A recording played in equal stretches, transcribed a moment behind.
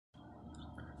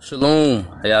Shalom,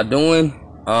 how y'all doing?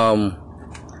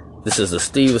 This is the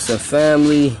Stevenson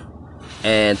family,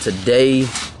 and today,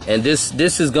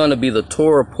 this is gonna be the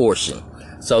Torah portion.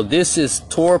 So this is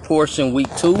Torah portion week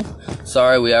 2.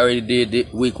 Sorry, we already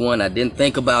did week 1. I didn't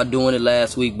think about doing it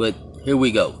last week, but here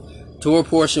we go. Torah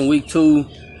portion week 2,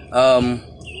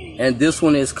 and this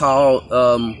one is called,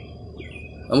 I'm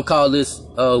gonna call this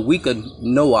week of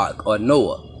Noah, or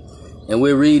Noah. And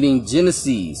we're reading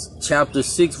Genesis chapter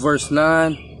 6 verse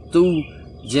 9 through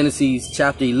Genesis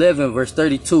chapter 11 verse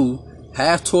 32.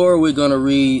 Half Torah, we're going to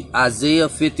read Isaiah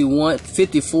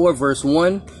 54 verse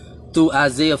 1 through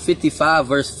Isaiah 55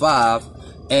 verse 5.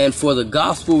 And for the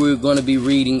gospel, we're going to be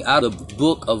reading out of the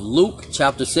book of Luke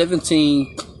chapter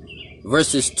 17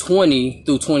 verses 20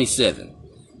 through 27.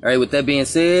 All right, with that being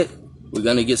said, we're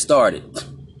going to get started.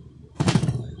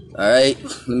 All right,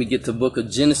 let me get to the book of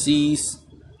Genesis.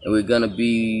 And we're going to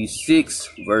be 6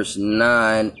 verse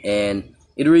 9, and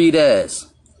it reads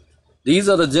as, these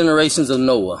are the generations of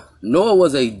Noah. Noah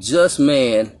was a just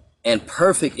man and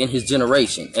perfect in his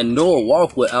generation, and Noah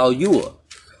walked with Thurah.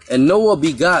 And Noah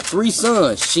begot 3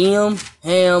 sons, Shem,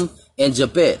 Ham, and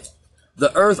Japheth.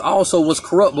 The earth also was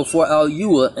corrupt before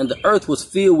Thurah, and the earth was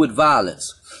filled with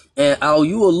violence. And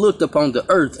Thurah looked upon the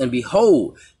earth, and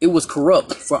behold, it was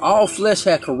corrupt, for all flesh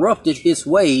had corrupted his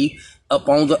way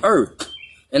upon the earth.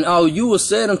 And Thurah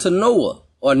said unto Noah,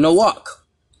 or Noach,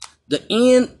 the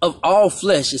end of all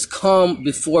flesh is come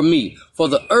before me, for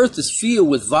the earth is filled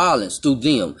with violence through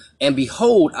them. And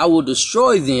behold, I will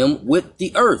destroy them with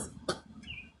the earth.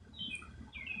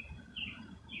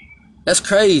 That's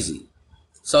crazy.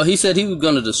 So he said he was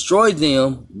going to destroy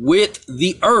them with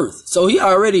the earth. So he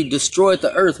already destroyed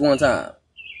the earth one time.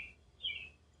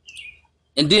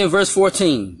 And then verse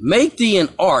 14, make thee an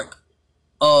ark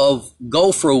of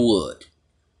gopher wood.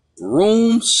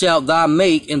 Room shalt thou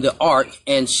make in the ark,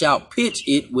 and shalt pitch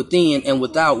it within and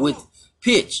without with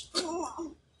pitch.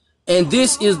 And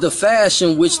this is the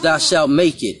fashion which thou shalt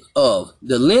make it of.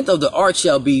 The length of the ark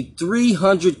shall be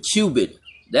 300 cubits.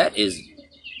 That is,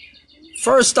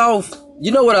 first off, you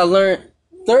know what I learned?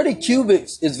 30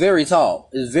 cubits is very tall.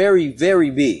 It's very, very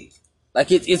big.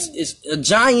 Like it's a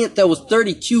giant that was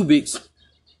 30 cubits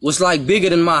was like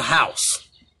bigger than my house.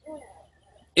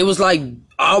 It was like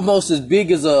almost as big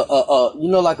as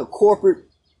like a corporate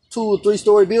 2 or 3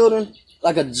 story building.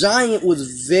 Like a giant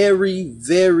was very,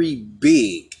 very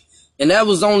big. And that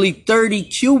was only 30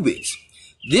 cubits.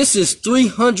 This is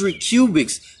 300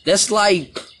 cubits. That's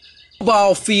like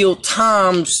football field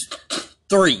times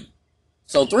 3.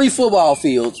 So 3 football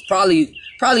fields, probably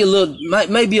a little,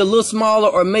 maybe a little smaller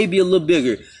or maybe a little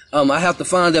bigger. I have to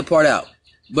find that part out.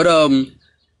 But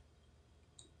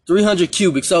 300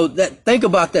 cubic. So that, think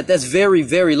about that. That's very,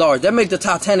 very large. That makes the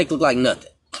Titanic look like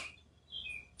nothing.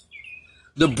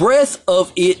 The breadth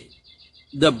of it,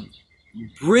 the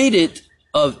breadth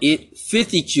of it,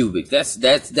 50 cubic. That's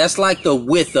like the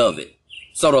width of it.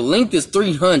 So the length is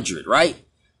 300, right?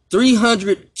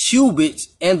 300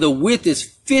 cubits, and the width is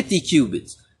 50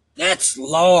 cubits. That's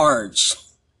large.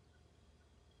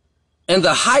 And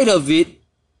the height of it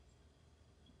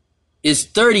is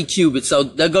 30 cubits, so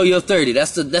there go your 30.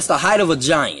 That's the height of a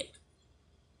giant.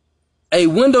 A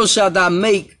window shalt thou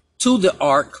make to the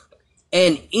ark,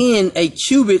 and in a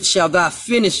cubit shalt thou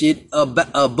finish it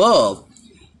above.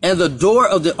 And the door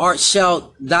of the ark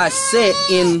shalt thou set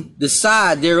in the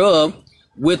side thereof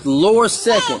with lower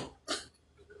second.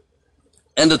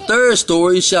 And the third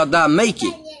story shalt thou make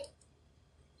it.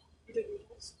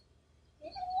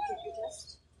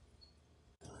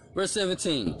 Verse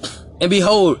 17. And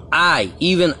behold, I,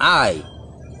 even I,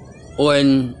 or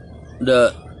in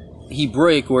the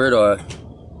Hebraic word, or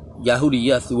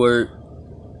Yahudiyah word,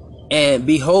 and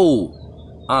behold,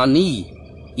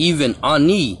 Ani, even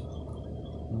Ani,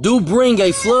 do bring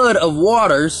a flood of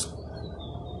waters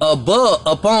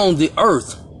upon the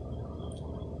earth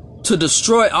to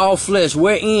destroy all flesh,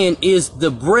 wherein is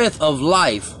the breath of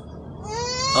life.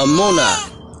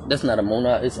 Amona. That's not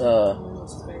Amona.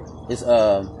 It's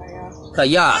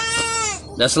Kaya.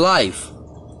 That's life.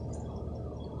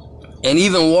 And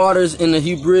even waters in the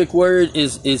Hebraic word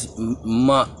is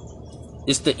ma.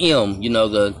 It's the M, you know,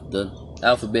 the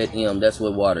alphabet M. That's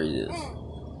what water is.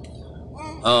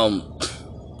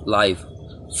 Life.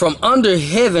 From under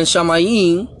heaven,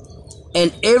 Shamayim,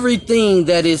 and everything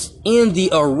that is in the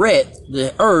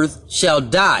earth shall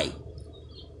die.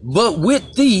 But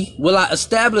with thee will I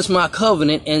establish my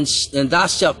covenant, and thou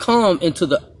shalt come into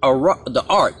the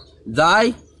ark,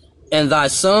 thy and thy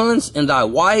sons and thy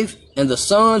wife and the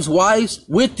sons' wives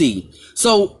with thee.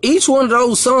 So each one of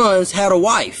those sons had a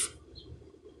wife,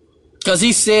 because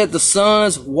he said the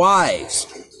sons' wives.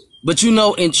 But you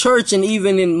know, in church and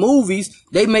even in movies,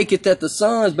 they make it that the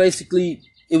sons basically,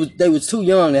 they was too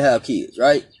young to have kids,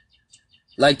 right?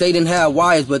 Like they didn't have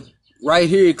wives, but right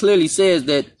here it clearly says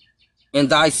that, and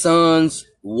thy sons'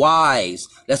 wives.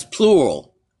 That's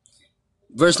plural.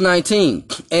 Verse 19.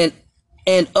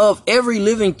 And of every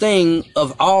living thing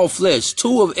of all flesh,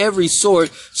 2 of every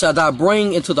sort shall thou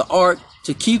bring into the ark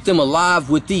to keep them alive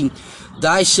with thee.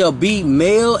 Thy shall be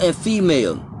male and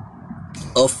female,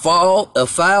 of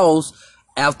fowls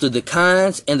after the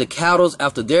kinds, and the cattle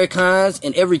after their kinds,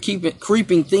 and every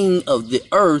creeping thing of the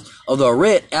earth, of the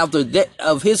red after that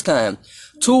of his kind.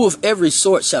 2 of every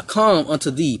sort shall come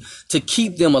unto thee to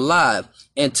keep them alive.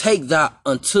 And take thou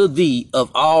unto thee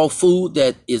of all food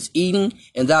that is eaten,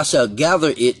 and thou shalt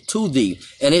gather it to thee,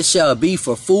 and it shall be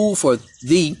for food for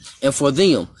thee and for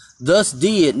them. Thus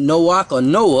did Noah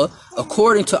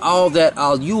according to all that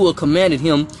Yahuwah commanded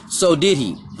him, so did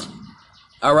he.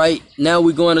 All right, now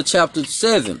we go into chapter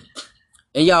 7.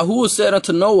 And Yahuwah said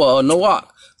unto Noah,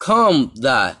 come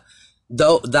thy,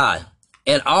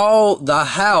 and all thy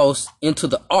house into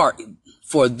the ark,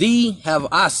 for thee have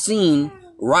I seen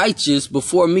righteous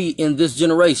before me in this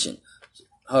generation.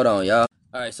 Hold on, y'all.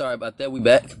 All right, sorry about that. We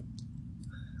back.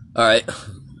 All right.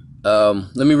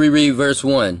 Let me reread verse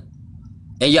 1.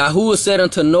 And Yahuwah said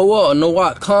unto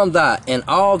Noah, come thy and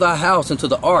all thy house into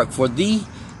the ark, for thee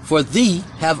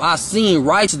have I seen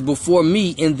righteous before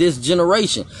me in this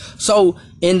generation. So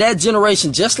in that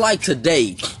generation, just like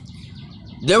today,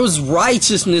 there was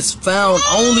righteousness found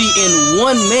only in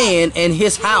one man and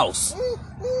his house.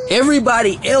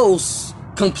 Everybody else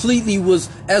completely was,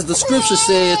 as the scripture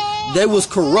says, they was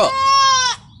corrupt.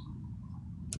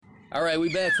 All right,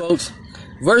 we back, folks.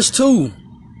 Verse 2.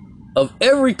 Of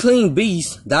every clean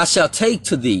beast thou shalt take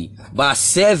to thee by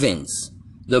 7s,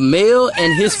 the male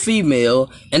and his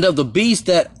female, and of the beasts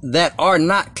that are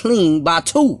not clean by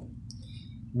 2,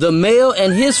 the male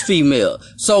and his female.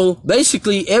 So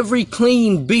basically every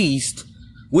clean beast,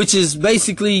 which is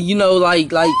basically, you know,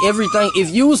 like everything. If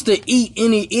you was to eat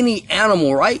any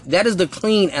animal, right? That is the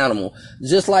clean animal.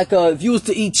 Just like, if you was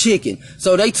to eat chicken.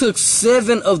 So they took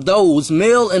 7 of those,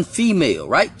 male and female,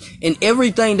 right? And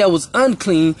everything that was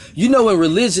unclean, you know, in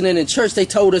religion and in church, they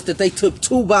told us that they took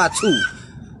 2 by 2.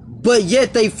 But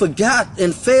yet they forgot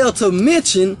and failed to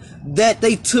mention that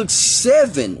they took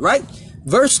 7, right?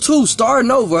 Verse 2,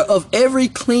 starting over, of every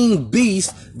clean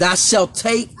beast thou shalt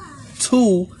take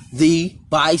to thee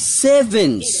by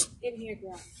 7s.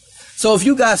 So if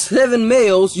you got 7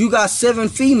 males, you got 7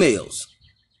 females.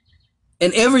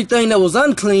 And everything that was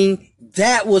unclean,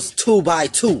 that was 2 by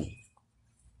 2.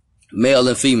 Male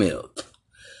and female.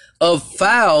 Of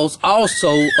fowls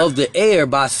also of the air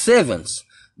by 7s,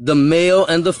 the male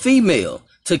and the female,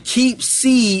 to keep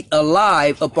seed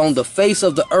alive upon the face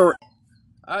of the earth.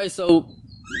 All right, so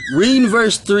reading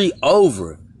verse 3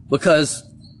 over, because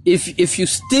if you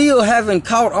still haven't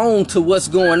caught on to what's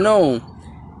going on,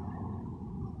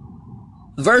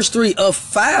 verse 3, of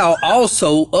fowl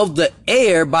also of the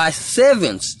air by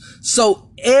 7s.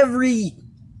 So every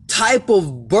type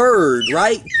of bird,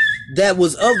 right, that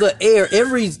was of the air,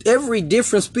 every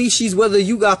different species, whether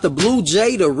you got the blue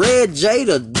jay, the red jay,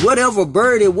 the whatever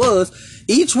bird it was,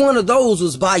 each one of those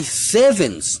was by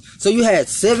 7s. So you had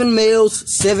 7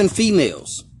 males, 7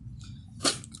 females.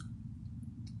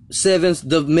 7s,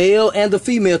 the male and the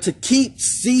female, to keep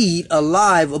seed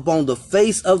alive upon the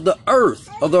face of the earth,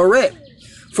 of the earth.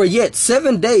 For yet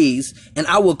 7 days, and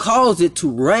I will cause it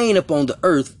to rain upon the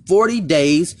earth 40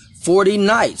 days, 40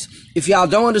 nights. If y'all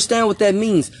don't understand what that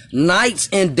means, nights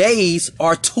and days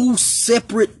are 2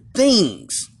 separate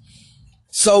things.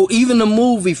 So even the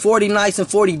movie 40 Nights and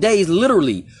 40 Days,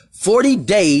 literally 40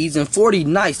 days and 40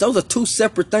 nights, those are 2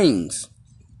 separate things.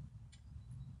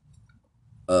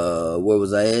 Where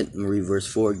was I at? Let me read verse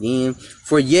 4 again.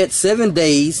 For yet 7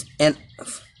 days, and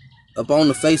upon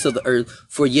the face of the earth,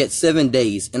 for yet 7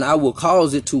 days, and I will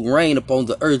cause it to rain upon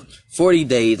the earth 40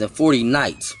 days and 40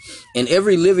 nights. And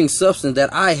every living substance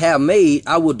that I have made,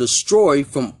 I will destroy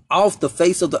from off the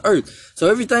face of the earth. So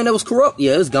everything that was corrupt,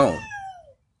 yeah, it's gone.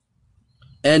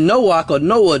 And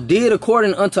Noah did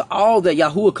according unto all that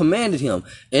Yahuwah commanded him.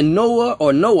 And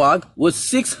Noah was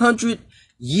 600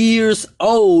 years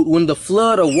old when the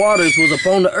flood of waters was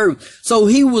upon the earth. So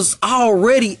he was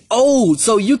already old.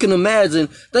 So you can imagine,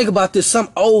 think about this, some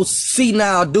old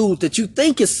senile dude that you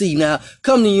think is senile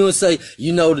come to you and say,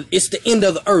 you know, it's the end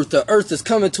of the earth is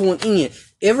coming to an end.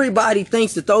 Everybody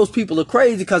thinks that those people are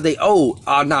crazy because they old.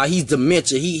 Oh, nah, he's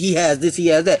dementia. He has this, he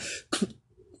has that.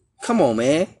 Come on,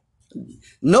 man.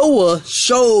 Noah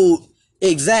showed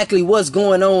exactly what's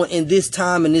going on in this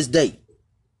time and this day.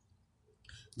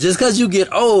 Just because you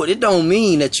get old, it don't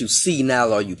mean that you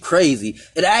senile or you crazy.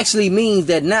 It actually means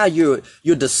that now you're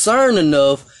discerned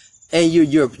enough and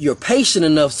you're patient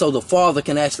enough so the Father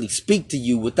can actually speak to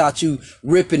you without you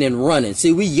ripping and running.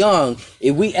 See, we young.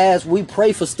 If we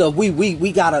pray for stuff,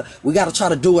 we gotta try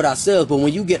to do it ourselves. But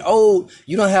when you get old,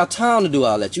 you don't have time to do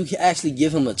all that. You can actually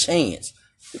give him a chance.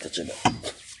 Look at your back.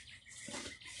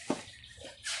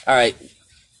 All right.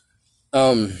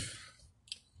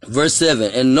 Verse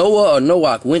 7, and Noah or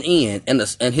Noach went in, and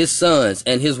his sons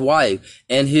and his wife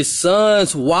and his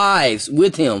sons' wives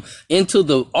with him into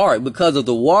the ark, because of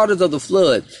the waters of the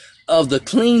flood, of the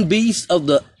clean beasts of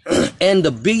the and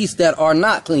the beasts that are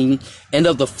not clean, and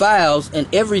of the fowls, and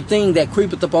everything that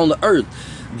creepeth upon the earth.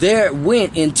 There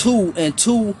went into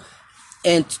unto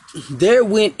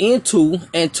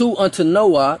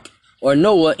Noach or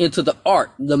Noah into the ark,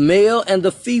 the male and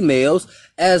the females,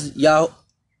 as Yahuwah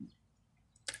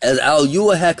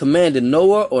had commanded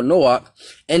Noah or Noach.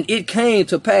 And it came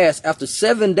to pass after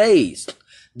 7 days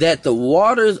that the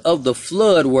waters of the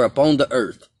flood were upon the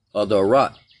earth, or the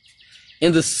rock.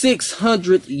 In the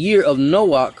 600th year of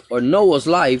Noach or Noah's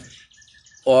life,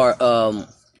 or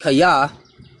Kayah,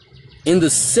 in the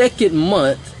second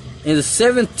month, in the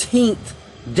 17th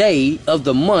day of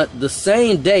the month, the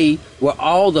same day were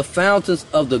all the fountains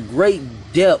of the great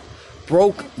depth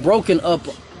broken up,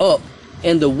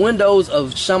 and the windows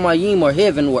of Shamayim or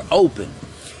heaven were open.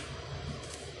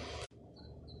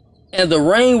 And the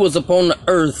rain was upon the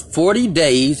earth 40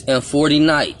 days and 40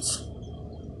 nights.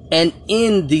 And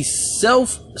in the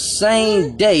self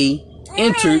same day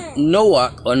entered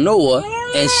Noach or Noah,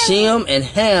 and Shem and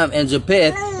Ham and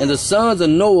Japheth, and the sons of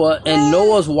Noah, and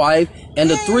Noah's wife, and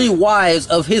the 3 wives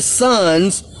of his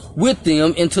sons with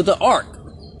them into the ark.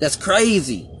 That's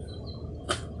crazy.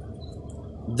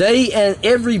 They and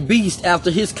every beast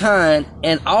after his kind,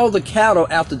 and all the cattle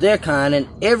after their kind, and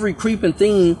every creeping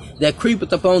thing that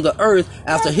creepeth upon the earth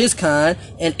after his kind,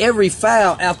 and every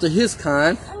fowl after his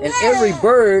kind, and every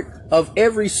bird of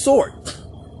every sort.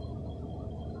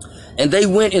 And they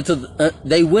went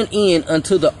in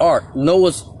unto the ark.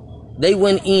 They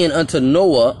went in unto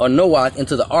Noah or Noach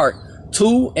into the ark,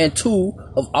 2 and 2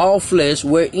 of all flesh,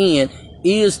 wherein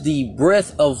is the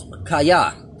breath of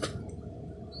Kayah,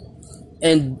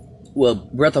 and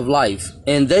breath of life.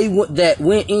 And they that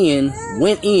went in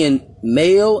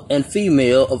male and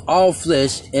female of all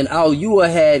flesh, and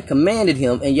Yahuwah had commanded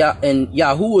him, and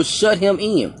Yahuwah shut him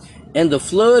in. And the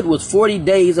flood was 40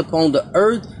 days upon the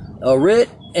earth,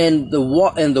 and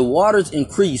the waters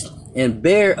increased and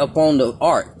bare upon the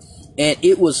ark, and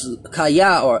it was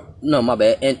Kayah, or no, my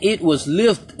bad, and it was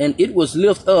lift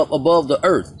up above the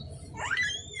earth,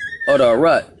 or the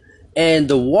rut. And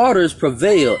the waters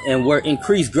prevailed and were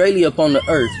increased greatly upon the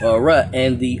earth,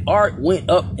 and the ark went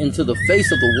up into the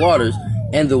face of the waters,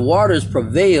 and the waters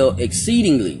prevailed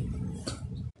exceedingly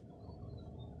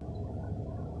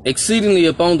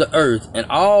upon the earth, and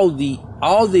all the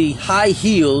high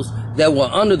hills that were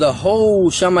under the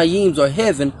whole Shamayims or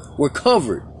heaven were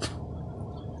covered.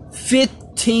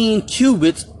 15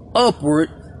 cubits upward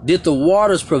did the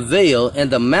waters prevail,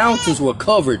 and the mountains were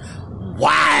covered.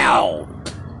 Wow!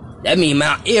 That means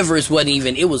Mount Everest wasn't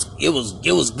even, it was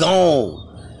gone.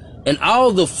 And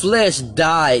all the flesh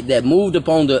died that moved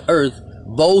upon the earth,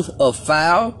 both of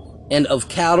fowl, and of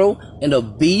cattle, and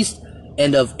of beast,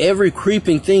 and of every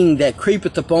creeping thing that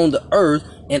creepeth upon the earth,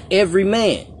 and every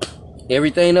man.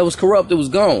 Everything that was corrupt, it was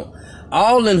gone.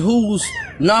 All in whose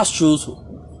nostrils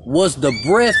was the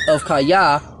breath of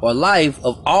Kayah, or life,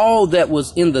 of all that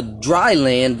was in the dry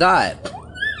land died.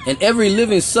 And every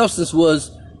living substance was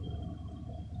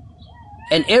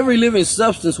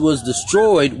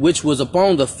destroyed, which was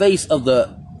upon the face of the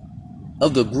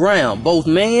ground, both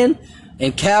man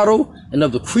and cattle, and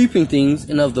of the creeping things,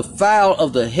 and of the fowl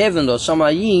of the heaven, or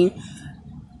Shamayim,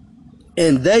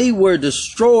 and they were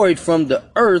destroyed from the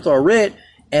earth, or red.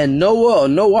 And Noah or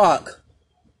Noach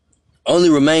only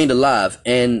remained alive,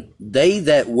 and they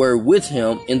that were with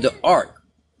him in the ark.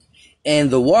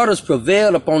 And the waters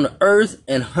prevailed upon the earth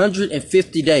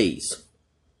 150 days.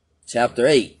 Chapter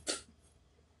 8.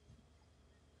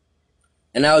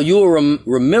 And now you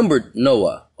remembered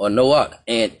Noah or Noach,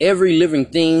 and every living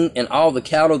thing, and all the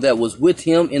cattle that was with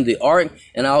him in the ark,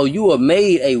 and Yahuwah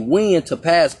made a wind to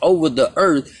pass over the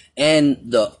earth, and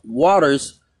the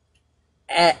waters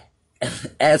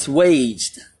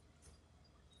assuaged.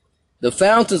 The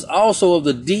fountains also of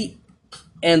the deep,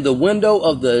 and the window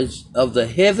of the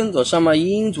heavens or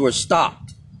Shamayims were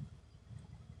stopped,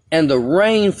 and the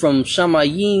rain from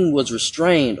Shamayim was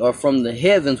restrained, or from the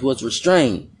heavens was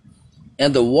restrained.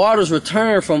 And the waters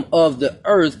returned from of the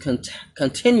earth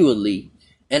continually,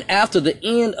 And after the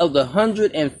end of the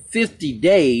 150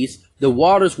 days, the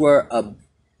waters were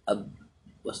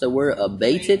what's the word?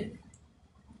 Abated.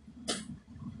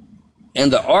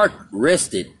 And the ark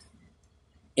rested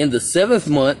in the 7th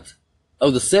month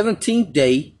of the 17th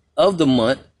day of the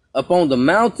month upon the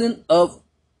mountain of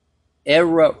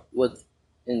Ararat. What's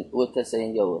that say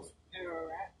in yours?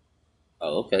 Ararat.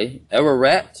 Oh, okay.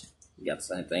 Ararat. You got the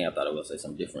same thing. I thought I would say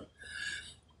something different.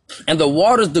 And the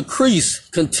waters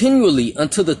decreased continually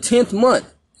until the 10th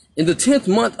month. In the 10th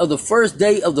month of the first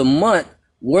day of the month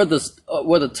were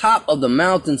the top of the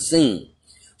mountain seen.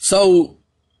 So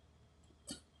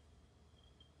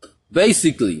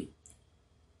basically,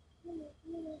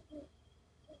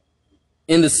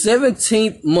 in the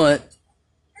 17th month,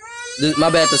 the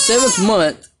 7th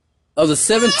month of the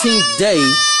 17th day.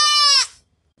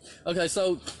 Okay,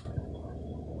 so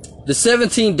the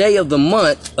 17th day of the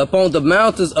month upon the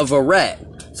mountains of Ararat.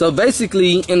 So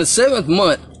basically, in the 7th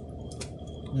month,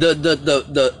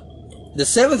 the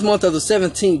 7th month of the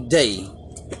 17th day,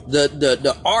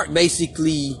 the ark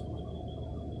basically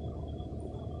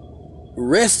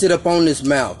rested upon this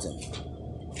mountain,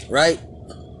 right?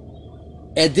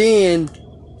 And then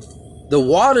the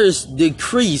waters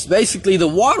decreased. Basically, the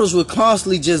waters were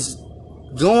constantly just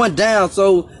going down.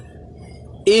 So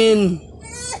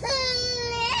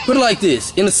put it like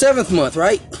this, in the 7th month,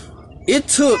 right? It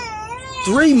took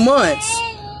 3 months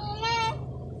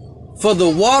for the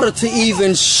water to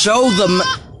even show the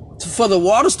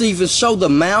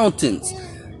mountains.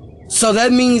 So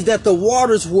that means that the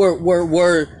waters were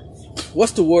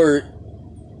what's the word?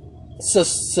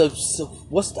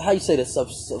 How you say that?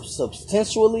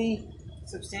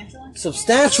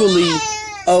 Substantially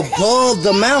above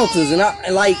the mountains,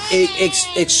 and like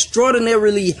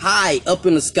extraordinarily high up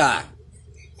in the sky.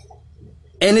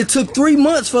 And it took 3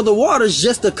 months for the waters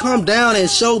just to come down and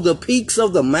show the peaks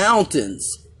of the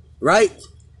mountains, right?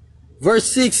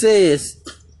 Verse 6 says,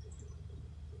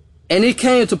 and it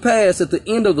came to pass at the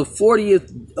end of the 40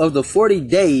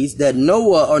 days that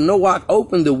Noah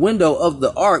opened the window of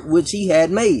the ark which he had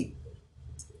made.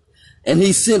 And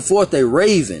he sent forth a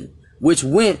raven, which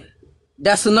went.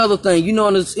 That's another thing. You know,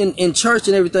 in church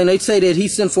and everything, they say that he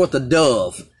sent forth a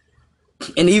dove.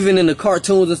 And even in the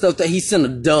cartoons and stuff, that he sent a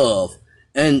dove.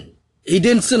 And he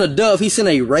didn't send a dove, he sent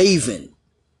a raven.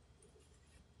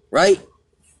 Right?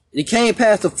 It came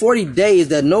past the 40 days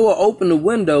that Noah opened the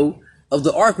window of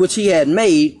the ark which he had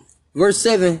made. Verse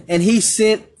 7, and he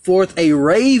sent forth a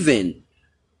raven,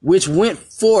 which went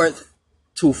forth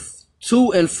to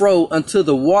and fro until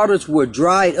the waters were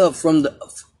dried up off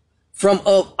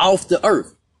the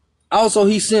earth. Also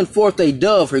he sent forth a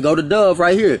dove. Here go the dove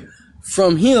right here.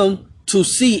 From him to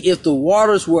see if the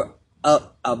waters were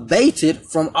abated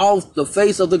from off the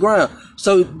face of the ground.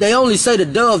 So they only say the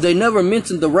dove, they never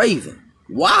mention the raven.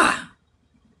 Why?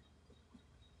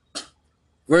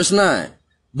 Verse 9.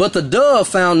 But the dove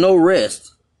found no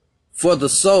rest for the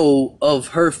sole of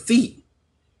her feet.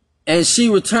 And she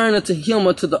returned unto him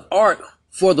unto the ark,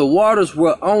 for the waters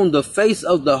were on the face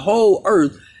of the whole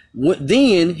earth.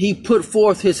 Then he put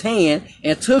forth his hand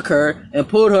and took her and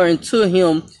put her into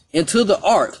the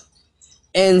ark.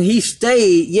 And he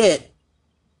stayed yet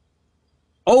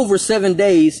over 7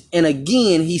 days. And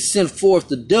again he sent forth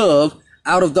the dove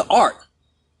out of the ark.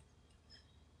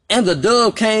 And the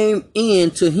dove came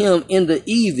in to him in the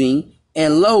evening,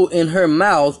 and lo, in her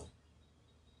mouth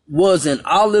was an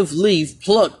olive leaf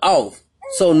plucked off.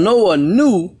 So Noah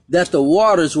knew that the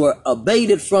waters were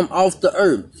abated from off the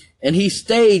earth. And he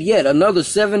stayed yet another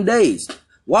 7 days.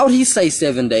 Why would he say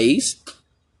 7 days?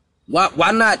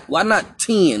 Why not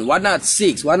 10? Why not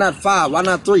 6? Why not 5? Why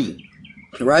not 3?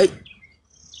 Right?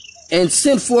 And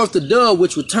sent forth the dove,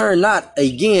 which returned not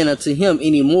again unto him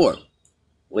any more.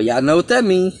 Well, y'all know what that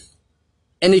means.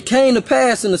 And it came to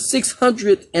pass in the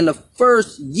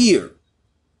 601st year.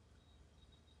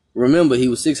 Remember, he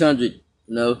was 600,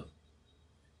 no.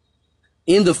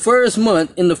 In the first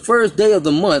month, in the first day of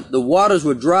the month, the waters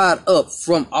were dried up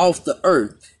from off the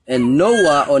earth. And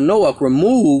Noah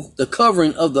removed the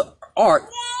covering of the ark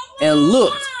and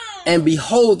looked, and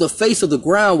behold, the face of the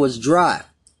ground was dry.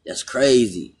 That's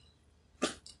crazy.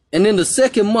 And in the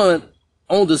 2nd month,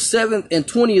 on the 7th and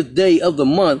 20th day of the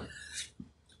month,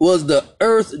 was the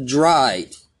earth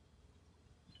dried.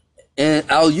 And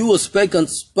Yahuwah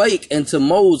spake unto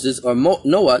Moses, or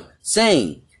Noah,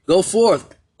 saying, go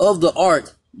forth of the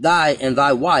ark, thy and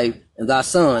thy wife, and thy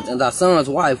son's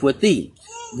wife with thee.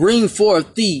 Bring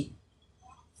forth thee.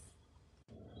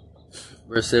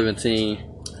 Verse 17.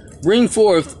 Bring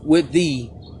forth with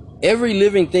thee every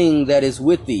living thing that is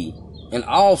with thee, and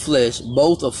all flesh,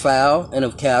 both of fowl and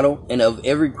of cattle, and of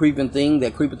every creeping thing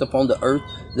that creepeth upon the earth,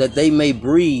 that they may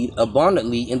breed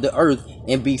abundantly in the earth,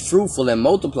 and be fruitful and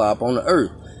multiply upon the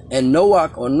earth. And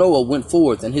Noah went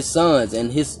forth, and his sons,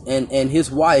 and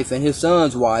his wife, and his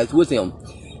sons' wives with him.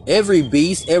 Every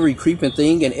beast, every creeping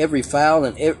thing, and every fowl,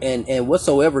 and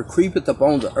whatsoever creepeth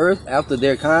upon the earth after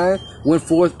their kind, went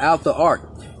forth out the ark.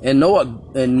 And Noah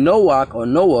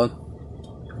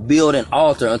built an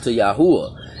altar unto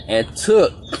Yahuwah, and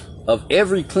took of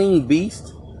every clean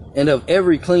beast and of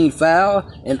every clean fowl,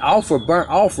 and offered burnt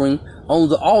offering on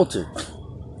the altar.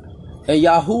 And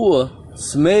Yahuwah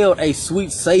smelled a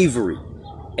sweet savory.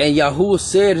 And Yahuwah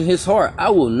said in his heart, I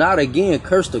will not again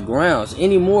curse the grounds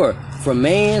any more for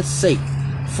man's sake.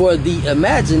 For the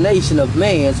imagination of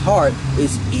man's heart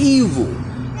is evil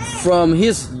from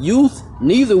his youth,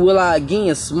 neither will I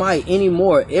again smite any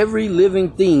more every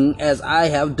living thing as I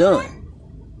have done.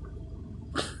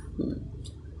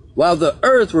 While the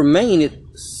earth remaineth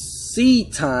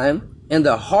seed time and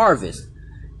the harvest,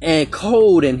 and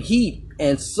cold and heat,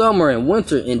 and summer and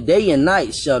winter, and day and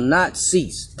night shall not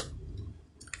cease.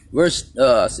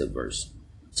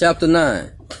 Chapter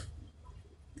 9.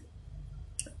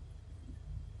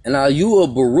 And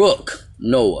Yahuwah Baruch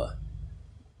Noah.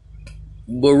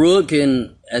 Baruch,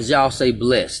 and as y'all say,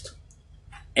 blessed,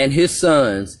 and his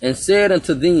sons, and said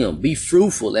unto them, be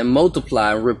fruitful and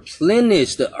multiply, and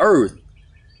replenish the earth.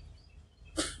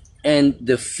 And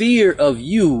the fear of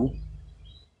you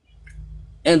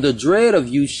and the dread of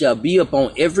you shall be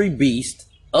upon every beast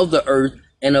of the earth,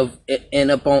 and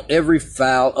upon every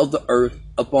fowl of the earth,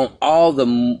 upon all that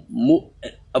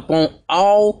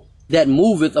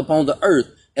moveth upon the earth,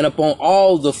 and upon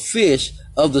all the fish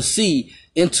of the sea.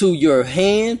 Into your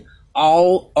hand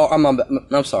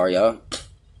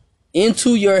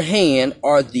into your hand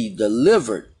are they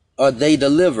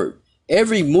delivered.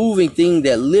 Every moving thing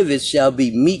that liveth shall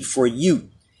be meat for you.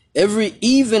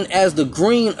 Even as the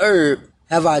green herb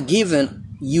have I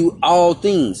given you all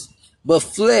things. But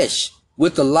flesh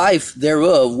with the life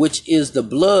thereof, which is the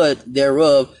blood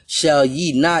thereof, shall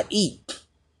ye not eat.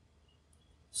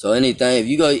 So anything,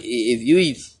 if you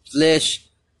eat flesh,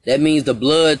 that means the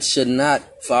blood should not,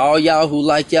 for all y'all who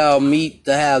like y'all meat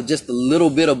to have just a little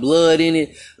bit of blood in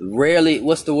it, rarely,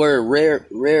 what's the word,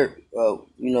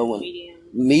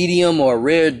 medium or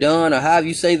rare done, or however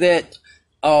you say that,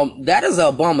 that is an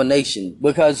abomination,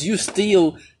 because you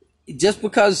still, just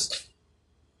because,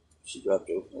 she dropped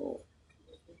her phone.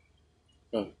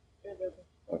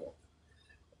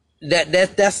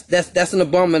 That's an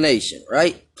abomination,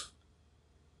 right?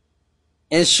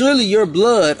 And surely your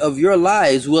blood of your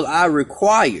lives will I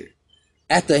require.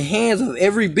 At the hands of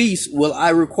every beast will I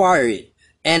require it.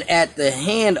 And at the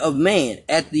hand of man,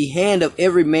 at the hand of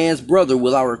every man's brother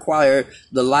will I require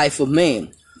the life of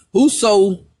man.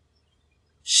 Whoso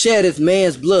sheddeth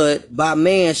man's blood, by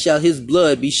man shall his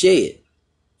blood be shed.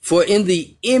 For in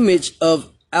the image of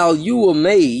Yahuwah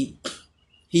made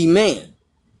he man.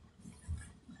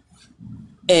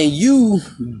 And you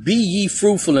be ye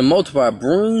fruitful and multiply,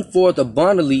 bring forth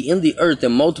abundantly in the earth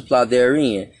and multiply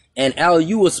therein. And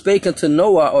Yahuwah spake unto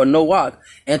Noah,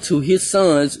 and to his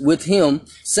sons with him,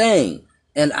 saying,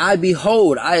 and I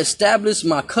behold, I establish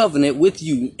my covenant with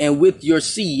you and with your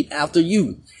seed after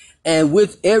you, and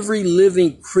with every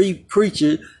living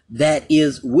creature that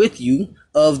is with you,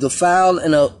 of the fowl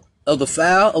and of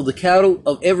the cattle,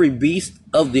 of every beast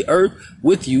of the earth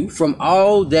with you, from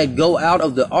all that go out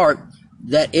of the ark,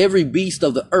 that every beast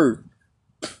of the earth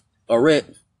are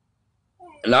red.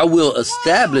 And I will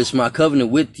establish my covenant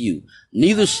with you.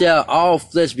 Neither shall all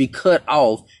flesh be cut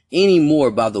off any more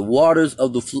by the waters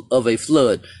of a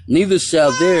flood. Neither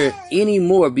shall there any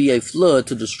more be a flood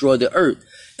to destroy the earth.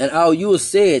 And Yahuwah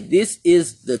said, this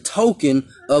is the token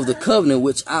of the covenant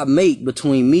which I make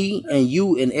between me and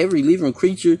you and every living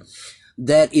creature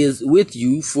that is with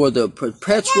you for the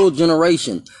perpetual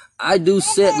generation. I do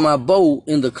set my bow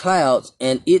in the clouds,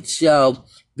 and it shall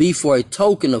be for a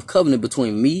token of covenant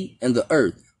between me and the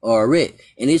earth, or red.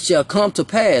 And it shall come to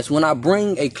pass, when I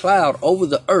bring a cloud over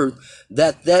the earth,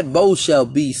 that bow shall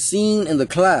be seen in the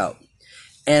cloud.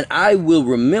 And I will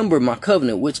remember my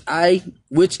covenant, which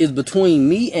is between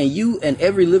me and you and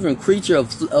every living creature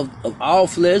of all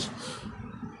flesh.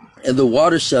 And the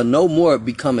water shall no more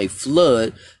become a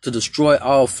flood to destroy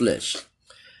all flesh.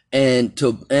 And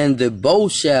the bow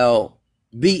shall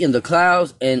be in the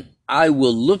clouds, and I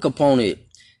will look upon it,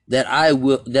 that I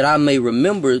may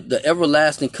remember the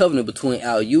everlasting covenant between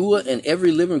Yahuwah and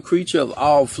every living creature of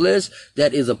all flesh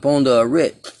that is upon the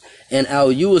arret. And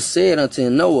Yahuwah said unto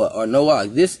Noah,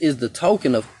 this is the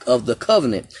token of the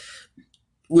covenant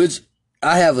which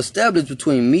I have established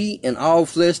between me and all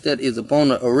flesh that is upon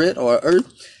the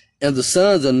earth, and the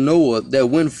sons of Noah that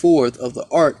went forth of the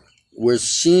ark were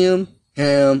Shem,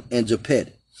 Ham, and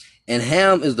Japheth. And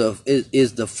Ham is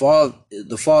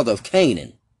the father of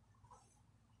Canaan.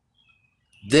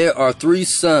 There are 3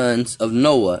 sons of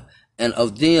Noah, and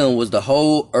of them was the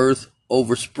whole earth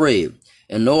overspread.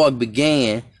 And Noah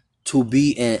began to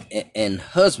be an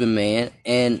husbandman,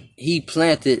 and he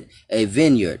planted a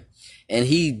vineyard. And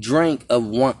he drank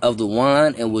of the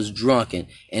wine and was drunken,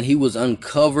 and he was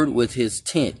uncovered with his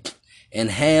tent.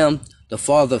 And Ham, the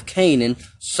father of Canaan,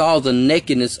 saw the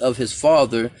nakedness of his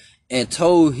father, and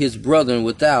told his brethren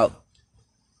without.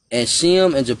 And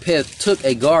Shem and Japheth took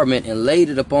a garment and laid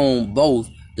it upon both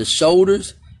the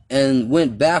shoulders, and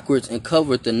went backwards and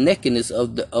covered the nakedness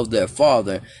of their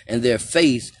father, and their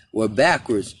face were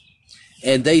backwards.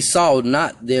 And they saw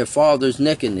not their father's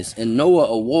nakedness. And Noah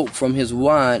awoke from his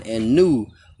wine, and knew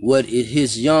what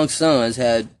his young sons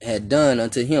had done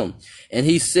unto him. And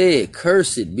he said,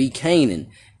 Cursed be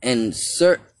Canaan, and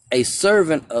a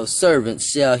servant of servants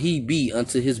shall he be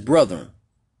unto his brethren.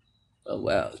 Oh,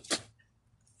 wow.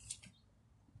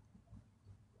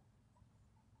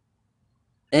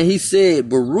 And he said,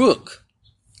 Baruch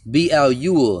be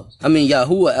Yahuwah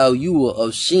Yahuwah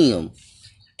of Shem,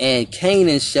 and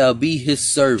Canaan shall be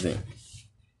his servant.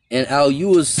 And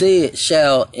Yahuwah said,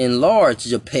 shall enlarge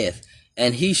Japheth,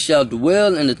 and he shall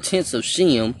dwell in the tents of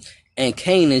Shem, and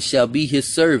Canaan shall be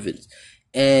his servant.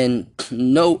 And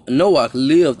Noah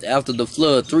lived after the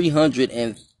flood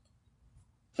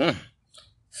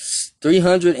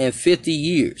 350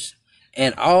 years.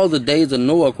 And all the days of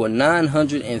Noah were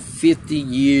 950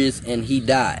 years, and he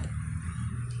died.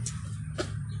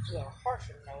 You are harsh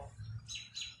on Noah.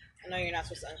 I know you're not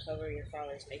supposed to uncover your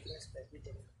father's nakedness, but we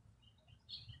didn't.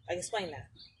 Like, explain that.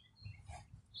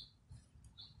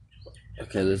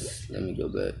 Okay, let me go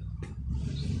back.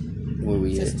 Where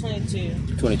we at? It's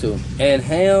 22. 22. And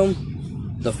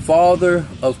Ham, the father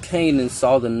of Canaan,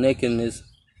 saw the nakedness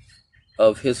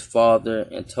of his father,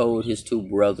 and told his 2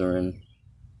 brethren.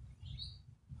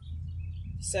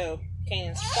 So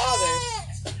Canaan's father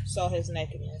saw his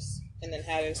nakedness, and then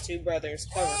had his 2 brothers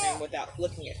cover him without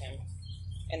looking at him,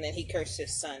 and then he cursed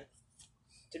his son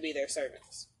to be their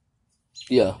servants.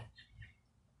 Yeah.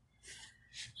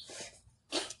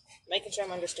 Making sure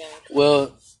I'm understanding.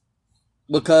 Well,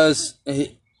 because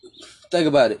think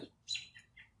about it,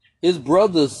 his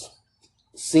brothers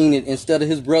seen it. Instead of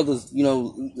his brothers,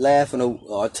 laughing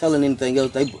or telling anything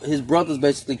else, his brothers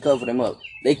basically covered him up.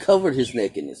 They covered his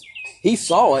nakedness. He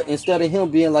saw it. Instead of him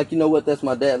being like, you know what, that's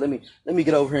my dad, let me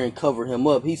get over here and cover him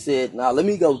up. He said, nah, let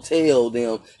me go tell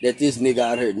them that this nigga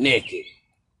out here naked.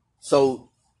 So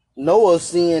Noah,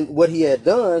 seeing what he had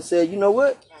done, said, you know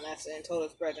what? And told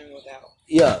his brethren without.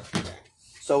 Yeah.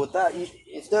 So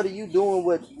instead of you doing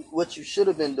what you should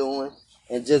have been doing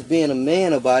and just being a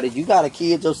man about it, you got to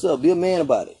kid yourself. Be a man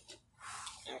about it.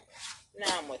 Okay.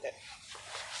 Now I'm with it.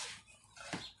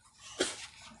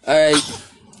 All right.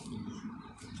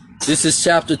 This is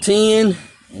chapter 10,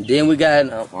 and then we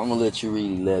got. I'm gonna let you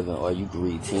read 11, or you can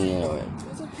read 10, or.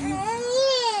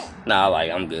 Nah,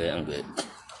 I'm good.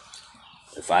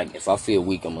 If I feel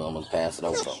weak, I'm gonna pass it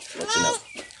over. So let you know.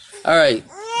 All right.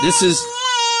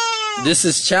 This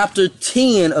is chapter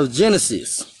 10 of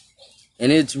Genesis,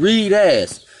 and it's read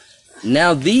as.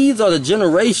 Now these are the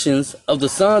generations of the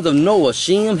sons of Noah,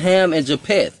 Shem, Ham, and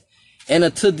Japheth. And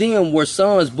unto them were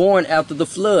sons born after the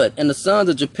flood. And the sons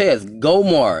of Japheth,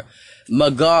 Gomer,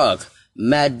 Magog,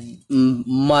 Madai,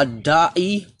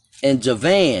 and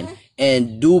Javan,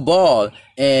 and Dubal,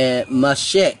 and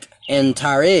Mashek, and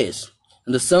Tyrez.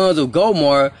 And the sons of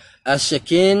Gomer,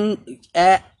 Ashakin,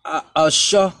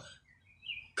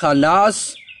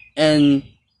 Kanaz, and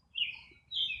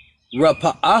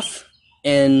Rapaath,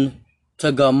 and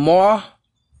Tagamar.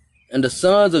 And the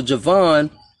sons of Javan,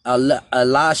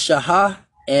 Elishah,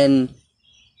 and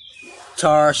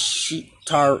Tarshish,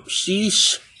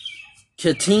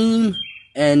 Kittim,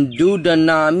 and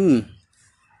Dudanim.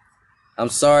 I'm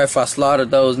sorry if I slaughtered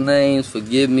those names,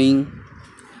 forgive me.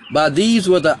 By these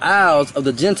were the isles of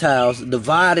the Gentiles,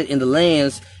 divided in the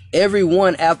lands, every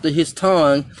one after his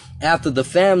tongue, after the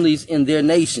families in their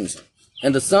nations.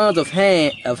 And the sons of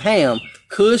Ham,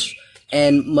 Cush,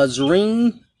 and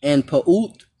Mizraim, and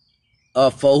Phut,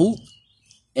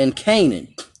 and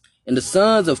Canaan. And the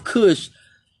sons of Cush,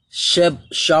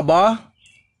 Sheba,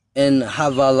 and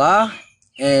Havilah,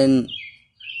 and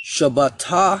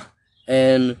Shabbatah,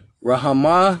 and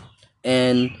Rahamah,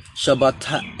 and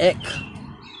Shabbatek,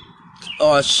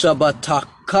 or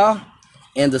Shabbataka.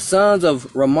 And the sons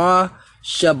of Ramah,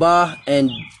 Sheba, and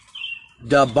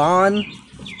Daban,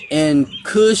 And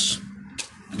Cush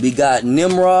begot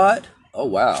Nimrod. Oh,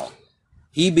 wow.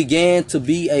 He began to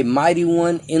be a mighty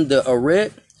one in the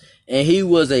Aret, and he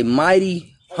was a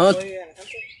mighty hunter.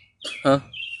 Huh?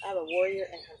 I have a warrior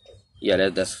and hunter. Yeah,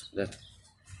 that's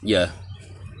yeah.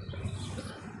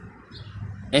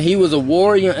 And he was a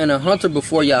warrior and a hunter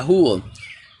before Yahuwah.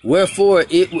 Wherefore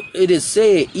it is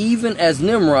said, even as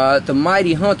Nimrod, the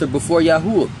mighty hunter before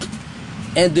Yahuwah.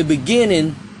 And the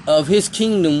beginning of his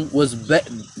kingdom was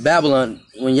Babylon.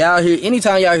 When y'all hear,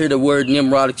 anytime y'all hear the word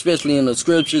Nimrod, especially in the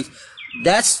scriptures,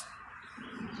 that's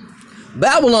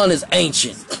Babylon is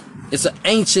ancient. It's an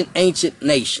ancient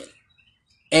nation.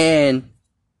 And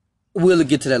we'll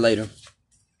get to that later.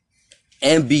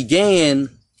 And began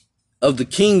of the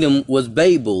kingdom was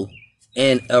Babel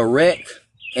and Erech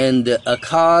and the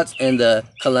Akkads and the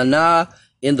Kalana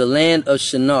in the land of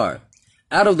Shinar.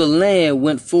 Out of the land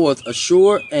went forth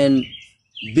Ashur and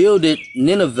builded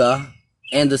Nineveh,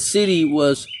 and the city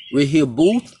was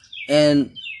Rehoboth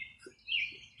and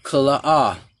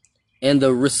Kala'ah. And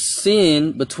the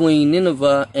Resin between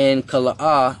Nineveh and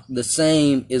Kala'ah, the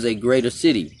same is a greater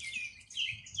city.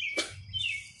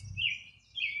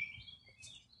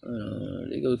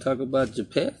 They go talk about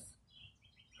Japheth.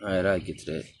 Alright, I'll get to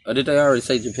that. Or did they already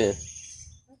say Japheth?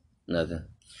 Nothing.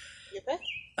 Japheth?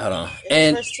 Hold on. It's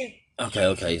And verse 2.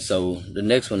 okay. So the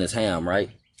next one is Ham, right?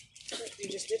 You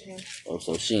just did him. Oh,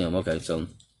 so Shem. Okay, so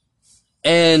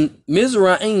and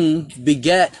Mizraim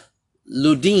begat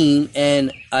Ludim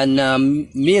and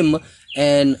Anamim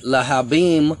and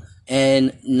Lahabim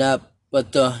and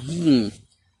Napatahim.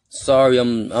 Sorry,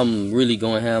 I'm really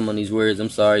going ham on these words. I'm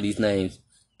sorry, these names.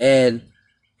 And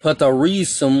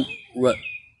Patarisum,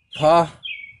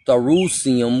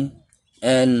 Patarusium,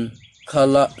 and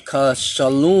Kashaluhim,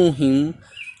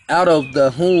 out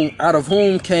of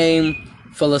whom came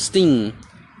Philistine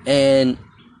and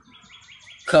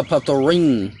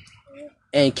Kapatarim.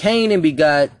 And Canaan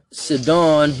begot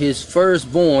Sidon his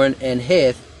firstborn, and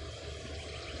Heth,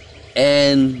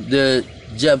 and the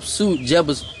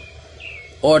Jebus,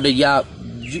 or the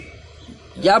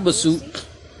Yabusut,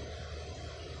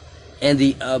 and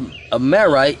the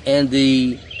Amarite, and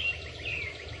the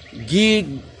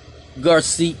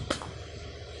Gigarsi,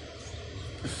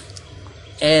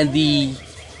 and the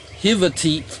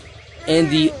Hivite, and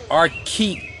the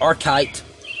Archite,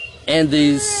 and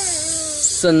the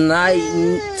Sinite,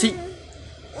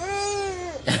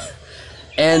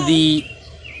 and the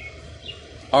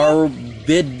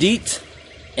Arbedite,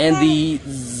 and the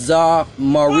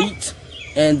Zamarit,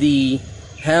 and the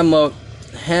Hamatharite,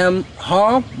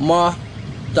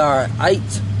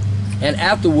 and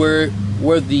afterward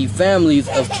were the families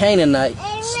of Canaanites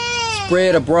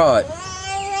spread abroad.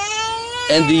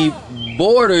 And the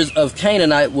borders of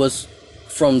Canaanite was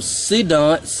from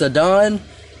Sidon,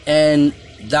 and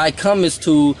thou comest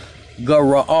to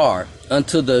Gerar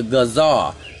unto the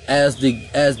Gazar, as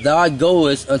thou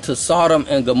goest unto Sodom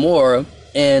and Gomorrah,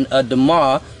 and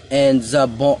Adamah, and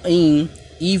Zeboim,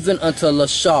 even unto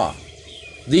Lashah.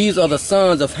 These are the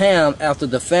sons of Ham after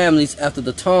the families, after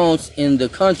the tongues in the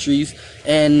countries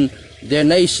and their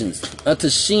nations. Unto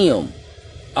Shem,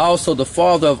 also the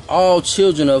father of all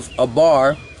children of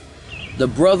Abar, the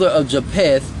brother of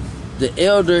Japheth, the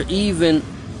elder, even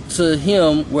to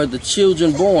him were the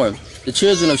children born. The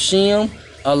children of Shem,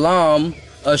 Elam,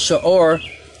 Ashur,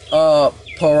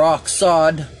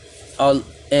 Paraksad,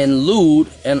 and Lud,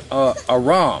 and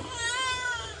Aram.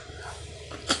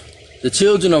 The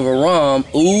children of Aram,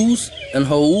 Uz, and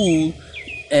Houl,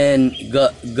 and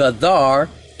Gadar,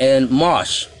 and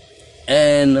Mosh.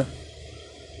 And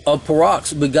of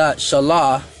Paraks begot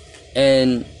Shalah,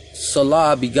 and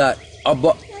Salah begot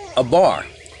Abar.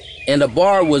 And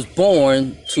Abar was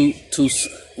born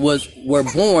were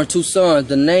born two sons.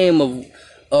 The name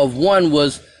of one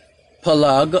was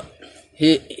Pelag,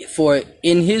 for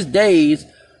in his days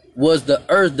was the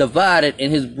earth divided,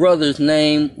 and his brother's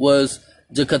name was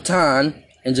Jekatan,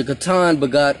 and Jekatan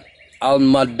begot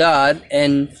Almadad,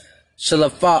 and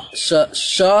Shalapha,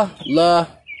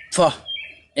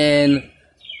 and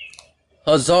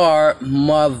Hazar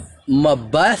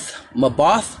Mabath,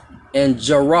 and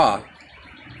Jarah,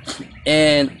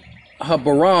 and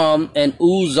Habaram, and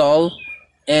Uzal,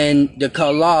 and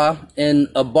Dekala, and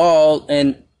Abal,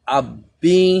 and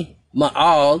Abi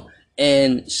Ma'al,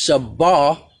 and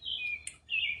Shabah,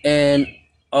 and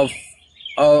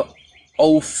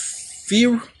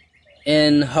Ophir,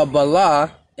 and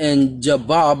Habalah, and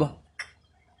Jabab.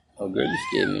 Oh, girl, you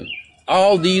scared me.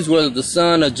 All these were the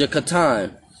son of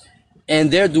Jekatan,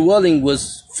 and their dwelling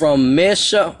was from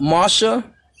Masha,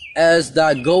 as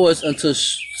thou goest unto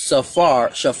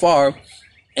Shafar,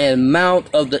 and Mount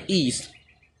of the east,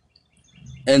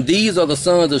 And these are the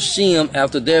sons of Shem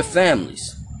after their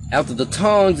families, after the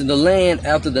tongues in the land,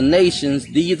 after the nations.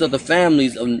 These are the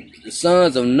families of the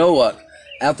sons of Noah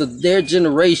after their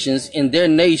generations in their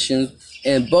nations.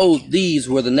 And both these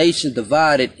were the nations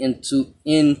divided into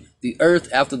in the earth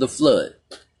after the flood.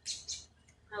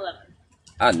 11.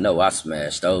 I know I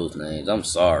smashed those names. I'm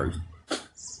sorry.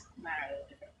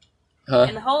 Huh?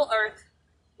 And the whole earth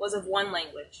was of one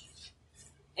language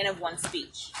and of one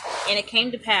speech. And it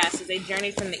came to pass, as they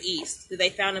journeyed from the east, that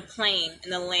they found a plain in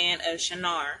the land of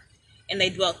Shinar, and they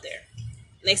dwelt there.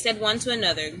 And they said one to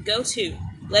another, Go to,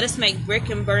 let us make brick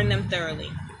and burn them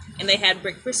thoroughly. And they had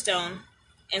brick for stone,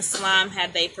 and slime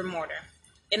had they for mortar.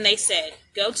 And they said,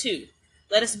 Go to,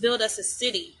 let us build us a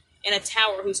city, and a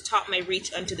tower whose top may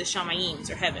reach unto the Shamayim,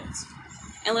 or heavens.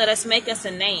 And let us make us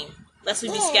a name, lest we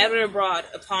be scattered abroad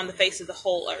upon the face of the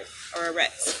whole earth, or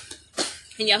Eretz.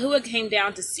 And Yahuwah came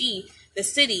down to see the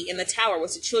city and the tower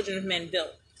which the children of men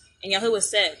built. And Yahuwah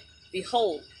said,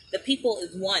 Behold, the people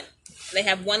is one, and they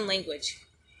have one language.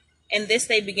 And this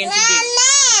they begin to do.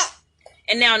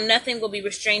 And now nothing will be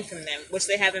restrained from them, which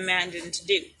they have imagined to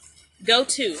do. Go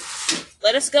to,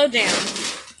 let us go down,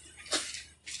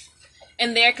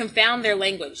 and there confound their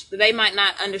language, that they might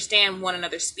not understand one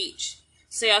another's speech.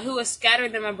 So Yahuwah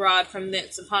scattered them abroad from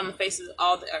thence upon the faces of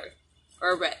all the earth,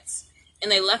 or Eretz, and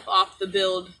they left off to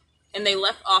build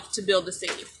the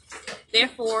city.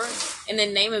 Therefore, in the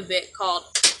name of it called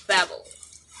Babel,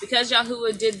 because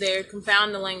Yahuwah did there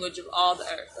confound the language of all the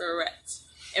earth, or Eretz.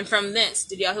 And from thence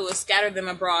did Yahuwah scatter them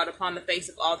abroad upon the face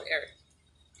of all the earth.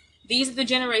 These are the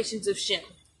generations of Shem.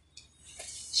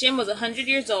 Shem was 100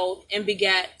 years old, and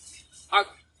begat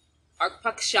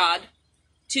Arpachshad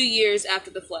 2 years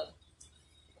after the flood.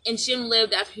 And Shem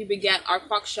lived after he begat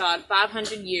Arpachshad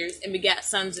 500 years, and begat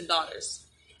sons and daughters.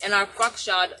 And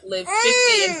Arpachshad lived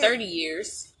 50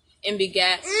 years, and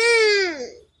begat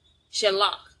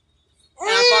Shelach. And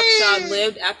Arpachshad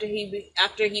lived after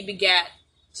he begat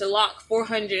Shelach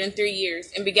 403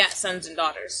 years, and begat sons and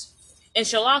daughters. And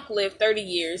Shelach lived 30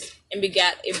 years, and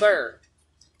begat Eber,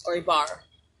 or Ebar.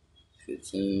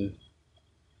 15.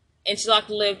 And Shelach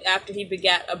lived after he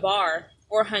begat Ebar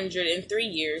 403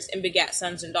 years, and begat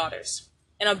sons and daughters.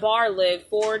 And Ebar lived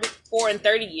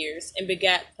 430 years, and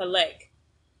begat Peleg.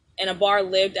 And Ebar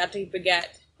lived after he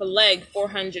begat Peleg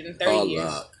 430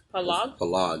 years. Peleg?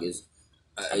 Peleg is...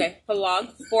 Peleg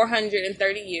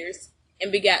 430 years,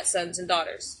 and begat sons and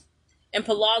daughters. And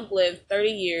Peleg lived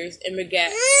 30 years, and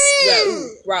begat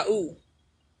Ra'u.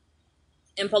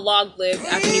 And Peleg lived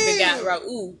after he begat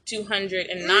Ra'u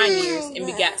 209 years, and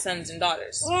begat sons and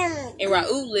daughters. And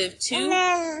Ra'u lived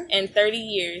 230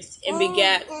 years, and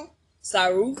begat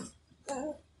Saru.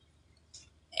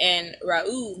 And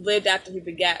Ra'u lived after he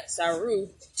begat Saru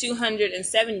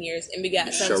 207 years, and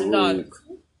begat sons and daughters.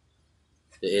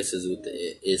 The S is with the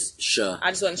it's Shah.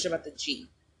 I just wasn't sure about the G.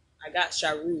 I got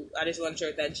Sharu. I just wasn't sure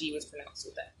if that G was pronounced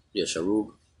with that. Yeah,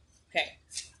 Sharug. Okay.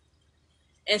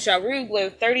 And Sharug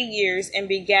lived 30 years, and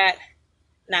begat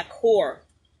Nachor.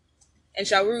 And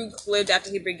Sharug lived after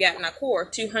he begat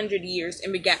Nachor 200 years,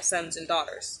 and begat sons and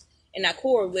daughters. And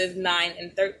Nachor lived 9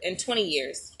 and 20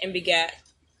 years, and begat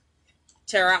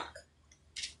Terach.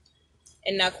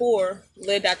 And Nachor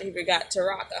lived after he begat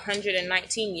Terach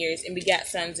 119 years, and begat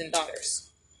sons and daughters.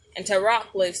 And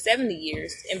Terach lived 70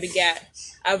 years, and begat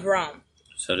Avram.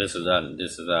 So this is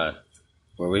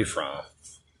where we from.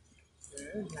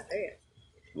 Not there yet.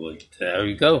 Well, there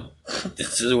we go.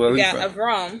 This is where we from.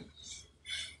 Avram,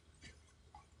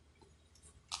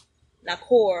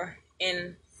 Nachor,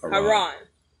 and Haran.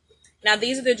 Now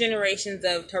these are the generations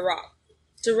of Terach.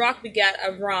 Terach begat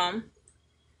Avram,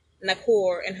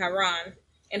 Nachor, and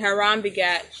Haran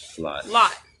begat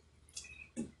Lot.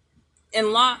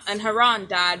 And Haran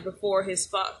died before his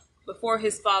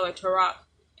father Terach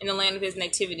in the land of his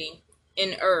nativity,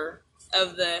 in Ur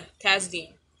of the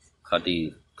Kasdim.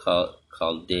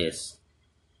 Chaldees.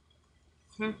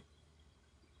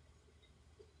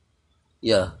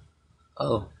 Yeah.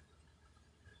 Oh.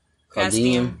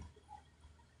 Kasdim.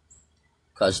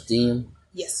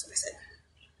 Yes, what I said.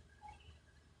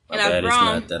 My bad, it's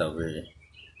not that over here.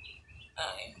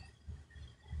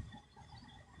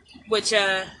 Which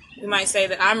you might say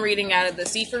that I'm reading out of the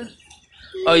Sefer.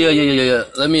 Oh yeah.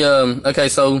 Let me okay,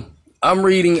 so I'm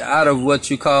reading out of what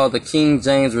you call the King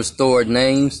James Restored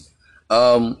Names.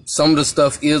 Some of the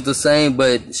stuff is the same,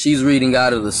 but she's reading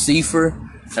out of the Sefer,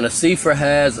 and the Sefer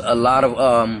has a lot of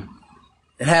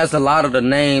the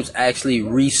names actually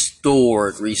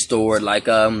restored. Like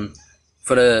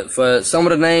for some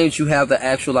of the names you have the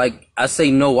actual, like I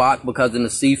say Noach because in the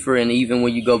Sefer, and even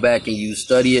when you go back and you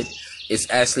study it, it's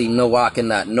actually Noach and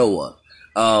not Noah.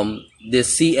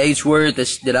 This CH word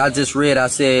that I just read, I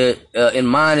said, in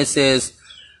mine it says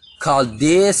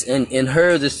Chaldees, and in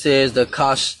hers it says the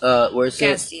where it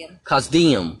says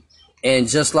Kasdium. And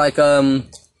just like, we'll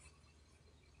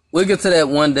get to that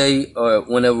one day or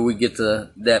whenever we get to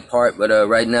that part, but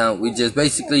right now we just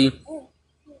basically,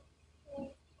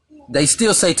 they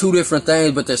still say two different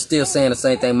things, but they're still saying the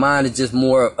same thing. Mine is just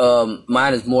more,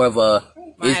 mine is more of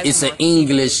it's an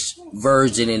English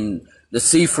version, and the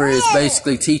Sefer is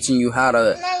basically teaching you how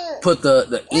to put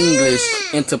the English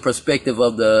into perspective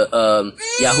of the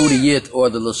Yahudiyit or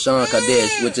the Lashon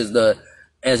Kadesh, which is the,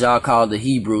 as y'all call the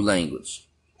Hebrew language.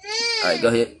 All right, go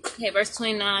ahead. Okay, verse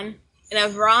 29.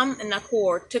 And Avram and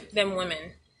Nachor took them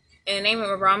women, and the name of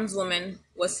Avram's woman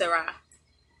was Sarah.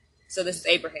 So this is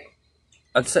Abraham.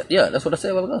 Yeah, that's what I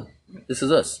said a while ago. This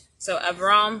is us. So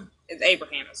Avram is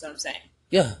Abraham, is what I'm saying.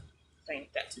 Yeah. Saying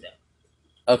that to them.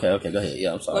 Okay, go ahead.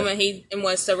 Yeah, I'm sorry. Woman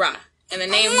was Sarah. And the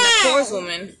name of Nachor's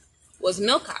woman was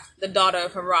Milcah, the daughter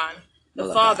of Haran.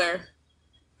 The father...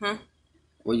 Huh?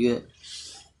 Where you at?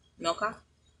 Milcah.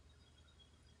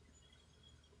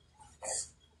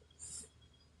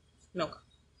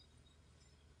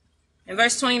 In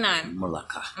verse 29.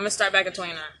 Malaka. I'm going to start back at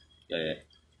 29. Yeah.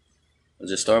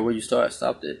 Just start where you start.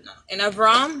 Stopped it. And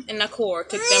Avram and Nachor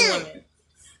took them women.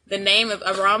 The name of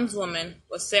Avram's woman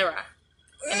was Sarah.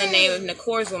 And the name of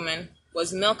Nachor's woman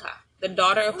was Milcah, the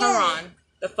daughter of Haran,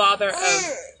 the father of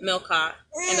Milcah,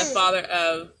 and the father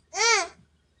of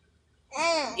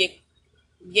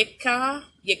Yikaha.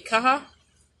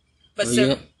 But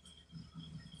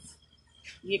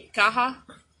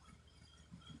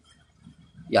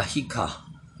Yahika.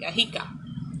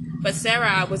 But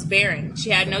Sarah was barren.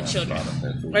 She had no children.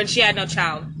 Or she had no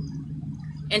child.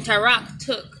 And Thurah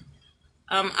took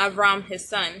Avram his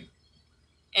son,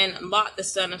 and Lot the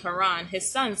son of Haran,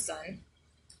 his son's son,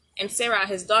 and Sarah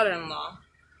his daughter-in-law,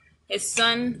 his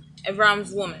son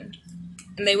Avram's woman.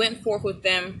 And they went forth with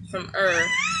them from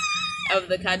of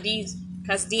the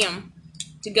Kasdim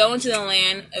to go into the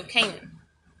land of Canaan,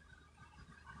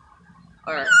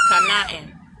 or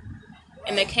Canaan.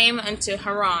 And they came unto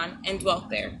Haran and dwelt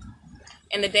there.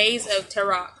 And the days of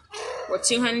Thurah were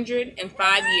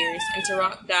 205 years, and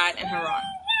Thurah died in Haran.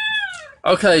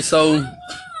 Okay, so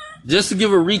just to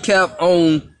give a recap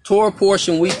on Torah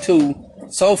portion week 2,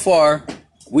 so far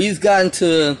we've gotten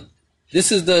to,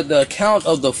 this is the account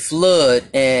of the flood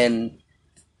and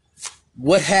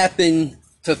what happened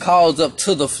to cause up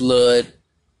to the flood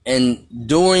and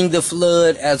during the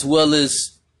flood, as well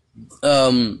as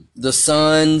the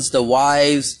sons, the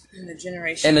wives,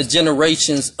 and the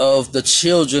generations of the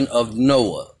children of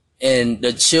Noah and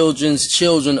the children's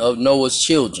children of Noah's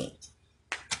children.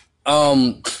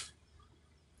 And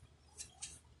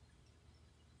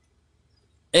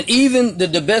even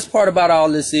the best part about all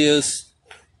this is,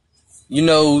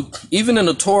 even in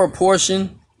the Torah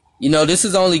portion, this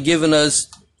is only giving us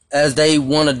as they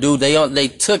want to do. They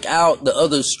took out the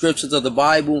other scriptures of the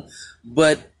Bible,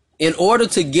 but in order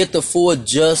to get the full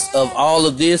gist of all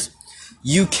of this,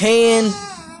 you can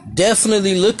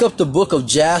definitely look up the book of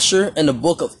Jasher and the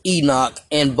book of Enoch,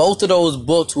 and both of those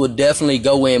books will definitely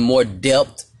go in more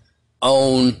depth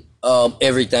on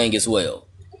everything as well.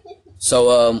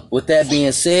 So with that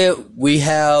being said, we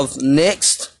have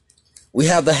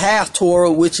the half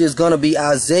Torah, which is going to be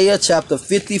Isaiah chapter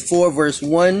 54 verse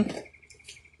 1.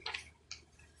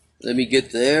 Let me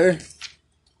get there.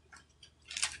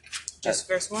 Just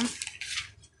verse 1?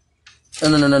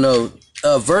 No.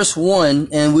 Verse 1,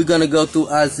 and we're going to go through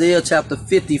Isaiah chapter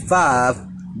 55,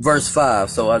 verse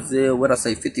 5. So Isaiah, what I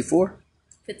say, 54?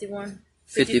 51.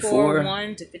 54,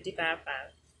 1 to 55, 5.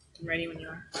 I'm ready when you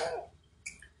are.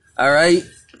 All right,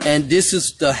 and this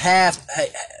is the half.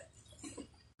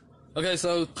 Okay,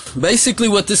 so basically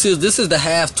what this is the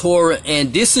half Torah,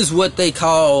 and this is what they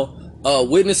call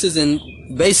witnesses, and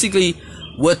basically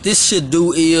what this should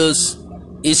do is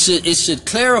it should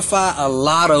clarify a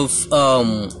lot of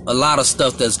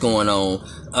stuff that's going on.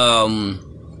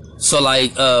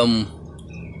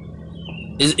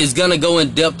 It's gonna go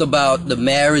in depth about the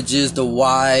marriages, the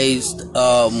wives,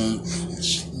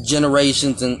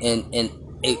 generations, and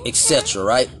etc.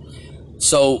 Right?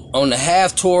 So on the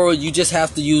half Torah, you just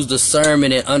have to use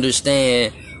discernment and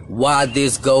understand why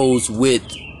this goes with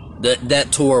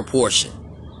that Torah portion.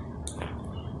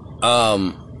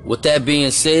 With that being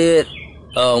said,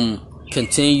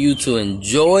 continue to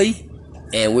enjoy,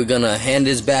 and we're gonna hand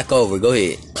this back over. Go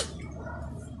ahead.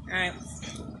 Alright.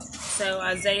 So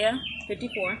Isaiah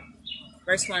 54,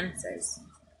 verse 1 says,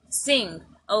 "Sing,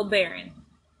 O barren,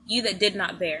 you that did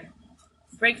not bear.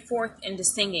 Break forth into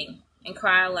singing, and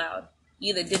cry aloud,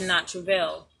 you that did not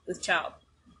travail with child.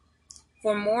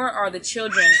 For more are the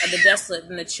children of the desolate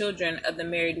than the children of the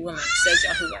married woman, says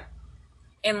Yahuwah.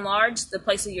 Enlarge the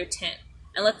place of your tent,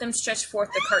 and let them stretch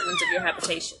forth the curtains of your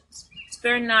habitations.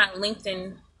 Spare not,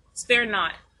 lengthen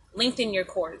your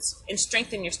cords, and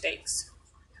strengthen your stakes.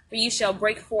 For you shall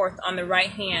break forth on the right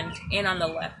hand and on the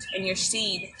left, and your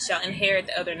seed shall inherit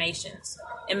the other nations,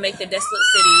 and make the desolate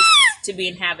cities to be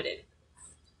inhabited.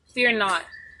 Fear not,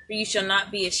 for you shall not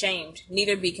be ashamed,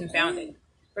 neither be confounded.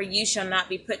 For you shall not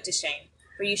be put to shame,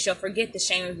 for you shall forget the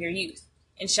shame of your youth,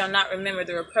 and shall not remember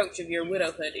the reproach of your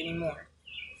widowhood any more.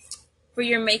 For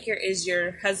your Maker is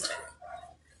your husband,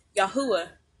 Yahuwah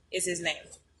is his name,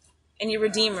 and your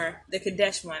Redeemer, the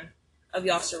Kadesh one of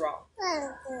Yasharal.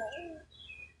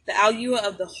 The Aluah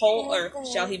of the whole earth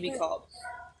shall he be called.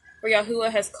 For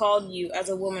Yahuwah has called you as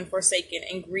a woman forsaken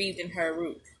and grieved in her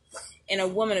root, and a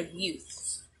woman of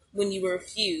youth, when you were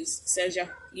refused, says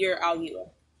your Aluah.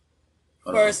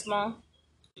 For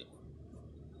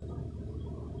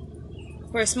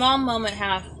a small moment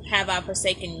have I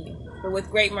forsaken you, for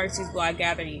with great mercies will I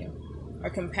gather you,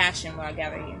 or compassion will I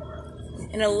gather you.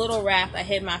 In a little wrath I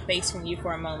hid my face from you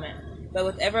for a moment, but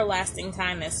with everlasting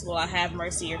kindness will I have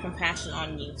mercy or compassion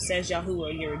on you, says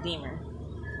Yahuwah your Redeemer.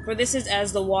 For this is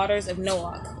as the waters of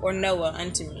Noach, or Noah,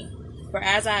 unto me. For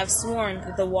as I have sworn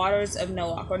that the waters of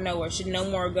Noach, or Noah, should no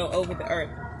more go over the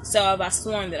earth, so have I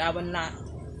sworn that I would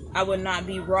not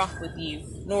be wroth with you,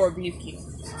 nor rebuke you.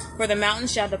 For the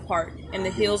mountains shall depart, and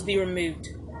the hills be removed,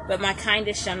 but my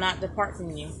kindness shall not depart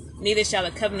from you, neither shall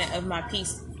the covenant of my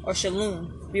peace, or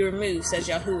shalom, be removed, says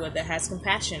Yahuwah, that has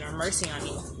compassion or mercy on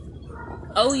you.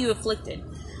 O you afflicted,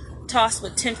 tossed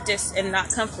with tempest and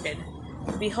not comforted,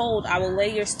 behold, I will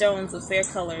lay your stones with fair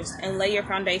colors, and lay your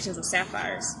foundations with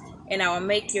sapphires, and I will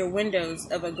make your windows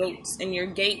of agates, and your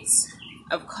gates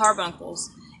of carbuncles,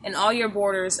 and all your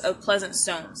borders of pleasant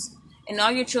stones. And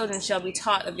all your children shall be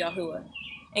taught of Yahuwah,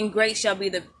 and great shall be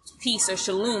the peace or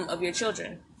shalom of your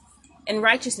children. In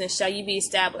righteousness shall you be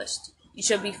established. You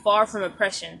shall be far from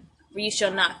oppression, for you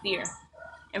shall not fear,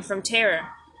 and from terror,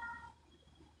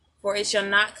 for it shall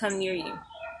not come near you.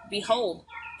 Behold,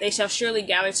 they shall surely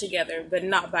gather together, but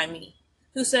not by me.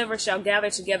 Whosoever shall gather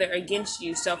together against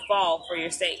you shall fall for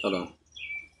your sake. Hold on.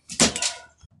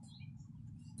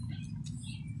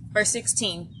 Verse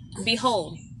 16.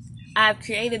 Behold, I have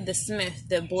created the smith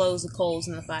that blows the coals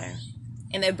in the fire,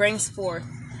 and that brings forth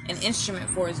an instrument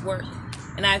for his work,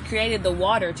 and I have created the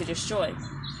water to destroy.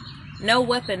 No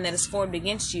weapon that is formed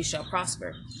against you shall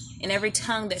prosper, and every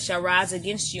tongue that shall rise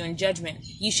against you in judgment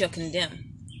you shall condemn.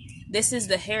 This is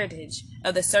the heritage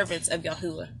of the servants of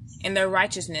Yahuwah, and their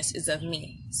righteousness is of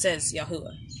me, says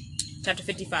Yahuwah. Chapter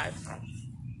 55.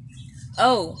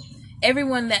 Oh,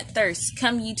 everyone that thirsts,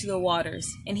 come ye to the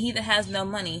waters, and he that has no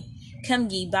money, come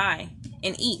ye buy,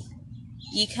 and eat.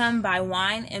 Ye come buy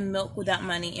wine and milk without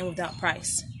money and without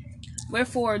price.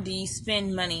 Wherefore do ye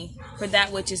spend money for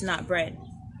that which is not bread,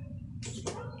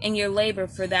 and your labor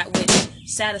for that which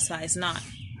satisfies not?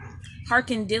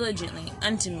 Hearken diligently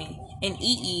unto me, and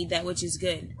eat ye that which is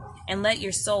good, and let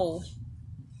your soul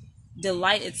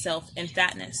delight itself in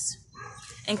fatness.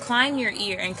 Incline your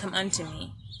ear and come unto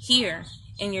me. Hear,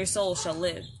 and your soul shall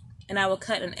live. And I will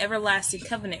cut an everlasting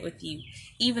covenant with you,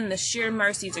 even the sure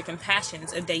mercies or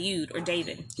compassions of Daud or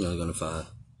David. You're only going to 5.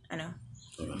 I know.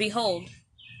 Behold,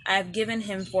 I have given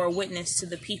him for a witness to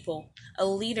the people, a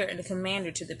leader and a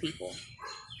commander to the people.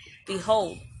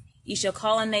 Behold, you shall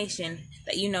call a nation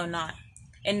that you know not,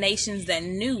 and nations that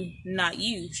knew not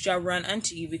you shall run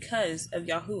unto you because of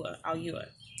Yahuwah, Aluah.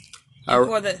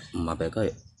 My bad, go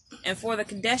ahead. And for the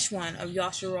Kadesh one of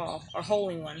Yasharal, or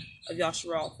Holy One of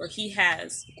Yasharal, for he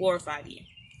has glorified you.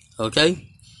 Okay,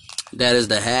 that is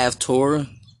the half Torah,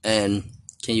 and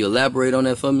can you elaborate on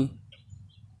that for me?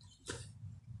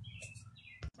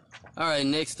 Alright,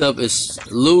 next up is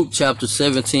Luke chapter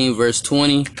 17 verse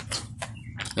 20,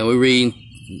 and we read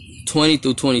 20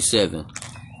 through 27.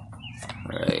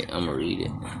 Alright, I'm gonna read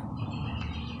it.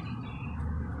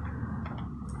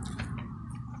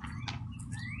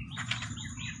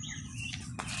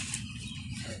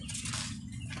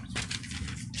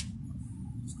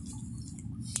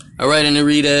 Alright, and it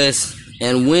read as,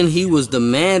 and when he was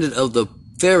demanded of the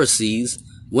Pharisees,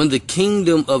 when the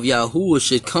kingdom of Yahuwah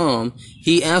should come,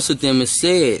 he answered them and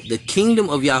said, the kingdom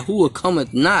of Yahuwah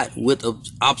cometh not with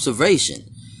observation.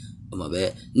 Oh, my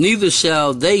bad. Neither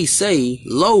shall they say,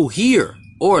 lo here,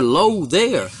 or lo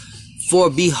there. For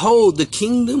behold, the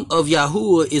kingdom of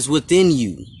Yahuwah is within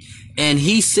you. And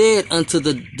he said unto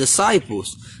the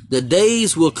disciples, the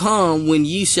days will come when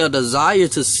ye shall desire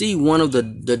to see one of the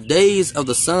days of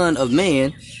the Son of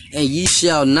Man, and ye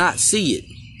shall not see it.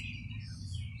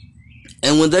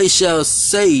 And when they shall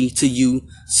say to you,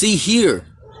 see here,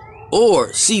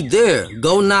 or see there,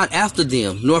 go not after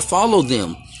them, nor follow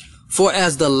them. For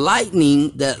as the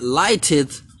lightning that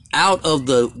lighteth out of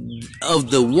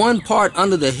the one part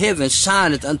under the heavens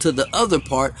shineth unto the other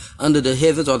part under the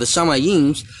heavens, or the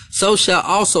Shamayims, so shall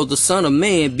also the Son of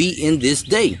Man be in this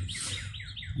day.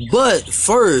 But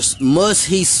first must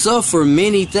he suffer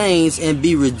many things and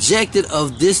be rejected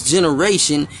of this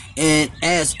generation. And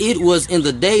as it was in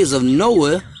the days of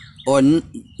Noah, or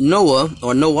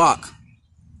Noach,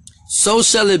 so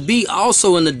shall it be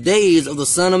also in the days of the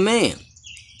Son of Man.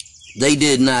 They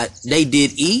did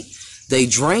eat, they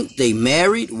drank, they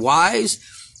married wives,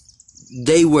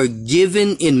 they were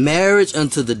given in marriage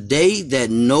unto the day that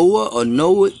Noah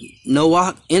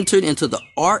entered into the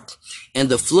ark, and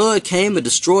the flood came and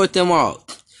destroyed them all.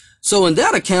 So in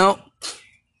that account,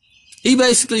 he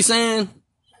basically saying,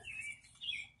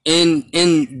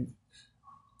 in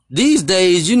these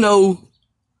days, people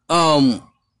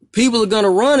are gonna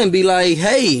run and be like,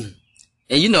 hey,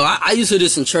 and I used to do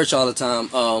this in church all the time.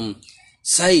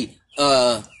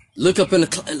 Look up in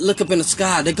the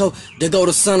sky. They go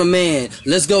to Son of Man.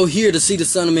 Let's go here to see the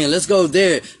Son of Man. Let's go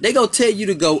there. They go tell you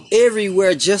to go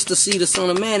everywhere just to see the Son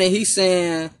of Man. And he's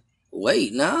saying,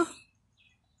 wait, nah.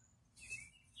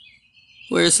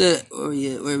 Where is it? Where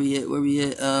we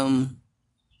at?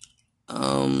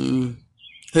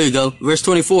 Here you go. Verse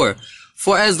 24.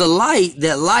 For as the light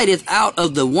that lighteth out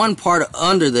of the one part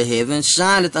under the heaven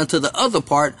shineth unto the other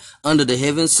part under the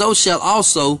heaven, so shall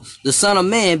also the Son of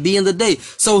Man be in the day.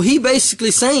 So he basically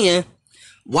saying,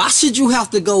 why should you have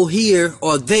to go here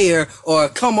or there or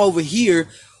come over here?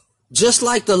 Just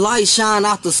like the light shine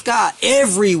out the sky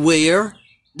everywhere,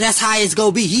 that's how it's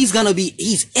going to be.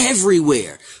 He's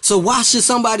everywhere. So why should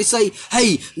somebody say,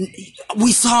 hey,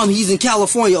 we saw him, he's in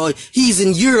California, or he's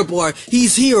in Europe, or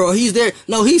he's here, or he's there?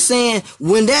 No, he's saying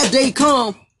when that day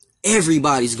come,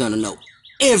 everybody's going to know.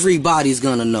 Everybody's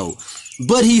going to know.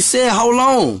 But he said, hold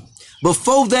on.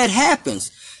 Before that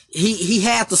happens, he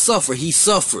had to suffer. He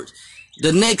suffered.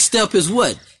 The next step is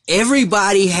what?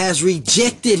 Everybody has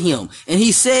rejected him. And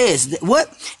he says, what?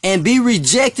 And be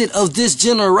rejected of this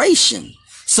generation.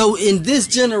 So in this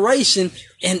generation,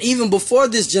 and even before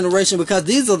this generation, because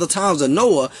these are the times of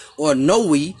Noah, or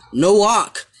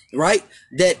Noach, right?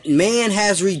 That man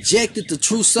has rejected the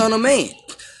true Son of Man.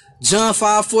 John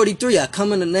 5:43, I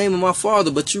come in the name of my Father,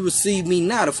 but you receive me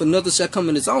not. If another shall come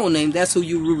in his own name, that's who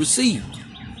you will receive.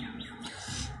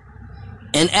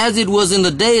 And as it was in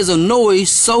the days of Noah,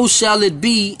 so shall it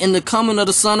be in the coming of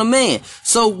the Son of Man.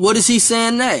 So what is he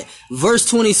saying there? Verse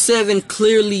 27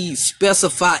 clearly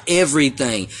specify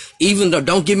everything. Even though,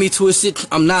 don't get me twisted,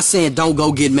 I'm not saying don't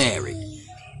go get married.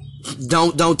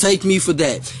 Don't take me for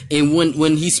that. And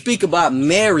when he speak about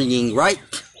marrying, right?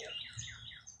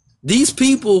 These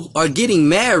people are getting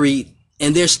married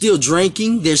and they're still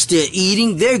drinking, they're still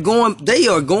eating, they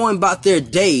are going about their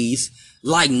days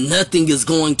like nothing is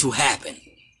going to happen.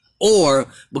 Or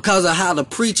because of how the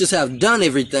preachers have done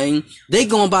everything, they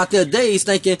going about their days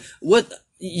thinking, what,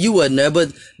 you wasn't there,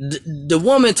 but the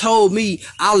woman told me,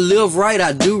 I live right,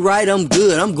 I do right, I'm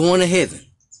good, I'm going to heaven.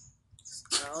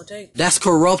 That's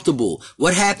corruptible.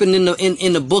 What happened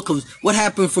in the book of, what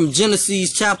happened from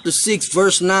Genesis chapter 6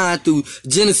 verse 9 through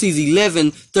Genesis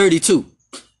 11:32?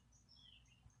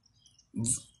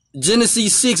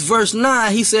 Genesis 6 verse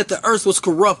 9, he said the earth was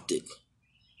corrupted.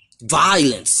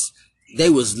 Violence. They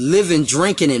was living,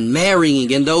 drinking, and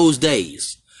marrying in those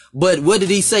days. But what did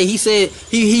he say? He said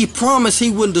he promised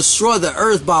he wouldn't destroy the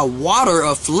earth by water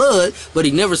or flood, but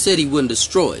he never said he wouldn't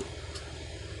destroy it.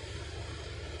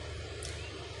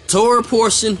 Torah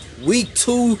portion, week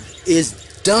 2 is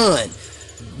done.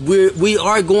 We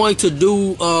are going to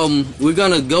do, we're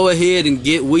going to go ahead and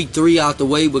get week 3 out the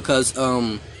way because,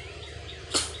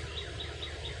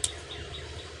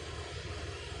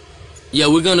 yeah,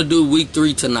 we're going to do week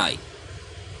 3 tonight.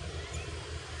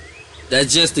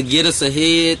 That's just to get us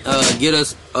ahead, get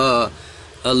us a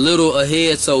little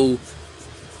ahead. So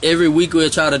every week we'll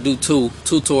try to do two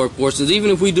Torah portions. Even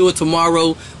if we do it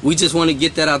tomorrow, we just want to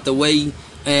get that out the way.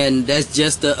 And that's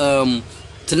just to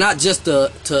not just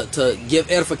to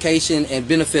give edification and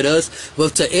benefit us,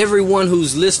 but to everyone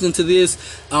who's listening to this.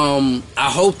 I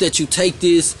hope that you take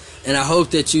this, and I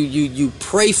hope that you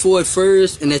pray for it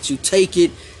first, and that you take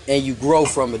it and you grow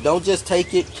from it. Don't just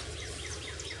take it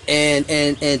and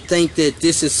think that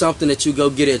this is something that you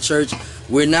go get at church.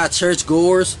 We're not church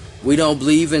goers. We don't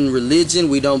believe in religion.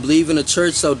 We don't believe in the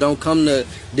church. So don't come to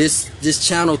this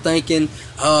channel thinking,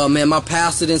 oh man, my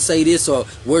pastor didn't say this, or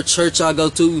what church I go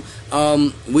to.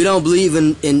 We don't believe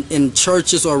in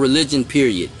churches or religion,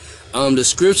 period. The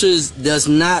scriptures does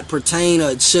not pertain,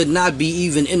 or should not be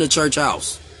even in the church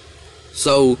house.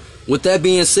 So with that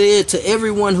being said, to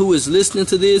everyone who is listening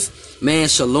to this, man,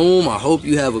 shalom. I hope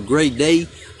you have a great day.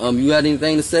 You got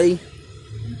anything to say?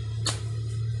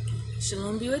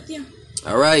 Shalom be with you.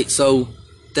 All right. So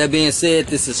that being said,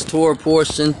 this is Torah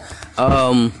portion.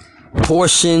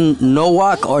 Portion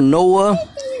Noah,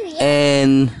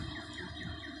 and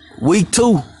week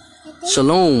 2.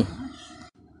 Shalom.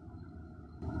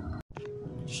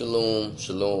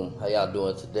 Shalom. How y'all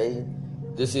doing today?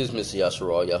 This is Mr.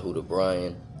 Yasharal Yahuda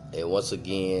Bryan, and once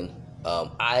again,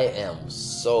 I am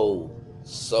so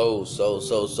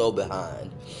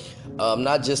behind.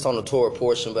 Not just on the Torah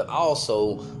portion, but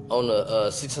also on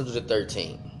the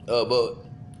 613. But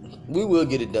we will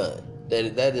get it done.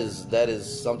 That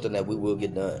is something that we will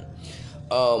get done.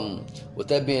 With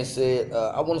that being said,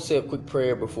 I want to say a quick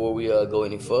prayer before we go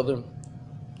any further.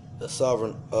 The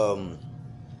sovereign of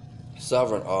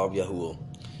Yahuwah,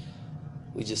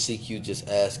 we just seek you, just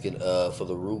asking for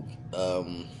the root,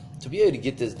 to be able to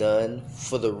get this done,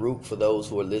 for the root, for those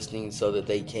who are listening, so that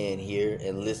they can hear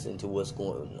and listen to what's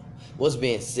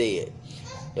being said.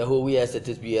 Yahuwah, we ask that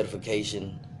this be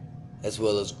edification, as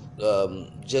well as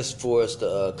just for us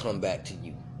to come back to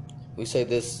you. We say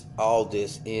all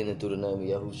this in and through the name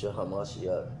of Yahushua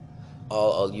HaMashiach.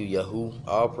 All you Yahu,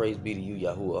 all praise be to you,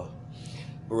 Yahuwah.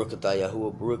 Baruch atah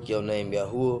Yahuwah, Baruch your name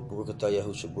Yahuwah, Baruch atah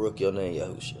Yahusha, Baruch your name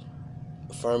Yahusha.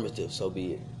 Affirmative, so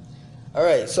be it. All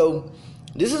right, so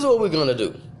this is what we're going to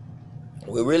do.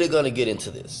 We're really going to get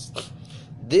into this.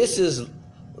 This is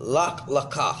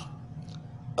Lakah,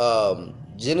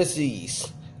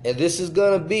 Genesis, and this is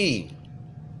going to be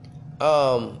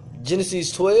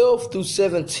Genesis 12 through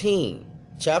 17,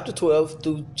 chapter 12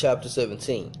 through chapter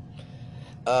 17.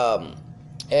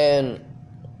 And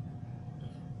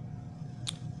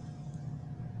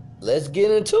let's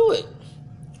get into it.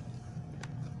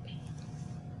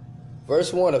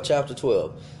 Verse 1 of chapter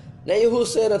 12. Now Yahuwah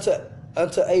said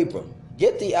unto Abram,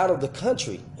 Get thee out of the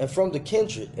country, and from the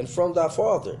kindred, and from thy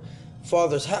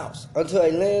father's house, unto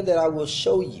a land that I will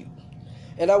show you.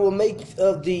 And I will make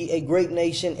of thee a great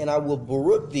nation, and I will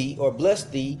Baruch thee, or bless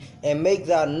thee, and make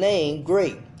thy name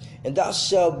great. And thou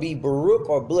shalt be Baruch,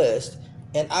 or blessed,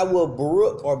 and I will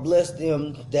Baruch, or bless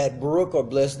them that Baruch, or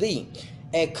bless thee,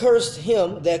 and curse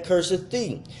him that curseth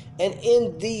thee. And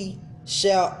in thee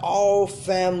shall all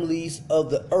families of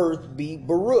the earth be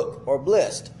Baruch, or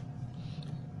blessed.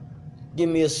 Give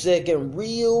me a second,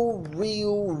 real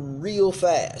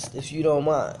fast, if you don't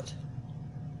mind.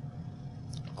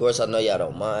 Of course, I know y'all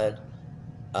don't mind,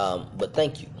 but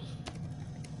thank you.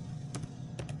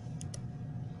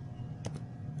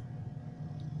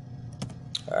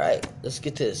 All right, let's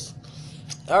get this.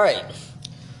 All right,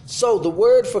 so the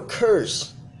word for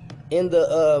curse in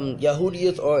the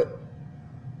Yahudiot or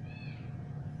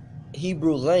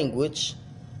Hebrew language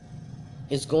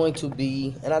is going to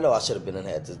be, and I know I should have been and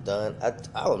had this done. I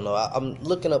don't know. I'm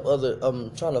looking up I'm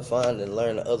trying to find and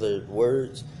learn other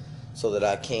words so that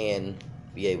I can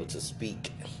be able to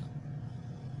speak.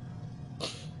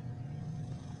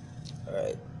 All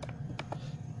right,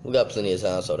 we got plenty of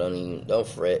time, so don't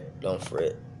fret.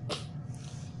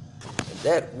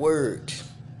 That word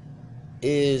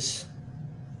is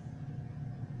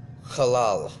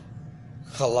halal.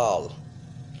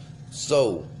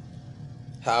 So,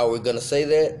 how are we going to say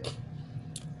that?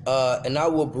 And I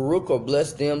will Baruch, or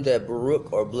bless them that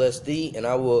Baruch, or bless thee, and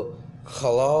I will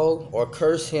halal, or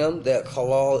curse him that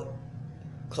halal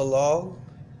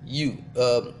you,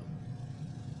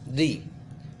 thee.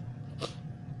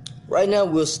 Right now,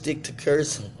 we'll stick to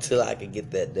curse until I can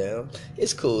get that down.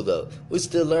 It's cool, though. We're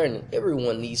still learning.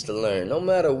 Everyone needs to learn. No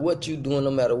matter what you're doing,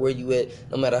 no matter where you at,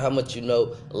 no matter how much you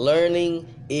know, learning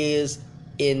is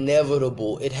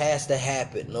inevitable. It has to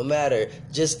happen. No matter,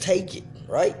 just take it,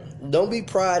 right? Don't be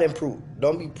prideful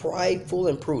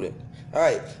and prudent. All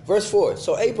right, verse 4.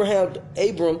 So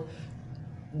Abram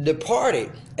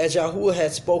departed as Yahuwah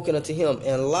had spoken unto him,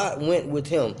 and Lot went with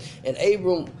him. And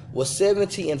Abram was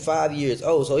 75 years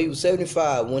old. So he was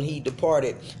 75 when he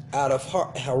departed out of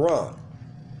Haran.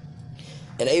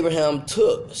 And Abraham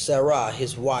took Sarah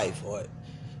his wife,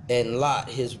 and Lot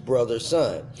his brother's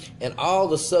son, and all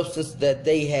the substance that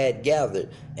they had gathered,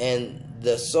 and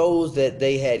the souls that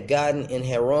they had gotten in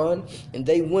Haran, and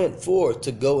they went forth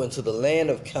to go into the land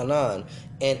of Canaan.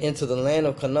 And into the land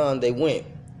of Canaan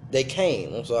they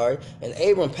came, and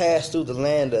Abram passed through the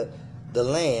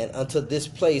land unto this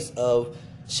place of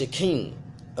Shechem,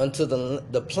 unto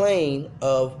the plain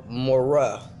of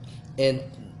Morah, and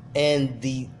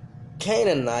the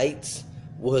Canaanites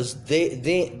was then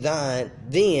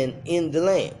in the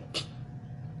land.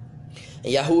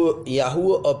 And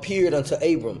Yahuwah appeared unto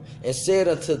Abram and said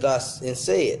unto thy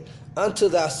seed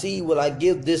will I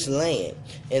give this land,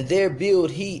 and there build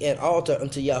he an altar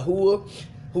unto Yahuwah,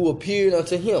 who appeared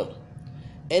unto him.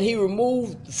 And he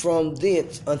removed from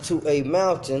thence unto a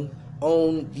mountain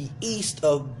on the east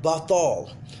of Bethel,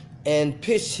 and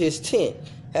pitched his tent,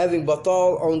 having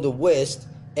Bethel on the west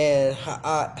and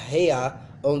Hai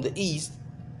on the east.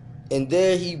 And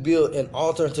there he built an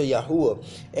altar unto Yahuwah,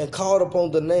 and called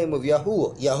upon the name of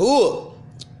Yahuwah.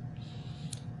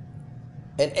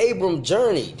 And Abram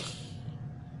journeyed,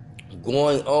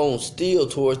 going on still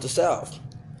towards the south.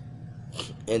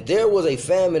 And there was a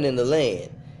famine in the land,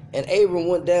 and Abram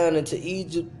went down into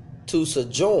Egypt to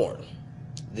sojourn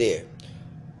there,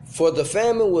 for the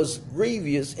famine was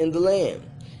grievous in the land.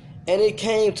 And it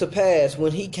came to pass,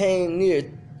 when he came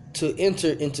near to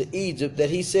enter into Egypt, that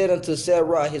he said unto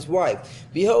Sarai his wife,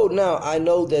 Behold, now I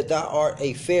know that thou art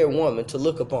a fair woman to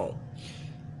look upon.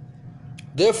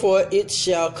 Therefore it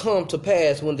shall come to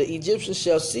pass, when the Egyptians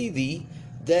shall see thee,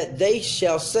 that they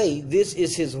shall say, This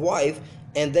is his wife,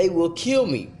 and they will kill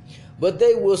me, but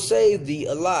they will save thee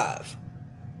alive.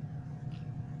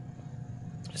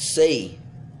 Say,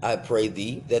 I pray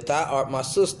thee, that thou art my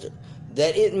sister,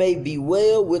 that it may be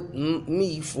well with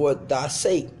me for thy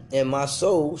sake, and my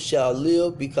soul shall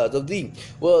live because of thee.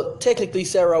 Well, technically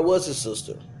Sarah was his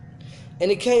sister.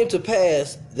 And it came to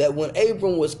pass that when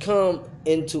Abram was come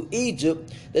into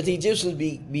Egypt, that the Egyptians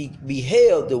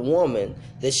beheld the woman,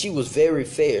 that she was very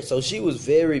fair. So she was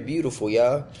very beautiful,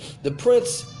 y'all. The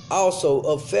prince also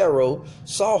of Pharaoh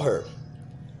saw her,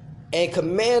 and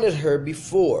commanded her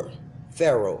before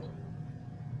Pharaoh.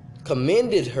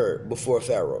 Commended her before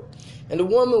Pharaoh. And the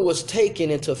woman was taken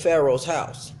into Pharaoh's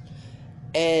house.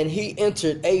 And he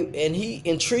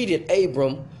entreated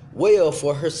Abram well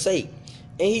for her sake.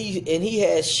 And he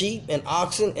had sheep and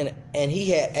oxen, and he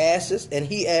had asses, and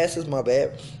he asses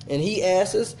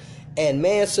and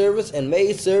manservants and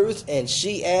maidservants and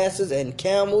she asses and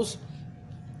camels.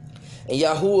 And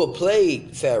Yahuwah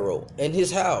plagued Pharaoh and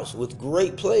his house with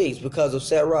great plagues because of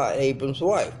Sarai, Abram's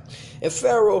wife. And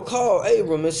Pharaoh called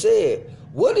Abram and said,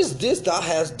 What is this thou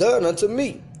hast done unto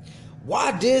me?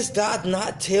 Why didst thou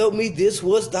not tell me this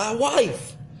was thy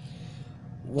wife?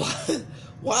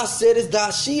 Why saidst thou,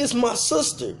 She is my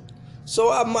sister?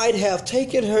 So I might have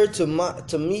taken her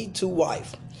to me to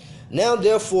wife. Now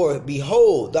therefore,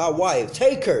 behold thy wife,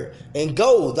 take her, and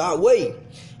go thy way.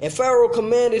 And Pharaoh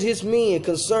commanded his men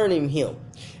concerning him,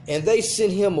 and they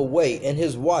sent him away, and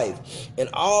his wife, and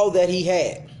all that he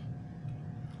had.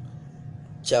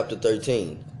 Chapter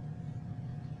 13.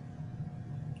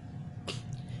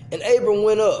 And Abram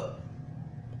went up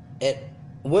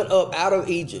out of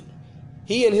Egypt,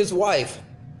 he and his wife,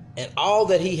 and all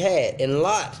that he had, and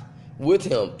Lot with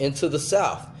him into the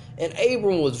south. And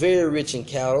Abram was very rich in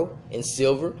cattle, in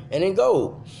silver, and in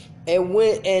gold.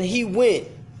 And he went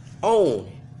on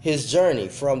his journey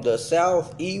from the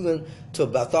south even to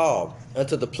Bethel,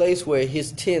 unto the place where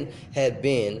his tent had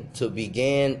been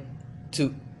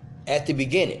at the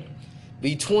beginning,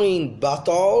 between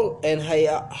Bethel and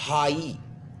Hai,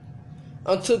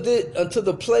 unto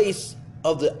the place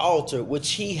of the altar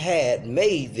which he had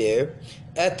made there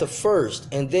at the first.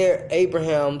 And there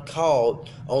Abraham called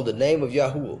on the name of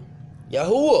Yahuwah.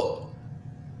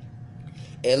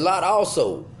 And Lot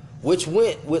also, which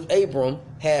went with Abram,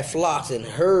 had flocks and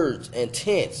herds and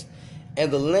tents, and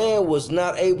the land was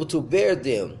not able to bear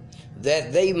them,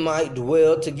 that they might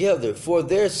dwell together, for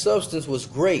their substance was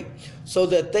great, so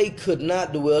that they could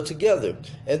not dwell together.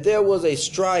 And there was a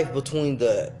strife between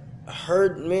the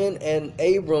herdmen and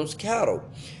Abram's cattle,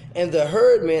 and the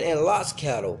herdmen and Lot's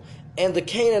cattle. And the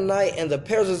Canaanite and the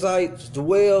Perizzites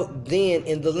dwelled then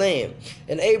in the land.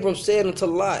 And Abram said unto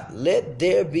Lot, Let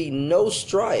there be no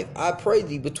strife, I pray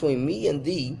thee, between me and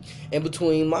thee, and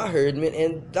between my herdmen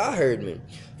and thy herdmen,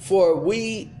 for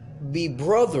we be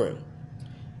brethren.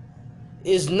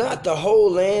 Is not the whole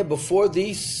land before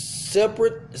thee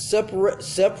separate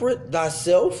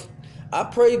thyself? I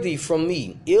pray thee from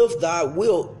me, if thou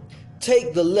wilt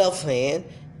take the left hand,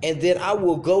 and then I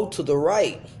will go to the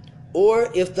right. Or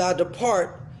if thou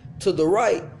depart to the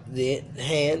right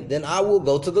hand, then I will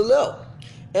go to the left.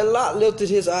 And Lot lifted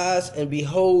his eyes, and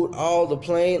behold, all the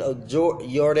plain of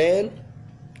Jordan,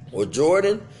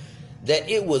 that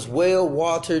it was well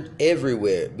watered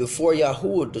everywhere, before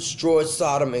Yahuwah destroyed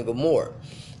Sodom and Gomorrah,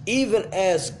 even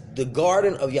as the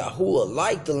garden of Yahuwah,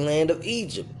 like the land of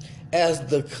Egypt, as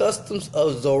the customs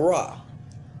of Thurah.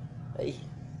 Hey.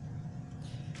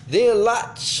 Then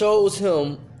Lot shows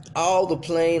him all the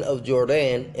plain of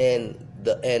Jordan, and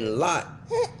Lot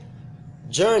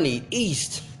journeyed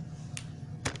east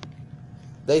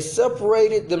They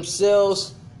separated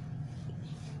themselves.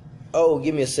 Oh,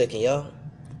 give me a second, y'all.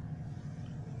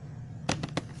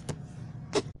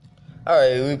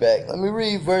 Alright, we back. Let me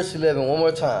read verse 11 one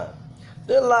more time.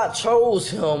 Then Lot chose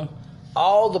him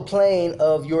all the plain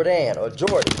of Jordan, or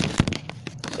Jordan.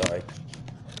 Sorry.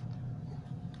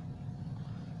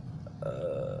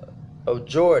 Of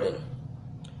Jordan.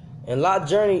 And Lot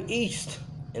journeyed east,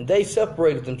 and they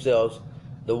separated themselves,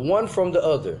 the one from the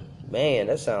other. Man,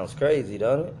 that sounds crazy,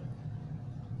 doesn't it?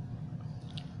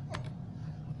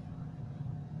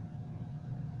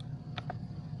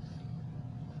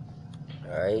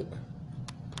 Alright.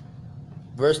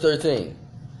 Verse 12,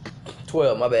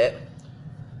 my bad.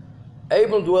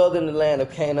 Abram dwelled in the land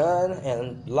of Canaan,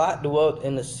 and Lot dwelt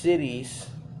in the cities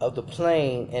of the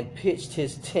plain and pitched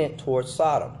his tent toward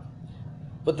Sodom.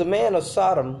 But the men of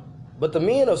Sodom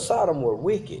were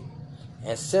wicked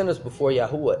and sinners before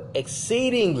Yahuwah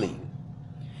exceedingly.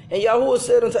 And Yahuwah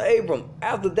said unto Abram,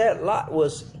 after that Lot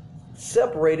was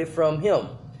separated from him,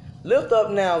 lift up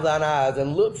now thine eyes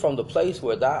and look from the place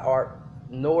where thou art,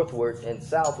 northward and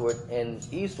southward and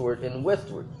eastward and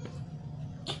westward.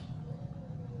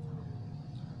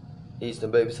 Eastern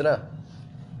baby, sit down.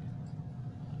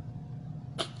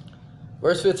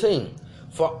 Verse 15.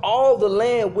 For all the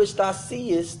land which thou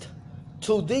seest,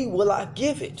 to thee will I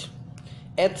give it,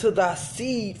 and to thy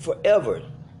seed forever.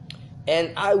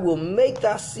 And I will make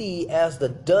thy seed as the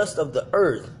dust of the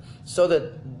earth, so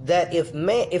that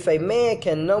if a man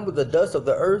can number the dust of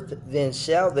the earth, then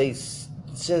shall thy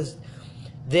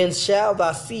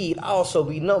seed also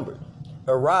be numbered.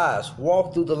 Arise,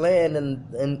 walk through the land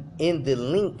and in the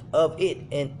length of it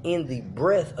and in the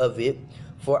breadth of it,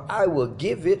 for I will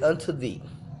give it unto thee.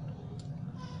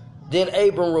 Then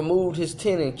Abram removed his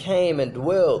tent and came and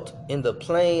dwelt in the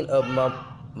plain of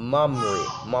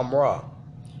Mamre,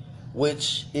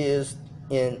 which is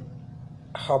in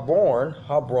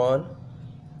Hebron,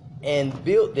 and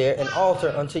built there an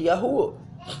altar unto Yahuwah.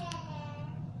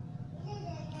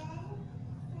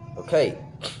 Okay,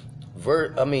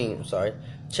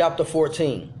 chapter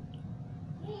 14.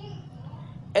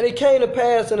 And it came to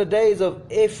pass in the days of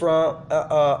Ephraim,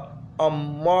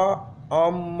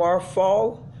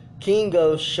 Amarphal, king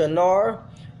of Shinar,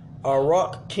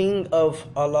 Arak, king of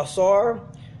Elasar,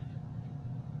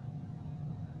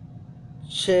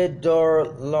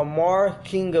 Chedorlaomer,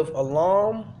 king of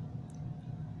Elam,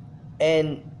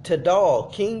 and Tidal,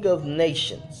 king of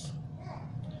nations,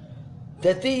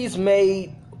 that these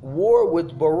made war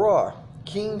with Barar,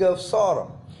 king of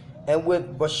Sodom, and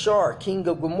with Bashar, king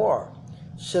of Gomorrah,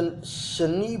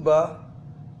 Shaniba,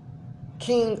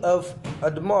 king of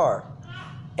Admar,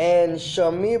 and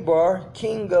Shamibar,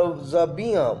 king of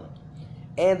Zabiam,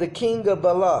 and the king of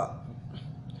Bala,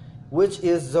 which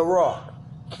is Zerah.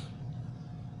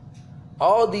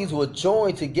 All these were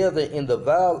joined together in the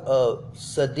vale of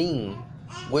Sadim,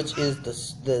 which is the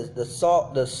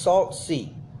salt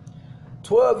sea.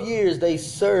 12 years they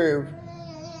served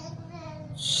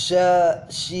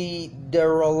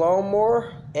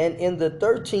Shedorlaomer, and in the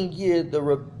 13th year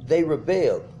they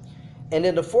rebelled. And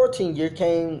in the 14th year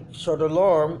came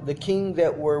Chedorlaomer, the king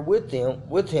that were with him,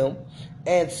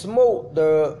 and smote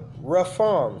the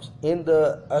Rephaims in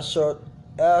the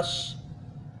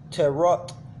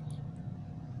Ashtaroth,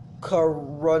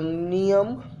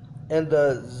 Karonium, and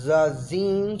the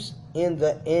Zazims in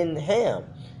the Enham.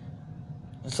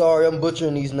 Sorry, I'm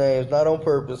butchering these names, not on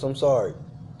purpose, I'm sorry.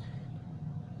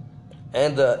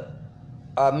 And the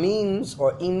Amims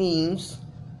or Emims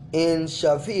in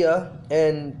Shavia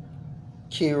and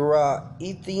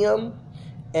Kiraithium,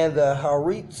 and the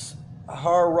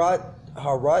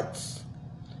Harats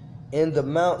in the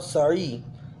Mount Sari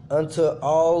unto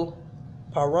all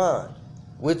Paran,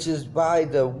 which is by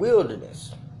the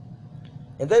wilderness.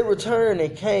 And they returned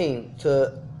and came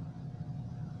to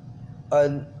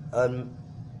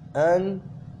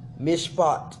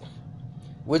Mishpat,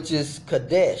 which is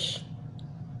Kadesh,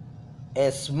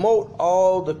 and smote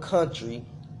all the country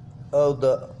of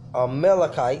the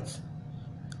Amalekites,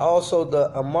 also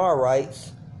the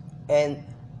Amorites, and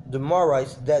the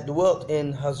Amorites that dwelt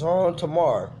in Hazar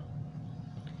Tamar.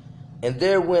 And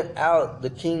there went out the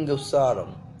king of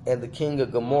Sodom, and the king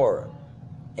of Gomorrah,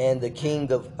 and the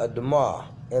king of Admah,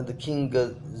 and the king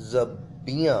of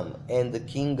Zabiam, and the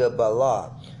king of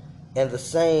Bala, and the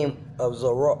same of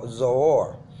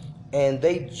Zoar, and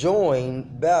they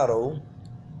joined battle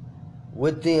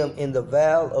with them in the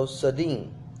vale of Sadim,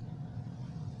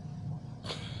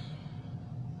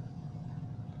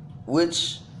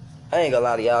 which, I ain't gonna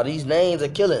lie to y'all, these names are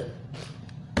killing.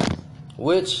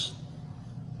 Which,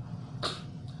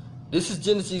 this is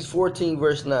Genesis 14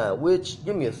 verse 9, which,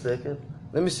 give me a second,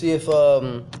 Let me see if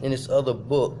in this other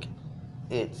book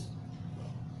it's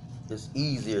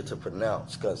easier to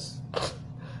pronounce, because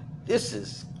this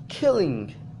is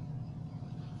killing.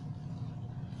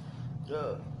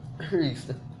 Here you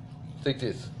go. Take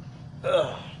this.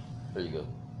 There you go.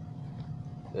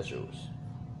 That's yours.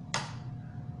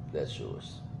 That's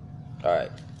yours. All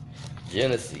right.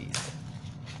 Genesis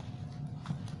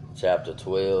chapter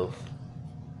 12.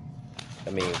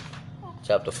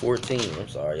 Chapter 14. I'm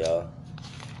sorry, y'all.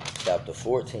 Chapter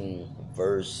 14,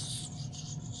 verse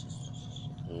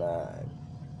 9.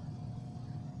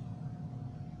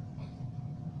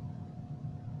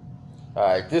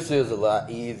 Alright, this is a lot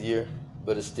easier,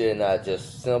 but it's still not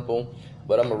just simple.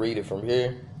 But I'm going to read it from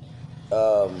here.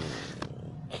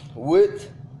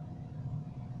 With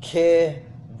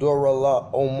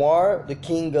Kedorlaomer, the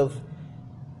king of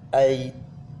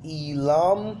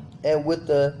Elam, and with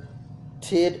the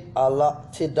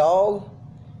Tidal,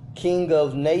 king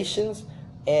of nations,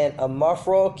 and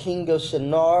Amphra, king of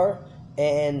Shinar,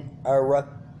 and Arayak,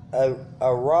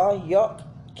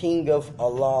 king of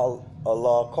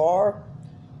Alakar,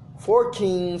 4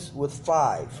 kings with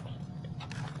 5.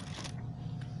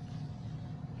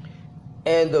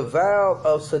 And the vow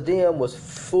of Sodom was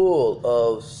full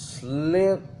of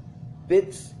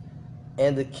slippets,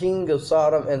 and the king of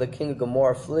Sodom and the king of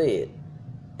Gomorrah fled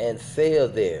and fell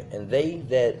there, and they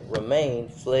that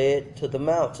remained fled to the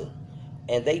mountain.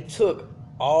 And they took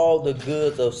all the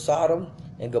goods of Sodom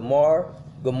and Gomorrah,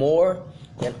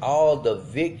 and all the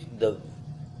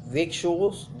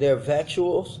victuals, their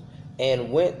victuals,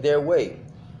 and went their way.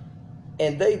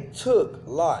 And they took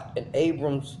Lot,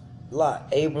 Abram's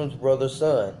brother's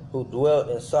son, who dwelt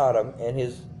in Sodom, and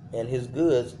his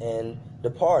goods, and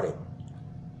departed.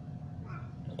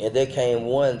 And there came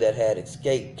one that had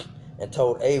escaped, and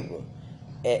told Abram,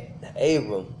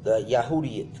 the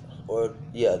Yahudiot, or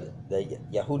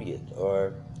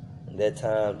that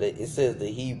time it says the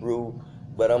Hebrew,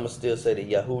 but I'm gonna still say the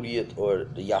Yahudiot or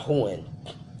the Yahuan,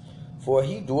 for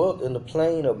he dwelt in the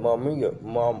plain of Mamre,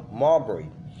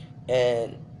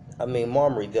 the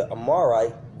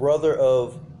Amorite, brother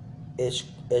of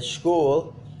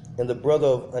Eshcol, and the brother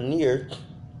of Anir,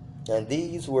 and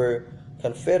these were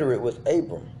confederate with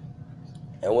Abram.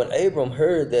 And when Abram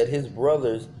heard that his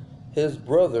brother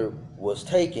was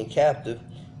taken captive,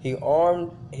 he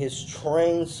armed his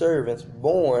trained servants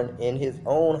born in his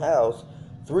own house,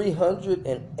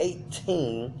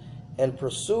 318, and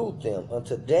pursued them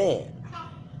unto Dan.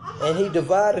 And he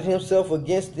divided himself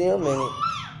against them, and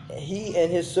he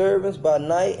and his servants by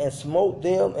night, and smote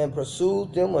them, and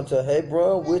pursued them unto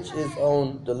Hebron, which is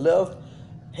on the left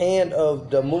hand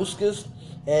of Damascus.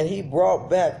 And he brought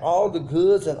back all the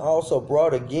goods, and also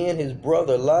brought again his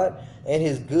brother Lot, and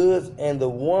his goods, and the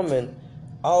woman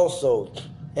also.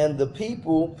 And the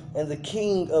people and the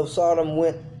king of Sodom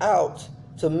went out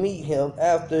to meet him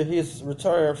after his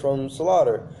return from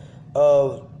slaughter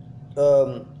of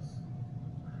verse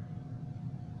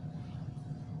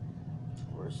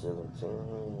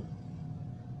 17.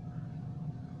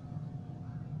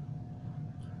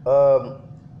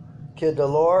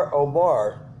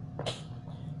 Kedorlaomer,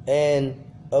 and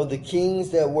of the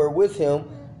kings that were with him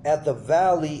at the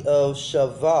valley of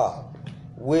Shavah,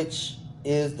 which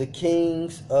is the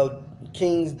king's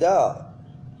Dal.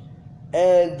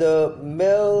 And the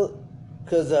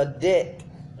Melchizedek,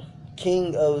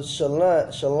 king of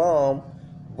Shalom,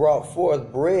 brought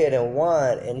forth bread and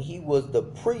wine, and he was the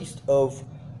priest of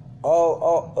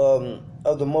all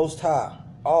of the Most High,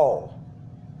 all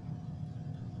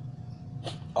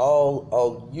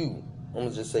you. I'm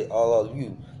gonna just say all of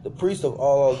you, the priest of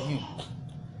all of you.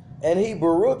 And he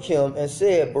baruch him and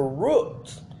said, Baruch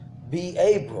be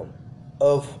Abram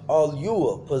of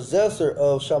Alua, possessor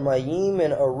of Shamayim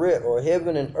and Aret, or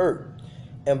heaven and earth.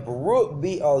 And Baruch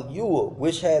be Alua,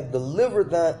 which hath delivered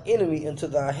thine enemy into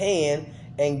thy hand,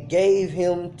 and gave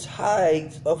him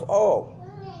tithes of all.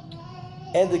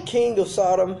 And the king of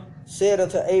Sodom said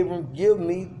unto Abram, Give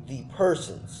me the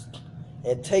persons,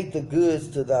 and take the goods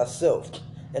to thyself.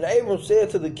 And Abram said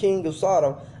to the king of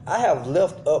Sodom, I have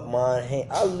lifted up my hand.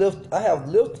 I have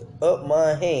lifted up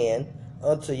my hand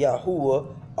unto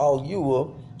Yahuwah,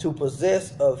 Alua, to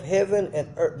possess of heaven and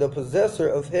earth, the possessor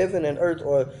of heaven and earth,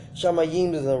 or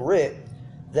Shamayim and Red,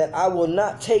 that I will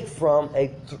not take from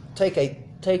a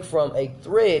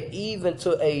thread even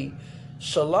to a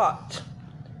shallot,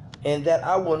 and that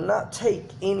I will not take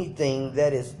anything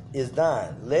that is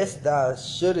thine, lest thou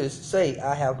shouldest say,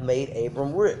 I have made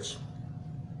Abram rich.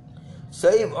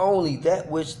 Save only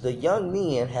that which the young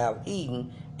men have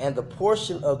eaten, and the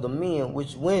portion of the men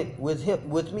which went with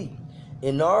me,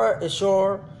 Inar,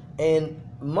 Ishar, and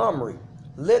Mamre,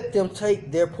 let them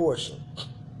take their portion.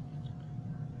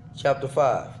 Chapter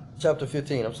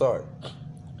 15,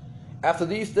 After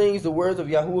these things, the words of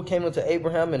Yahuwah came unto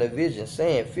Abraham in a vision,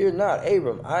 saying, Fear not,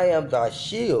 Abram, I am thy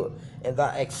shield, and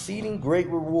thy exceeding great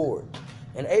reward.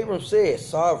 And Abram said,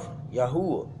 Sovereign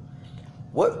Yahuwah,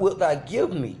 what wilt thou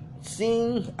give me,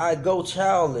 seeing I go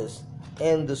childless,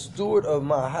 and the steward of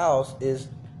my house is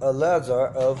Eleazar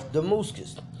of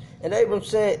Damascus? And Abram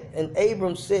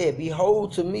said,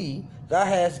 Behold, to me thou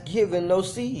hast given no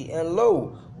seed, and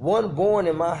lo, one born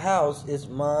in my house is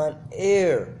mine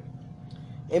heir.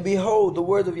 And behold, the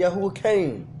word of Yahuwah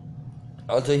came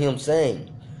unto him, saying,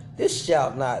 This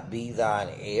shall not be thine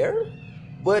heir,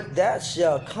 but that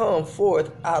shall come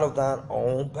forth out of thine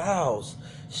own bowels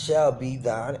shall be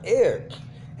thine heir.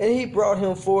 And he brought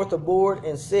him forth a board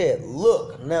and said,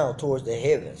 Look now towards the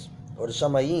heavens, or the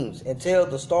Shamayims, and tell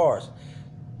the stars,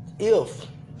 if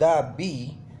thou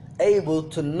be able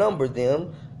to number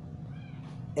them.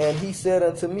 And he said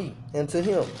unto him,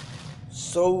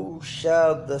 so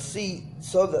shall thy seed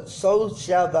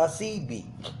be.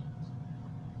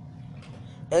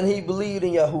 And he believed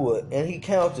in Yahuwah, and he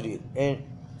counted it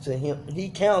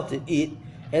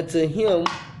unto him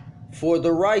for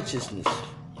the righteousness.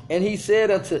 And he said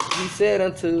unto him,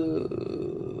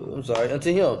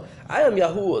 I am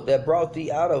Yahuwah that brought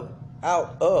thee out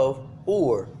of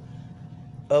Ur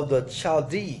of the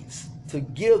Chaldees to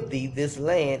give thee this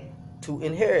land to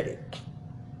inherit it.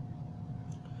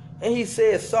 And he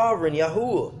said, Sovereign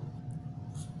Yahuwah,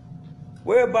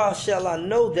 whereby shall I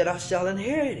know that I shall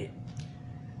inherit it?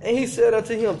 And he said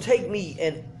unto him, Take me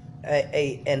an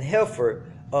heifer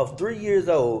of 3 years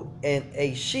old, and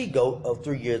a she-goat of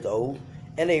 3 years old,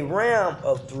 and a ram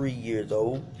of 3 years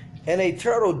old, and a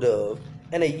turtle dove,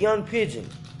 and a young pigeon.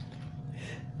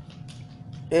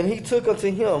 And he took unto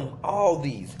him all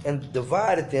these, and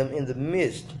divided them in the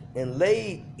midst, and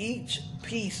laid each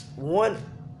piece one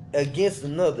against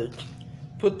another.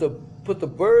 Put the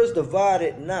birds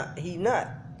divided he not,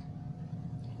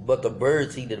 but the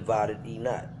birds he divided he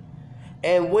not.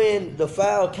 And when the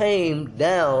fowl came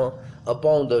down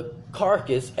upon the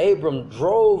carcass, Abram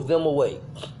drove them away.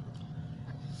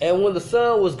 And when the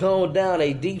sun was gone down,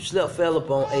 a deep sleep fell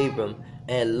upon Abram,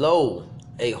 and lo,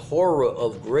 a horror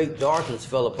of great darkness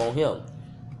fell upon him.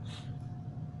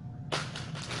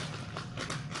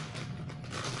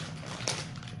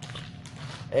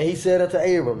 And he said unto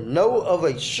Abram, Know of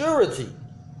a surety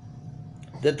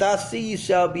that thy seed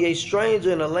shall be a stranger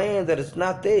in a land that is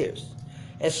not theirs,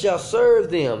 and shall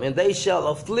serve them, and they shall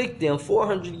afflict them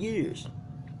 400 years.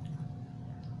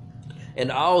 And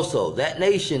also that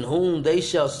nation whom they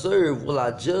shall serve will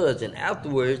I judge, and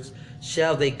afterwards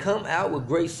shall they come out with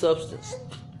great substance.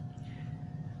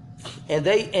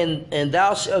 And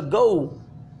thou shalt go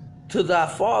to thy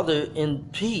father in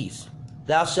peace.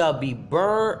 Thou shalt be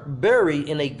buried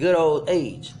in a good old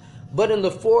age. But in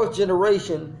the 4th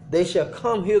generation they shall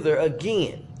come hither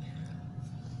again.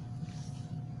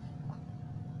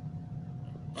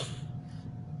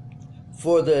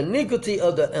 For the iniquity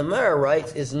of the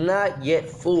Amorites is not yet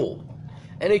full.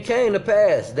 And it came to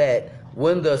pass that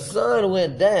when the sun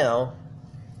went down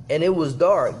and it was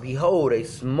dark, behold, a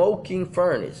smoking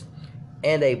furnace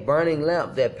and a burning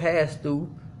lamp that passed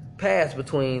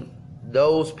between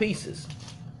those pieces.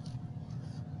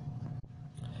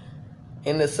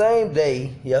 In the same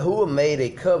day, Yahuwah made a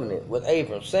covenant with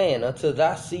Abram, saying, Unto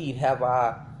thy seed have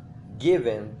I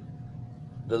given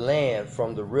the land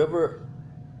from the river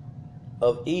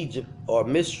of Egypt or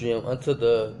Mizraim unto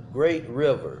the great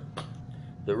river,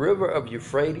 the river of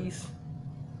Euphrates.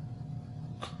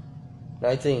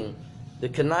 19. The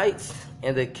Canaanites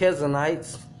and the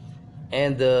Kezanites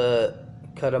and the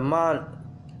Cadmonites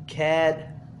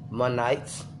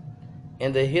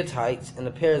and the Hittites and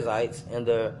the Perizzites and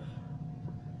the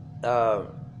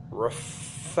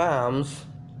Rephaims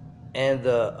and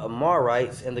the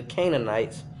Amorites and the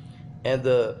Canaanites and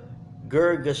the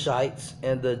Girgashites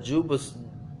and the Jebusites,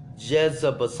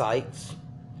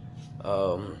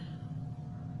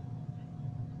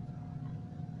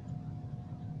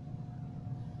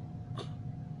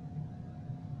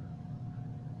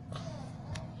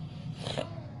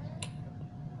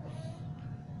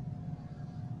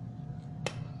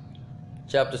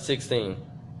 Chapter 16.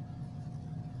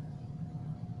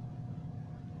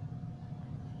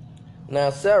 Now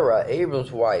Sarah,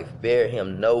 Abram's wife, bare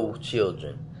him no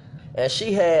children, and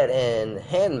she had an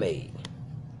handmaid,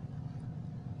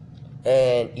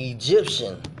 an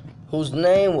Egyptian, whose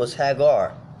name was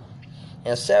Hagar.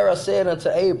 And Sarah said unto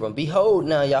Abram, Behold,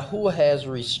 now Yahuwah has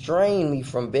restrained me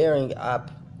from bearing. I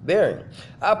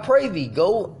pray thee,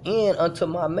 go in unto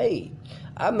my maid.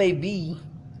 I may be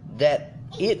that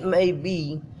it may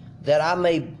be that I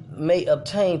may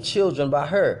obtain children by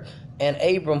her. And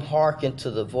Abram hearkened to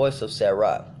the voice of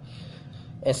Sarai.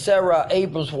 And Sarah,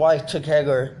 Abram's wife, took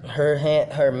Hagar,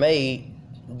 her maid,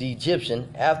 the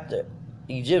Egyptian. After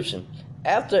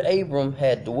Abram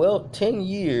had dwelt 10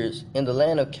 years in the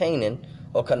land of Canaan,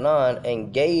 or Canaan,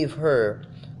 and gave her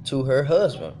to her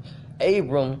husband,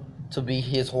 Abram, to be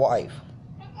his wife.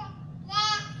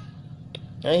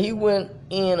 And he went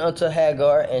in unto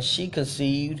Hagar, and she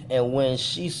conceived. And when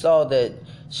she saw that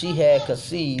she had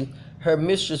conceived, her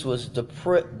mistress was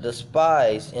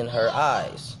despised in her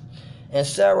eyes. And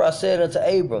Sarah said unto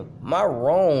Abram, My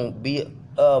wrong be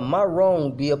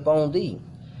upon thee.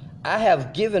 I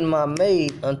have given my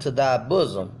maid unto thy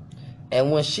bosom.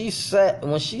 And when she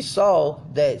saw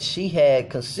that she had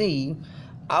conceived,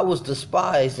 I was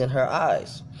despised in her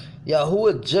eyes.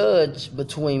 Yahuwah judge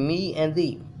between me and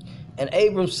thee. And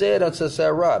Abram said unto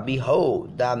Sarah,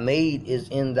 Behold, thy maid is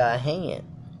in thy hand.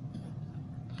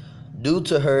 Do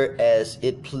to her as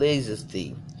it pleaseth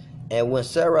thee. And when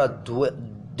Sarah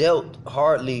dealt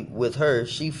hardly with her,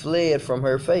 she fled from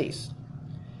her face.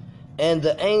 And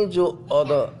the angel, or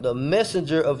the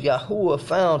messenger of Yahuwah,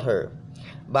 found her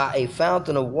by a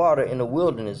fountain of water in the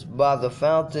wilderness, by the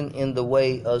fountain in the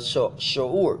way of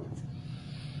Shur.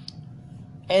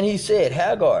 And he said,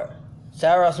 Hagar,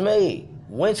 Sarah's maid,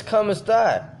 whence comest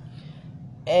thou?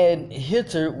 And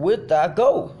hither wilt thou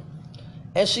go?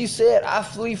 And she said, I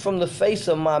flee from the face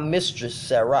of my mistress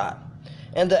Sarai.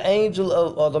 And the angel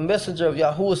or the messenger of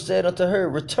Yahuwah said unto her,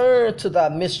 Return to thy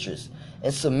mistress,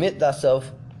 and submit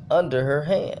thyself under her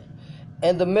hand.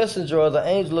 And the messenger or the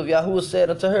angel of Yahuwah said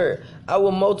unto her, I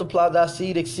will multiply thy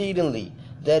seed exceedingly,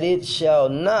 that it shall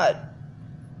not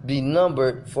be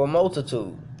numbered for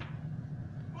multitude.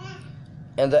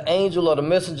 And the angel or the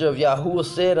messenger of Yahuwah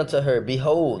said unto her,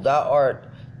 Behold, thou art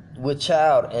with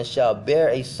child, and shalt bear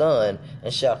a son,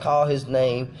 and shall call his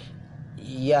name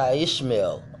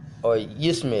Yishmael, or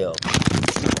Yismael,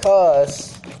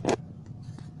 because,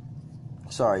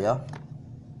 sorry y'all,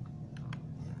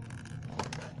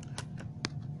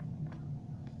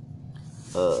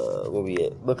 where we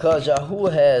at? Because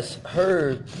Yahuwah has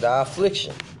heard thy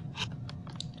affliction,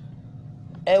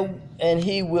 and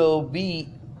he will be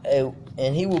a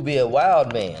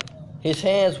wild man. His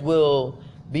hands will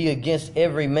be against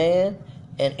every man,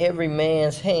 and every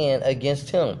man's hand against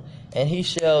him. And he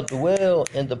shall dwell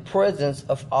in the presence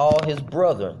of all his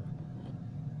brethren.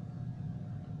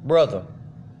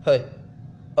 Hey.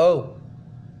 Oh.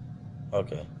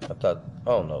 Okay.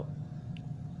 Oh no.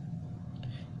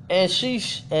 And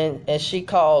she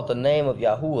called the name of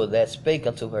Yahuwah that spake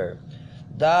unto her,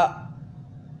 Thou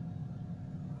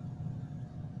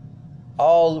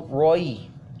Al Roi.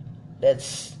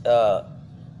 That's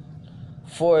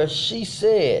for she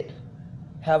said,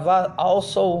 Have I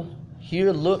also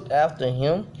here looked after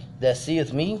him that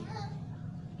seeth me?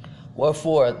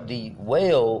 Wherefore the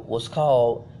well was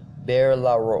called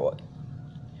Ber-la-Roi.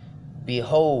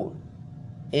 Behold,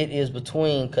 it is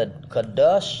between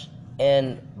Kadesh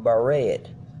and Bered.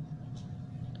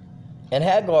 And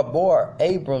Hagar bore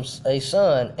Abram a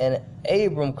son, and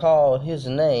Abram called his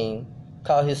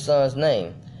son's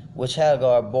name, which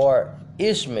Hagar bore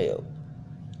Yishmael.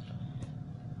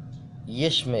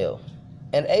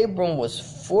 And Abram was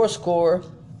 80,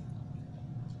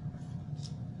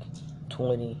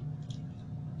 20,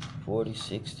 40,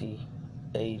 60,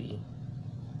 80.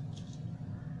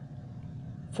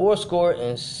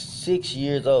 86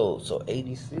 years old. So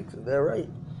 86, is that right?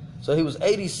 So he was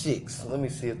 86. Let me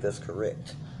see if that's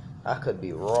correct. I could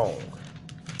be wrong.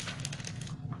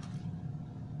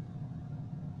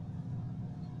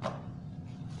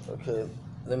 Okay,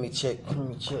 let me check.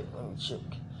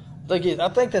 I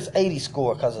think that's 80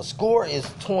 score, because a score is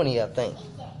 20, I think.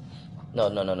 No.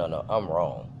 I'm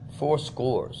wrong. 4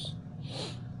 scores.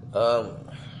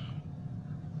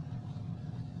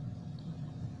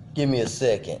 Give me a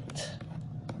second.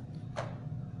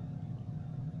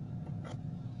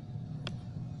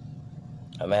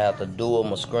 I'm going to have to dual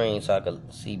my screen so I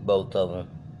can see both of them.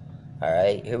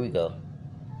 Alright, here we go.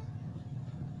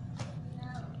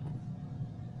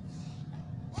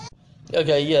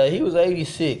 Okay, yeah, he was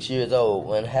 86 years old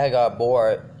when Hagar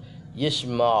bore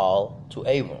Yishmael to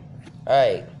Abram.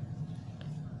 Alright.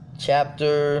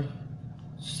 Chapter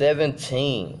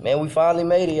 17. Man, we finally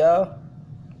made it, y'all.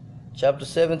 Chapter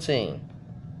 17.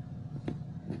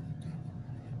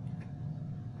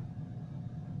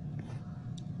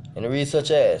 And it reads such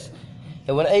as,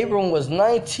 And when Abram was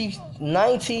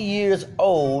 90 years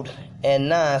old and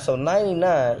 9, so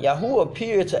 99, Yahuwah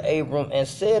appeared to Abram and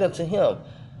said unto him,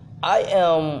 I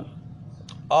am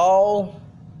all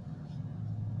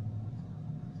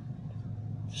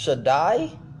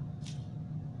Shaddai,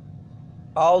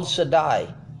 Al Shaddai,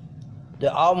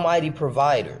 the Almighty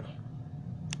Provider.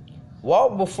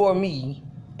 Walk before me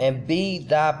and be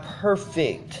thy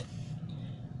perfect.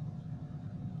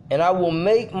 And I will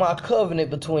make my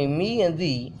covenant between me and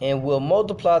thee, and will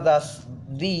multiply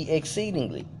thee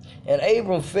exceedingly. And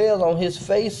Abram fell on his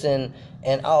face, and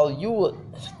Al-Ua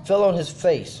fell on his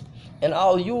face. And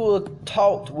Al-Ua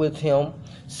talked with him,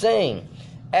 saying,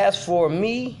 As for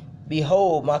me,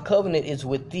 behold, my covenant is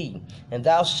with thee, and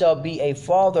thou shalt be a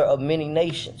father of many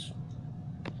nations.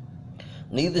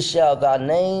 Neither shall thy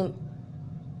name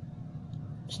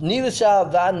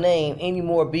any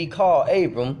more be called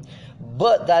Abram,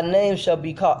 but thy name shall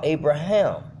be called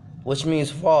Abraham, which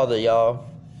means father, y'all.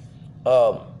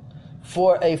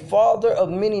 For a father of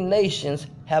many nations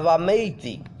have I made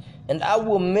thee, and I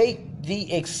will make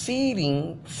thee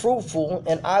exceeding fruitful,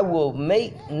 and I will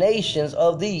make nations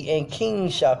of thee, and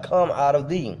kings shall come out of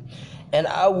thee. And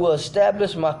I will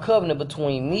establish my covenant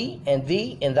between me and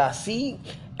thee and thy seed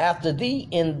after thee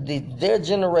in their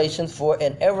generations for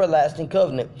an everlasting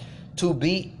covenant, to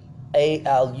be a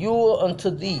allure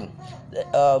unto thee,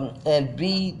 and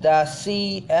be thy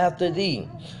seed after thee.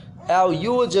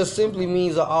 Allure just simply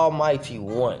means the Almighty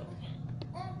One.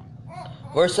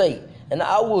 Verse 8, And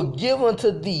I will give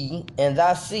unto thee and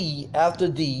thy seed after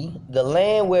thee the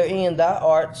land wherein thou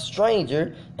art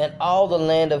stranger, and all the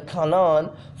land of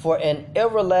Canaan for an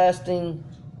everlasting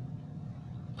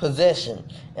possession,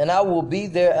 and I will be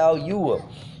their allure.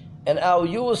 And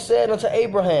Allure said unto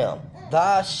Abraham,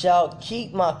 Thou shalt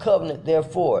keep my covenant,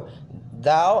 therefore,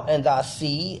 thou and thy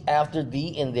seed after thee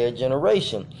in their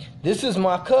generation. This is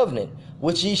my covenant,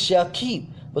 which ye shall keep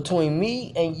between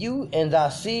me and you and thy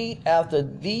seed after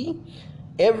thee.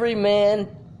 Every man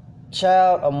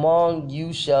child among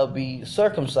you shall be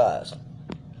circumcised,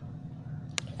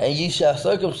 and ye shall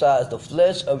circumcise the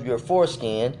flesh of your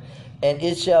foreskin, and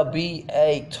it shall be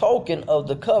a token of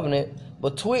the covenant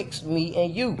betwixt me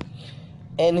and you.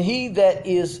 And he that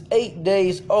is 8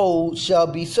 days old shall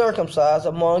be circumcised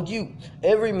among you,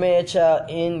 every man child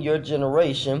in your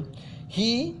generation.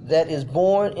 He that is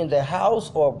born in the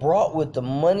house or brought with the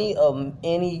money of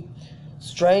any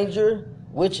stranger,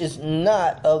 which is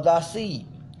not of thy seed.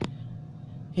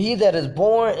 He that is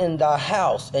born in thy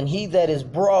house, and he that is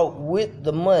brought with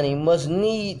the money must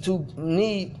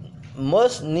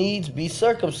needs be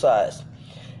circumcised.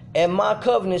 And my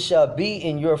covenant shall be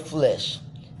in your flesh,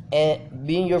 and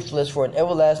be in your flesh for an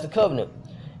everlasting covenant.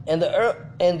 And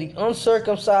the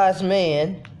uncircumcised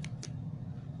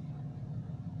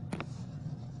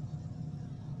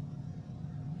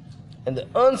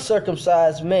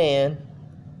man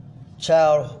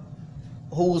child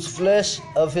whose flesh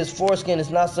of his foreskin is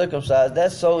not circumcised,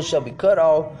 that soul shall be cut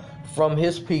off from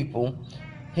his people.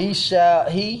 He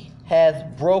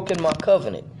hath broken my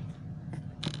covenant.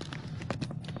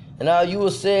 And now you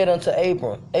will say unto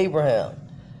Abraham,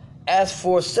 As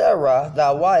for Sarah,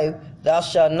 thy wife, thou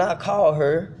shalt not call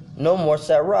her no more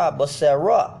Sarah, but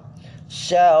Sarah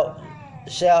shall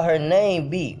her name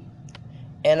be.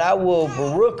 And I will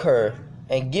baruch her,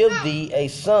 and give thee a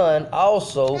son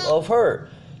also of her.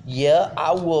 Yeah,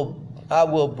 I will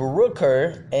baruch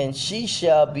her, and she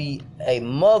shall be a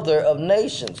mother of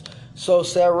nations. So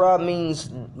Sarah means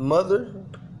mother.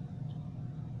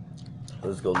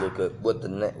 Let's go look at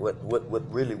what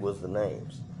really was the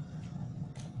names.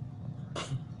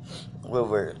 Well,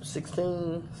 we're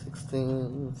 16.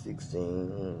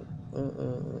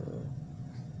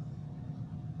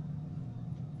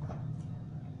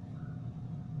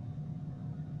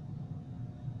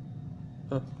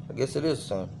 I guess it is the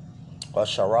same. Or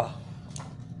Sarah.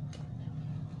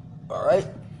 Alright.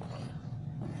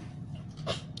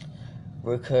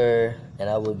 Brook her, and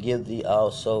I will give thee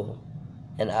also,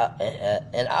 and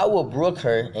I will brook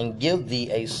her, and give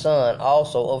thee a son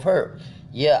also of her.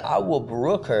 Yeah, I will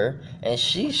baruch her, and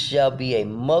she shall be a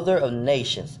mother of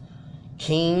nations.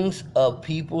 Kings of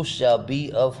people shall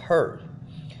be of her.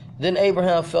 Then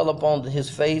Abraham fell upon his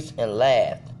face and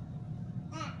laughed,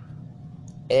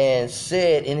 and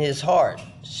said in his heart,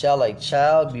 Shall a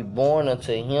child be born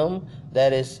unto him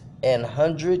that is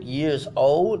 100 years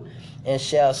old? And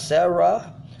shall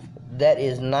Sarah that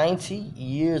is 90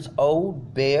 years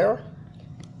old bear?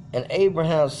 And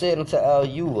Abraham said unto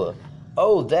Allure,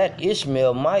 Oh, that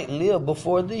Ishmael might live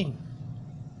before thee.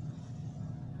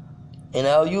 And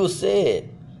Allure said,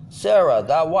 Sarah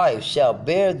thy wife shall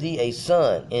bear thee a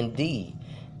son indeed,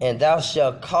 and thou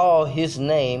shalt call his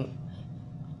name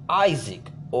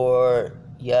Isaac, or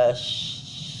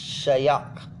Yashayach.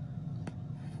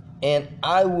 And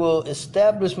I will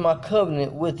establish my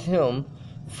covenant with him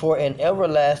for an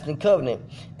everlasting covenant,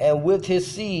 and with his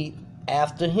seed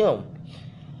after him.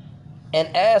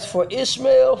 And as for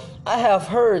Ishmael, I have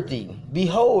heard thee.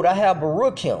 Behold, I have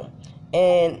baruch him,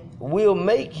 and will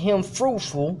make him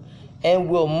fruitful, and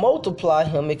will multiply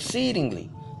him exceedingly.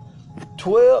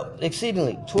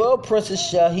 12 princes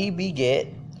shall he beget,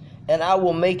 and I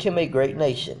will make him a great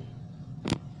nation.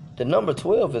 The number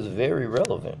 12 is very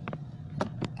relevant.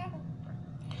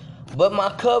 But my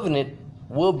covenant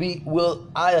will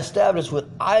I establish with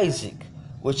Isaac,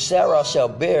 which Sarah shall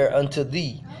bear unto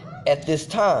thee at this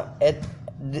time,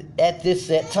 at this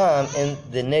set time in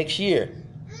the next year.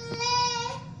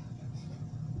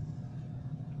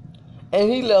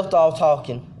 And he left off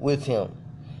talking with him,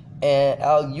 and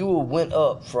Ahijah went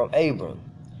up from Abram.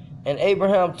 And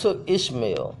Abraham took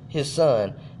Ishmael his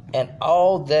son, and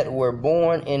all that were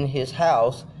born in his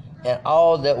house, and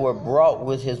all that were brought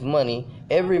with his money,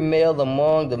 every male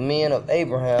among the men of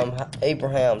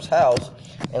Abraham's house,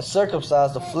 and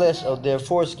circumcised the flesh of their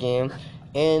foreskin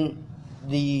in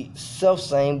the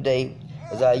selfsame day,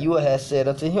 as Ahijah had said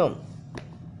unto him.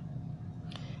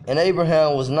 And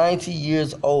Abraham was 90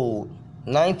 years old,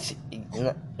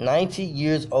 99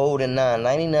 years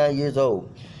old,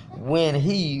 when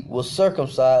he was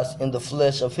circumcised in the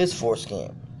flesh of his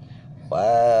foreskin.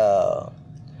 Wow.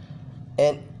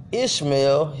 And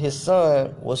Ishmael, his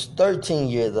son, was 13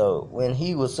 years old when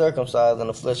he was circumcised in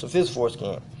the flesh of his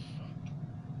foreskin.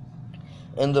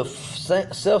 In the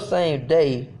selfsame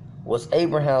day was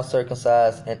Abraham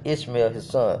circumcised, and Ishmael his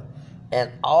son,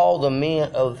 and all the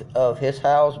men of his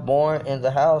house born in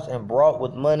the house and brought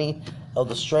with money of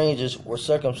the strangers were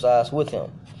circumcised with him.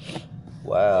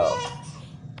 Wow.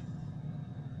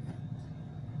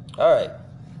 All right.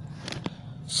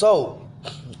 So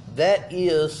that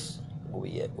is where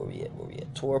we at?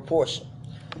 Torah portion.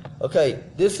 Okay,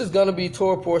 this is gonna be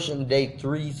Torah portion day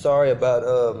 3. Sorry about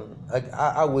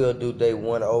I will do day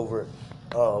 1 over.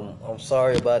 I'm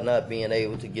sorry about not being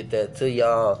able to get that to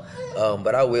y'all,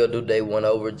 but I will do day 1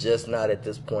 over, just not at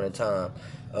this point in time.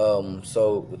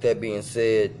 So with that being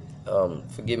said,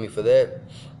 forgive me for that.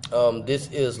 This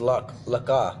is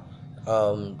Lakah,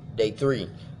 day 3.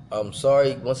 I'm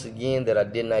sorry once again that I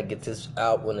did not get this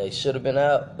out when they should have been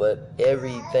out, but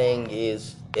everything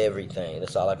is everything.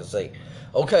 That's all I can say.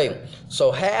 Okay,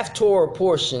 so half Torah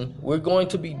portion, we're going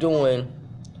to be doing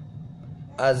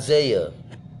Isaiah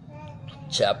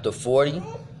chapter 40.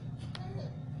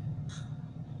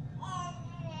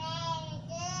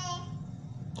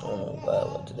 Oh, why I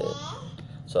went to that.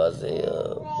 So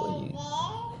Isaiah,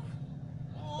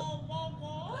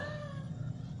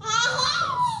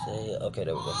 okay,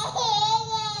 there we go.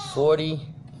 40,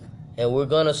 and we're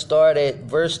gonna start at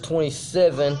verse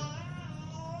 27,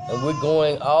 and we're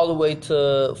going all the way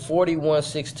to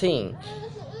 41:16.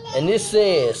 And this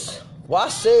says, "Why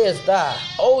sayest thou,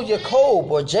 O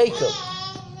Jacob, or Jacob,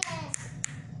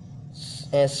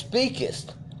 and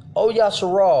speakest, O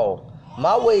Yasharal,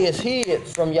 my way is hid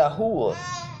from Yahuwah,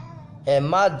 and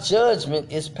my judgment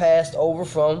is passed over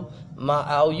from my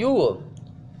Ahijah.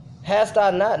 Hast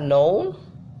thou not known?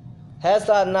 Hast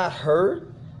thou not heard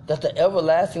that the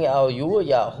everlasting Ahijah,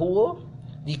 Yahuwah,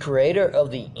 the creator of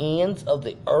the ends of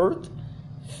the earth,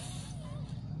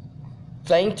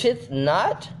 fainteth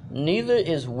not, neither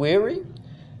is weary?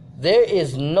 There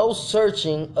is no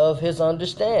searching of his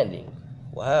understanding."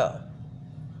 Wow.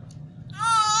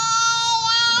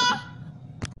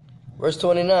 Verse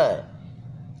 29.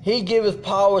 "He giveth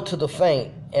power to the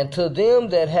faint, and to them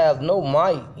that have no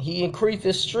might he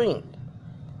increaseth strength.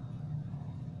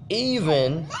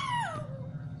 Even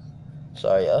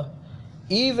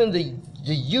the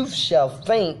youth shall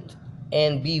faint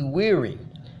and be weary.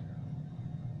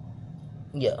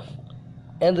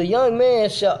 And the young man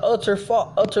shall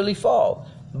utterly fall.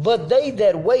 But they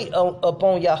that wait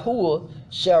upon Yahuwah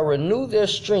shall renew their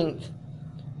strength.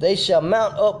 They shall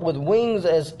mount up with wings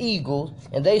as eagles,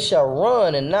 and they shall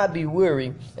run and not be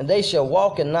weary, and they shall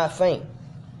walk and not faint."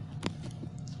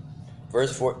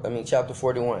 Chapter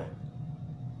 41.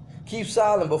 "Keep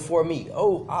silent before me,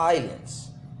 O islands,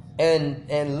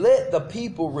 and let the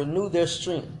people renew their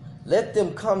strength. Let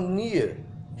them come near,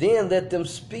 then let them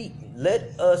speak.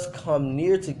 Let us come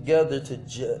near together to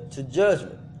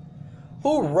judgment.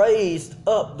 Who raised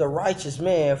up the righteous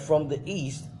man from the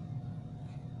east,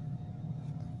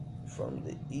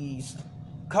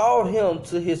 called him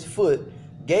to his foot,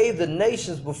 gave the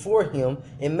nations before him,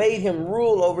 and made him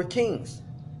rule over kings.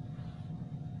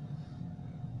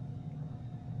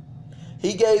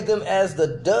 He gave them as the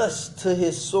dust to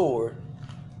his sword,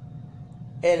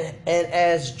 and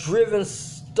as driven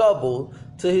stubble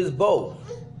to his bow.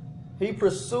 He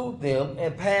pursued them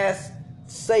and passed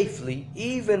safely,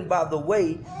 even by the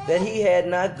way that he had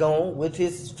not gone with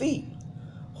his feet.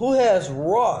 Who has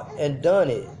wrought and done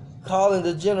it, calling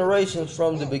the generations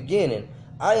from the beginning?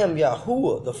 I am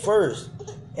Yahuwah, the first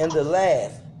and the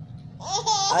last.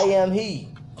 I am he.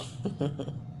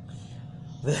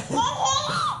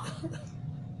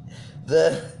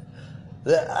 The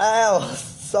owl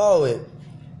saw it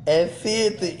and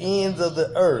feared the ends of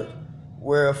the earth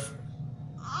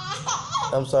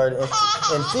and feared.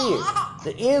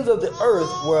 The ends of the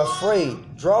earth were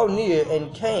afraid, drew near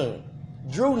and came.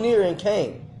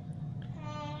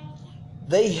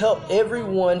 They helped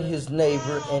everyone his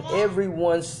neighbor, and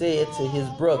everyone said to his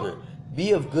brother,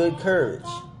 be of good courage.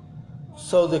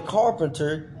 So the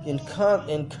carpenter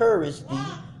encouraged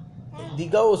the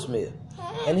goldsmith,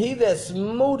 and he that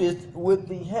smootheth with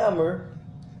the hammer,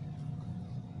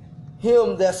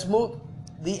 him that smote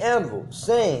the anvil,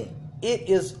 saying, it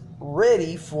is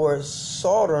ready for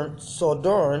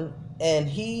soldering, and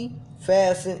he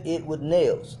fastened it with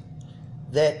nails,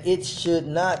 that it should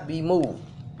not be moved.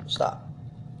 Stop.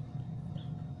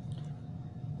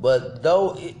 But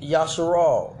thou,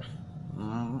 Yasharal,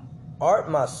 art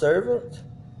my servant,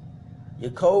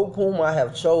 Jacob whom I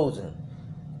have chosen,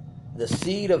 the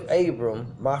seed of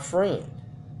Abram, my friend,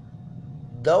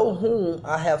 thou whom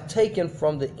I have taken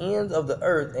from the ends of the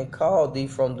earth, and called thee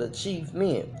from the chief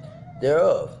men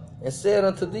thereof, and said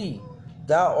unto thee,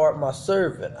 thou art my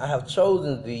servant, I have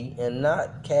chosen thee, and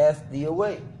not cast thee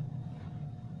away.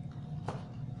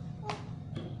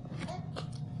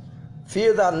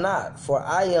 Fear thou not, for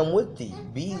I am with thee.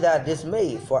 Be thou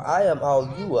dismayed, for I am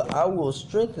Yahuwah. I will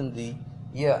strengthen thee.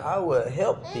 I will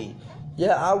help thee.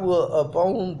 I will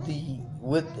uphold thee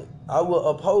with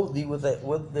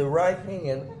the right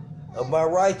hand of my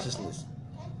righteousness.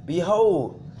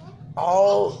 Behold,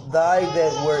 all thy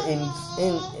that were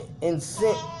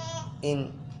incensed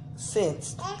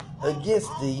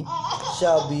against thee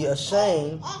shall be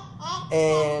ashamed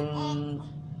and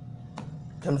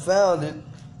confounded.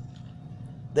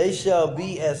 They shall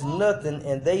be as nothing,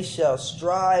 and they shall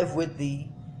strive with thee,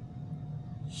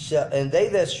 and they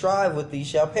that strive with thee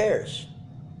shall perish.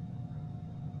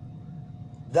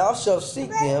 Thou shalt seek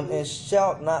them, and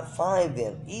shalt not find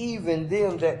them, even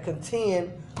them that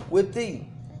contend with thee.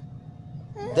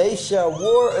 They shall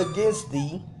war against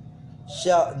thee,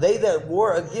 they that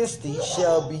war against thee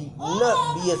shall be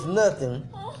as nothing,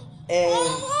 and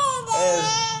as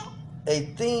a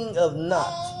thing of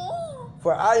naught.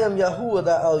 For I am Yahuwah,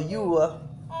 thy Yahuwah,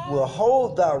 will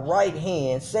hold thy right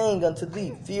hand, saying unto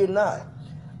thee, fear not,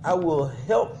 I will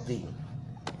help thee.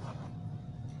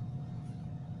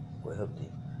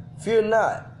 Fear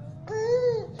not,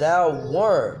 thou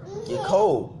worm,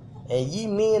 Jacob, and ye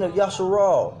men of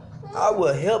Yasharal, I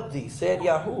will help thee, saith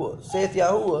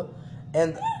Yahuwah,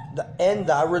 and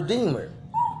thy Redeemer,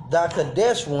 thy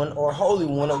Kadesh one, or Holy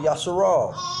One of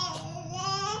Yasharal.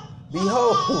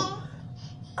 Behold,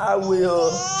 I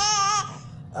will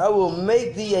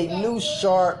make thee a new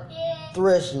sharp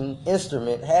threshing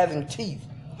instrument having teeth.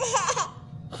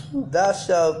 Thou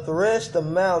shalt thresh the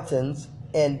mountains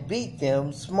and beat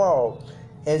them small,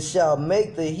 and shalt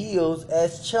make the hills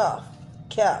as chaff.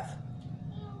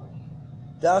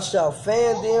 Thou shalt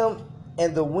fan them,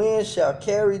 and the wind shall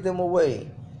carry them away,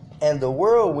 and the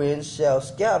whirlwind shall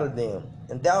scatter them.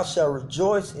 And thou shalt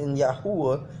rejoice in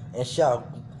Yahuwah, and shalt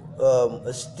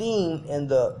esteem in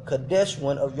the Kadesh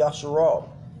one of Yasharal.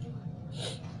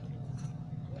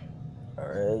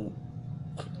 All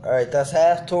right. That's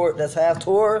half Torah.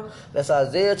 That's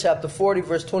Isaiah chapter 40,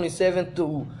 verse 27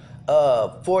 through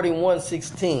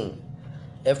 41:16.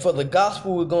 And for the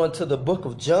gospel, we're going to the book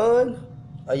of John,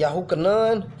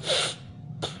 Yahukanan.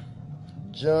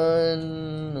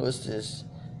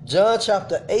 John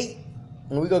chapter 8,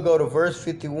 and we're gonna go to verse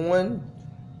 51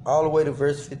 all the way to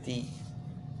verse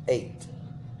 58.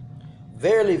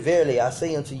 Verily, verily, I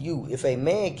say unto you, if a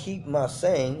man keep my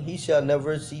saying, he shall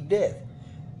never see death.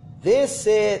 Then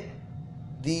said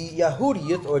the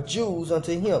Yahudians, or Jews,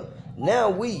 unto him, now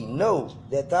we know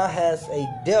that thou hast a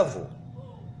devil.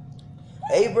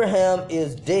 Abraham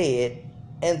is dead,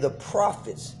 and the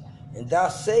prophets, and thou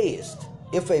sayest,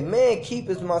 if a man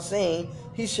keepeth my saying,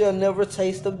 he shall never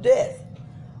taste of death.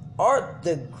 Art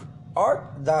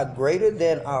thou greater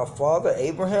than our father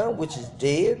Abraham, which is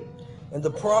dead, and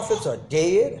the prophets are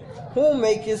dead? Whom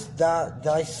makest thou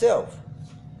thyself?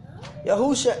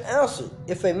 Yahusha answered,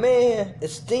 if a man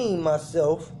esteem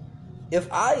myself, if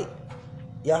I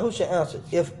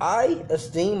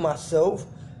esteem myself,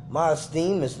 my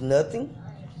esteem is nothing.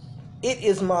 It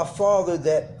is my Father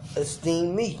that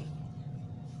esteem me,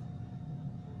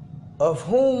 of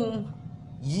whom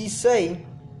ye say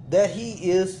that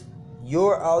he is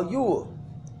your Alua.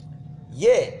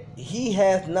 Yet he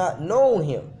hath not known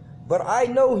him, but I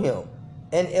know him.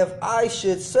 And if I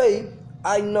should say,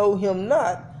 I know him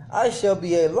not, I shall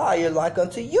be a liar like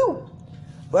unto you.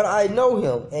 But I know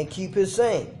him, and keep his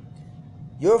saying.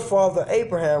 Your father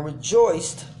Abraham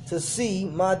rejoiced to see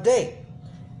my day,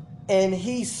 and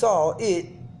he saw it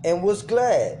and was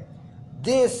glad.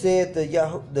 Then said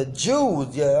the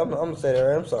Jews, I'm going to say that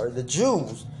right, I'm sorry, the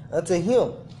Jews unto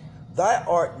him, Thou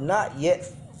art not yet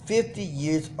 50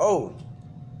 years old,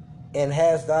 and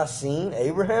hast thou seen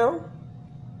Abraham?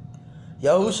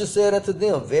 Yahusha said unto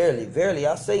them, Verily, verily,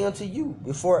 I say unto you,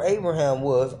 before Abraham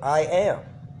was, I am.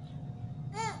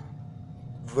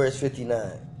 Verse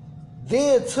 59.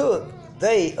 Then took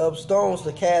they up stones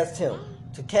to cast at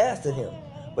him.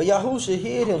 But Yahusha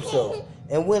hid himself,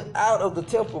 and went out of the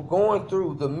temple, going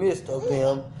through the midst of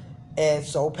them, and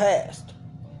so passed.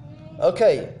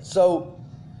 Okay, so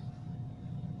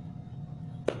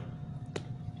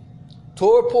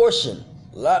Torah portion,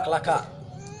 lak laka.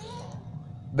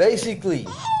 Basically,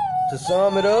 to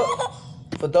sum it up,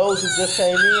 for those who just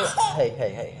came in,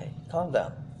 hey, calm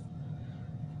down.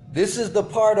 This is the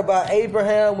part about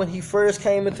Abraham when he first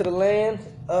came into the land.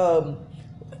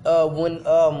 When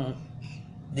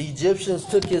the Egyptians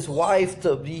took his wife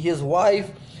to be his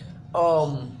wife,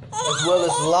 as well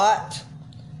as Lot.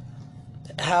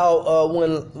 How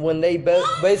when they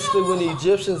basically when the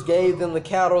Egyptians gave them the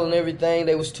cattle and everything,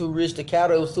 they was too rich. The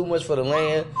cattle, it was too much for the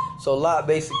land. So Lot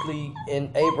basically and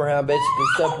Abraham basically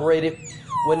separated.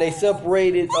 When they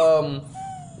separated, a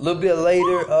little bit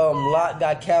later, Lot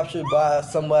got captured by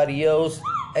somebody else.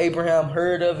 Abraham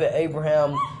heard of it.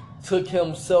 Abraham took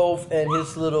himself and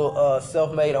his little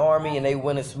self-made army, and they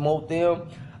went and smote them.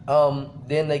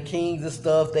 Then the kings and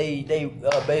stuff, they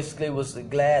basically was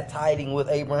glad tiding with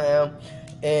Abraham,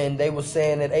 and they were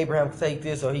saying that Abraham could take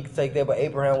this or he could take that, but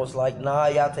Abraham was like, nah,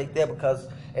 y'all take that, because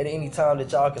at any time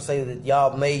that y'all can say that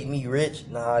y'all made me rich,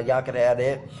 nah, y'all could have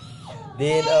that.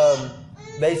 Then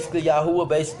basically Yahuwah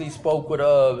basically spoke with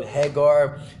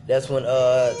Hagar. That's when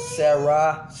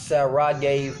Sarah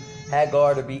gave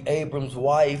Hagar to be Abram's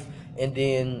wife. And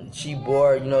then she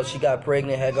bore, she got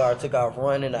pregnant. Hagar took off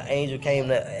running. An angel came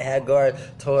to Hagar,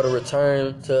 told her to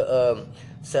return to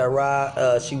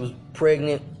Sarai. She was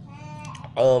pregnant.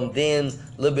 Then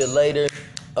a little bit later,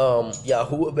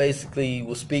 Yahuwah basically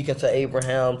was speaking to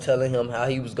Abraham, telling him how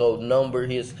he was going to number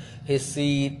his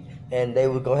seed, and they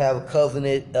were going to have a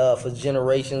covenant for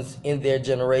generations. In their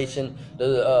generation,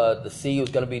 the seed was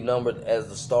going to be numbered as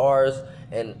the stars.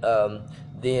 And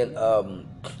then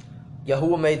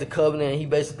Yahuwah made the covenant, and he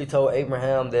basically told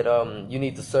Abraham that you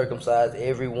need to circumcise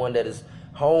everyone that is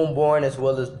homeborn as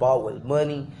well as bought with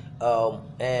money.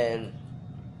 And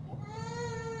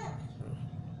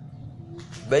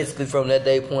basically from that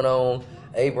day point on,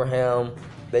 Abraham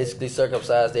basically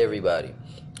circumcised everybody.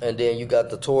 And then you got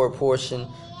the Torah portion,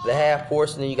 the half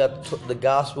portion, and you got the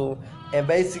gospel. And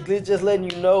basically it's just letting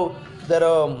you know that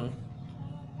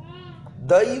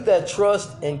they that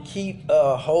trust and keep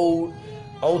hold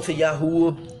onto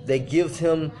Yahuwah, that gives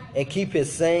him and keep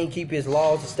his saying, keep his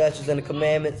laws, the statutes, and the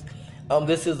commandments.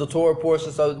 This is the Torah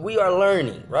portion. So we are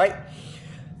learning, right?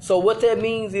 So what that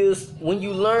means is when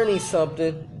you learning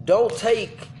something, don't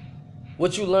take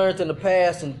what you learned in the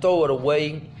past and throw it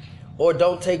away. Or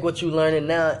don't take what you learning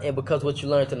now and because what you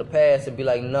learned in the past and be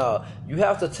like, nah. You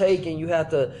have to take, and you have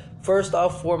to first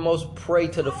off foremost pray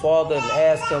to the Father and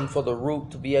ask him for the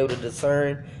root to be able to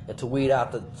discern and to weed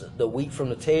out the wheat from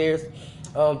the tares.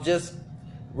 Just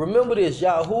remember this: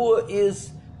 Yahuwah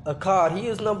is a God. He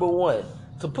is number one.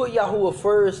 To put Yahuwah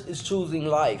first is choosing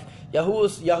life.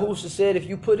 Yahuwah said, if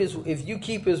you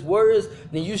keep his words,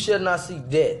 then you shall not see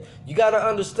death. You got to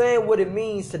understand what it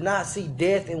means to not see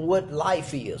death and what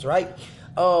life is, right?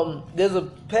 There's a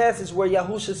passage where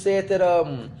Yahuwah said that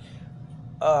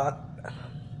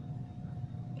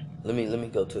let me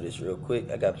go to this real quick.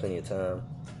 I got plenty of time.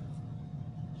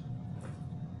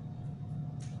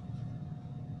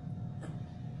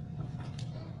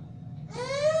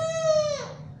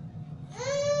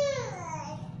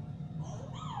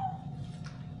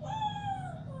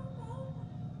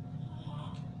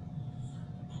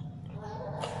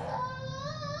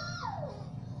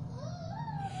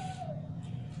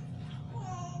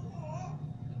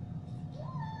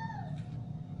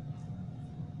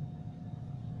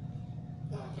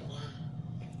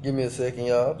 Give me a second,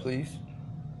 y'all, please.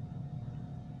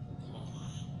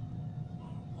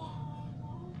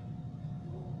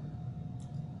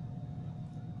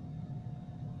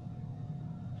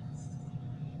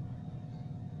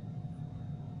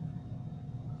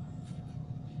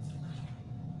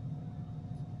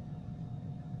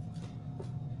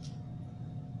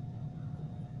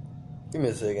 Give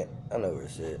me a second. I know where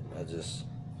it's at.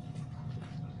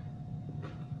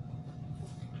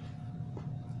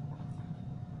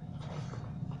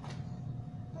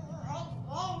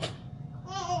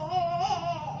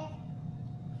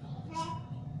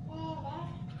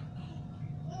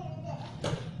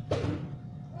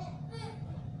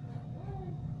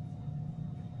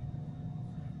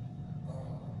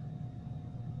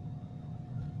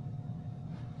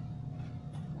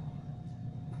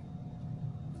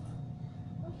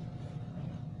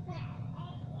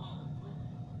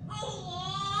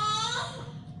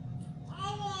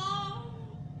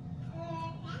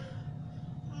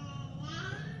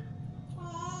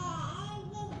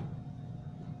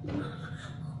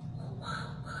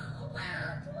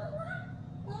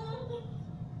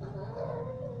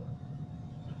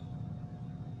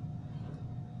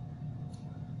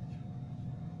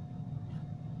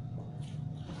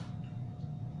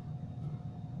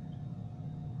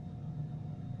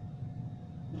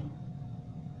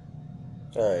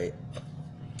 All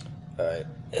right,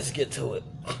 let's get to it.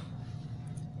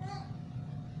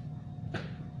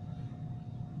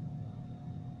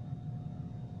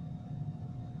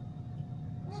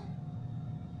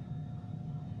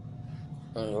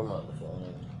 Where my other phone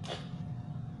is?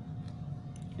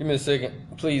 Give me a second.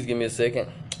 Please give me a second.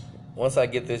 Once I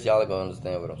get this, y'all are gonna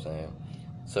understand what I'm saying.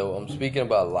 So I'm speaking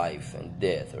about life and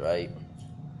death, right?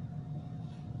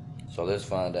 So let's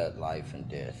find out life and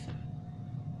death.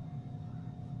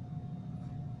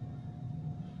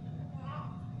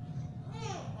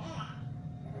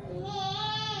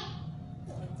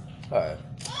 Alright.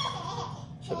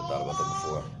 Should have thought about that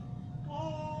before.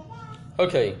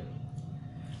 Okay.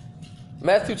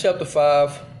 Matthew chapter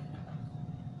 5.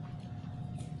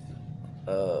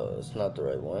 It's not the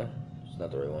right one. It's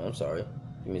not the right one. I'm sorry.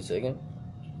 Give me a second.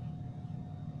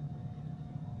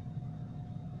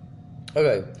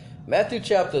 Okay. Matthew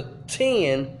chapter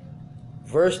 10,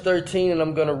 verse 13, and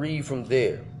I'm going to read from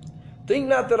there. Think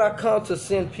not that I come to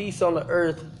send peace on the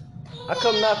earth. I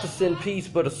come not to send peace,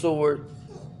 but a sword.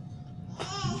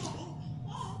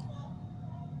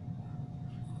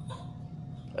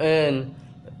 And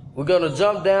we're going to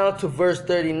jump down to verse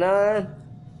 39.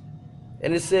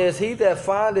 And it says, he that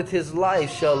findeth his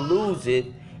life shall lose it,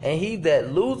 and he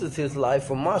that loseth his life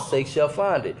for my sake shall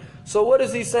find it. So what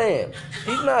is he saying?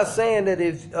 He's not saying that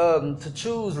if to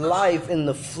choose life in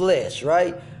the flesh,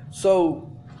 right? So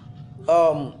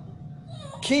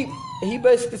he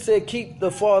basically said keep the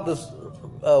Father's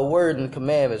word and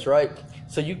commandments, right?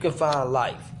 So you can find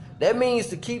life. That means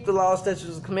to keep the law, statutes,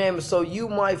 and commandments so you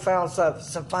might find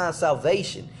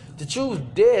salvation. To choose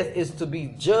death is to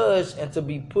be judged and to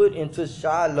be put into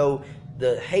Shiloh,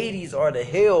 the Hades or the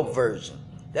hell version.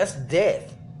 That's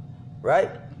death,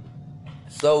 right?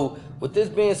 So with this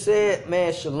being said,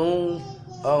 man, shalom.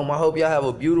 I hope y'all have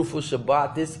a beautiful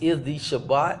Shabbat. This is the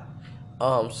Shabbat.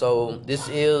 So this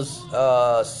is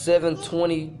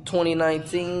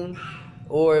 7/20/2019,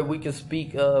 or we can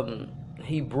speak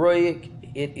Hebraic.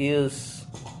 It is,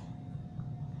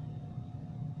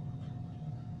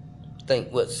 I think,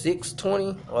 what,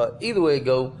 6/20? Either way it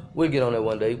go, we'll get on that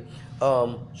one day.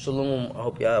 Shalom. I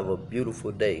hope y'all have a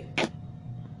beautiful day.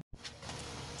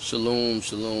 Shalom,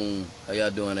 shalom. How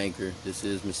y'all doing, Anchor? This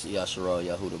is Mr. Yasharal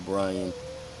Yahuda Brian.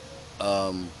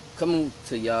 Coming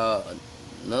to y'all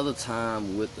another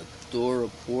time with the Thurah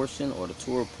portion, or the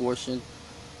Torah portion.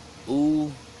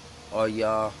 U or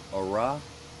Yah or Ra.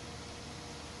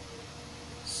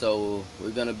 So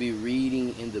we're going to be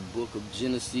reading in the book of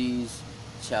Genesis,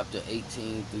 chapter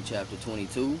 18 through chapter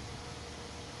 22.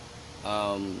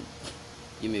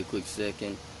 Give me a quick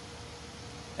second.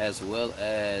 As well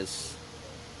as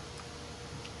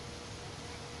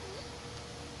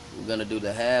we're going to do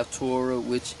the half Torah,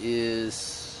 which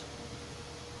is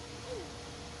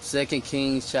 2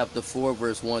 Kings chapter 4,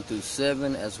 verse 1 through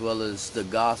 7, as well as the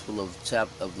Gospel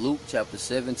of Luke chapter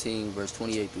 17, verse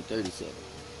 28 through 37.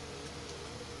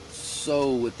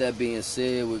 So with that being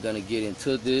said, we're going to get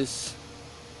into this.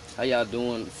 How y'all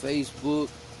doing? Facebook.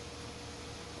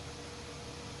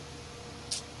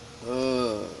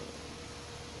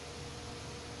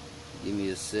 Give me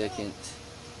a second.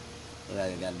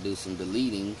 I got to do some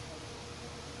deleting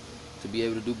to be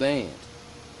able to do band.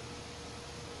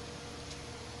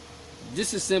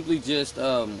 This is simply just,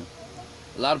 a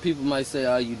lot of people might say,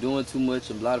 oh, you doing too much.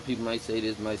 And a lot of people might say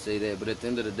this, might say that. But at the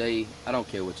end of the day, I don't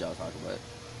care what y'all talk about.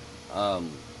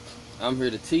 I'm here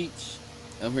to teach.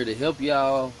 I'm here to help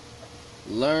y'all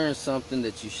learn something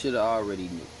that you should have already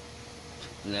knew.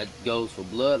 And that goes for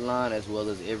Bloodline as well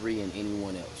as every and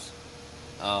anyone else.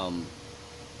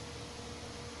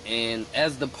 And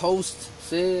as the post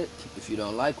said, if you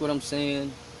don't like what I'm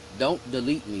saying, Don't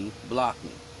delete me, block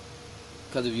me.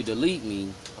 Because if you delete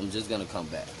me, I'm just going to come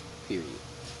back. Period.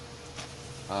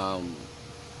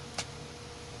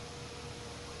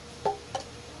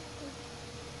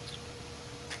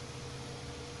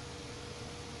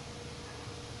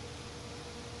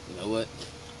 You know what?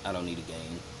 I don't need a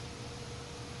game.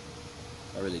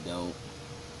 I really don't.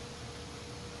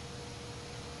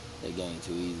 That game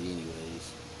too easy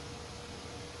anyways.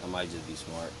 I might just be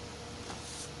smart.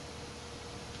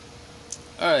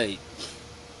 Alright.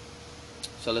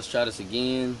 So let's try this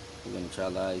again. We're going to try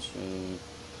live stream.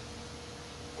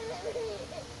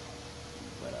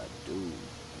 But I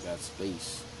got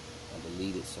space. I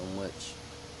deleted so much.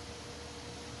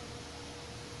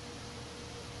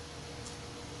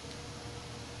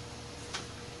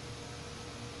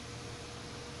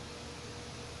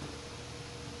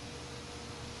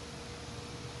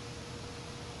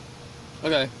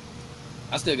 Okay,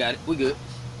 I still got it. We good.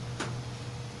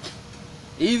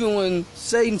 Even when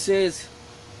Satan says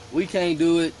we can't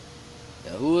do it,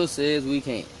 Yahuwah says we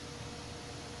can.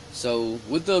 So,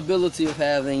 with the ability of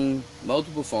having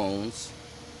multiple phones,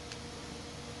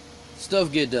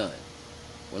 stuff get done.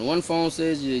 When one phone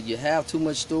says you have too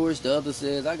much storage, the other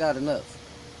says I got enough.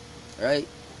 Right?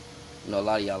 You know, a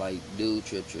lot of y'all like, dude,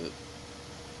 trip.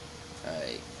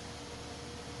 Alright.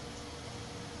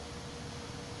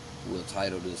 We'll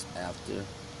title this after.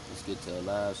 Let's get to a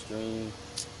live stream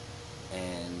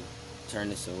and turn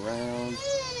this around.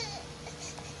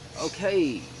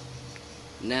 Okay,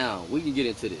 now we can get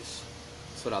into this.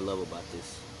 That's what I love about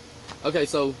this. Okay,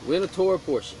 so we're in the Torah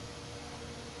portion,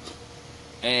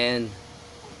 and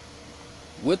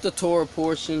with the Torah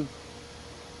portion,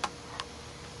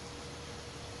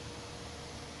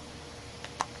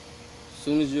 as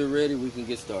soon as you're ready, we can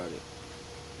get started.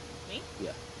 Me?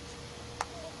 Yeah.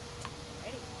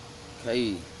 Ready.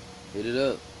 Okay, hit it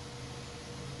up.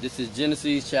 This is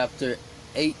Genesis chapter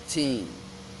 18.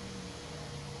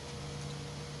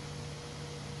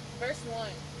 Verse 1.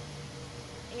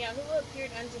 And Yahuwah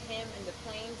appeared unto him in the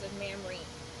plains of Mamre,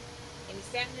 and he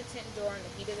sat in the tent door in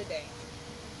the heat of the day.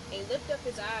 And he lifted up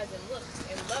his eyes and looked,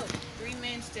 and lo, 3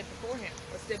 men stood before him,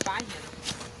 or stood by him.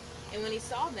 And when he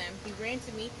saw them, he ran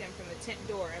to meet them from the tent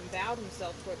door, and bowed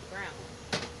himself toward the ground,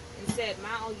 and said,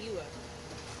 My Yahuwah,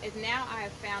 if now I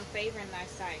have found favor in thy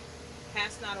sight,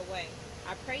 pass not away,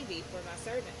 I pray thee, for my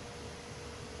servant.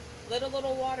 Let a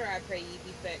little water, I pray ye,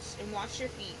 be fetched, and wash your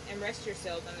feet, and rest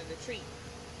yourselves under the tree.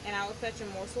 And I will fetch a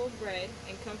morsel of bread,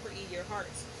 and comfort ye your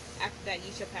hearts. After that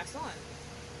ye shall pass on.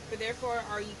 For therefore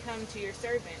are ye come to your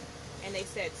servant. And they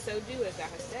said, So do as thou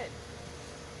hast said.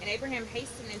 And Abraham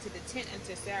hastened into the tent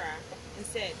unto Sarah, and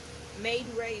said, Make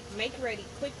ready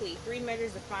quickly 3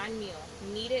 measures of fine meal,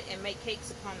 knead it, and make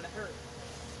cakes upon the herd.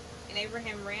 And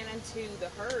Abraham ran unto the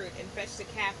herd, and fetched a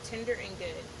calf tender and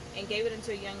good, and gave it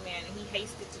unto a young man, and he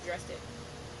hasted to dress it.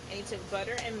 And he took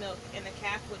butter and milk, and the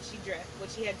calf which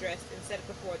he had dressed, and set it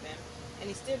before them. And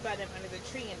he stood by them under the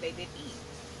tree, and they did eat.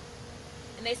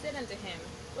 And they said unto him,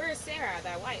 Where is Sarah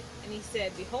thy wife? And he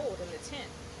said, Behold, in the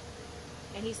tent.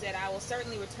 And he said, I will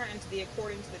certainly return unto thee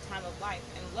according to the time of life.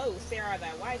 And lo, Sarah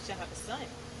thy wife shall have a son.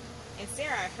 And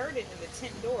Sarah heard it in the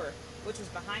tent door, which was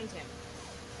behind him.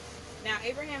 Now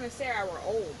Abraham and Sarah were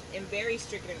old, and very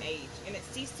stricken in age, and it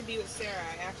ceased to be with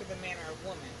Sarah after the manner of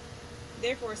woman.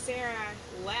 Therefore Sarah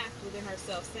laughed within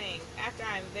herself, saying, After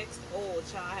I am vexed old,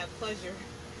 shall I have pleasure,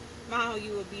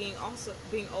 Mahaluah being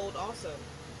old also.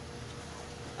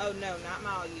 Oh no, not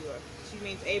Mahaluah. She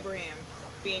means Abraham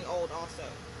being old also.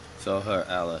 So her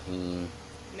Elohim.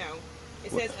 No,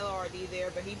 it says LRD there,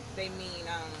 but they mean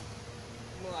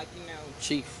more like,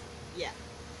 Chief. Yeah.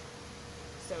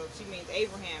 So she means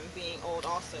Abraham being old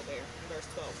also there in verse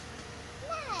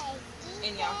 12.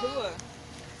 And Yahuwah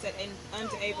said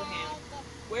unto Abraham,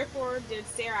 Wherefore did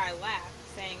Sarai laugh,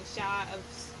 saying, Shall I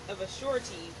of a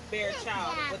surety bear a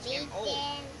child of which am old?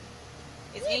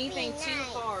 Is anything too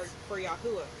hard for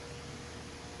Yahuwah?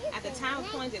 At the time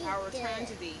appointed I will return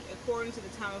to thee, according to the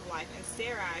time of life, and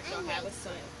Sarai shall have a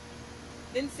son.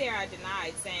 Then Sarai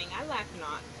denied, saying, I laughed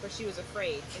not, for she was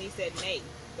afraid. And he said, Nay,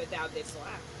 but thou didst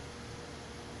laugh.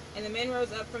 And the men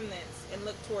rose up from thence, and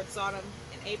looked toward Sodom,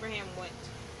 and Abraham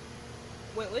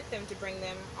went with them to bring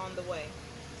them on the way.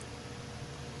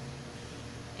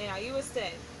 And Yahuwah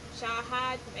said, Shall I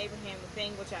hide from Abraham the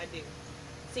thing which I do,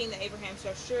 seeing that Abraham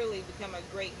shall surely become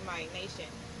a great and mighty nation,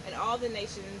 and all the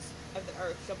nations of the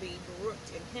earth shall be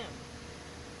brooked in him?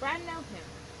 For I know him,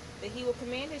 that he will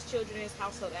command his children and his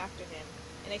household after him,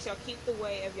 and they shall keep the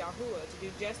way of Yahuwah to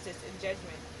do justice and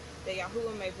judgment, that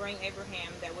Yahuwah may bring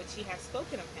Abraham that which he hath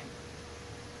spoken of him.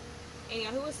 And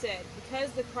Yahuwah said,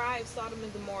 because the cry of Sodom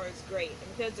and Gomorrah is great,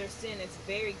 and because their sin is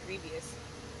very grievous,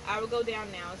 I will go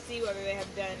down now and see whether they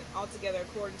have done altogether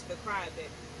according to the cry of it,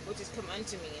 which is come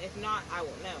unto me, and if not, I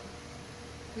will know.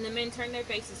 And the men turned their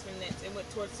faces from thence and went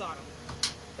toward Sodom.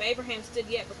 But Abraham stood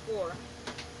yet before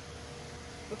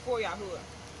Yahuwah.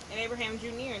 And Abraham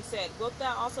drew near and said, Wilt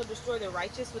thou also destroy the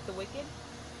righteous with the wicked?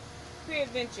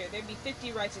 Peradventure, there be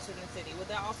 50 righteous in the city. Wilt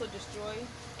thou also destroy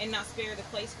and not spare the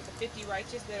place for the 50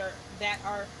 righteous that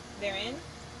are therein?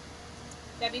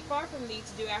 That be far from thee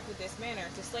to do after this manner,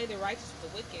 to slay the righteous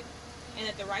with the wicked, and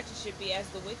that the righteous should be as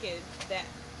the wicked that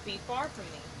be far from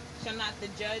thee. Shall not the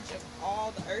judge of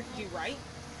all the earth do right?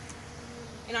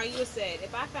 And Yahuwah said,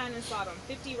 If I find in Sodom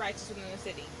 50 righteous within the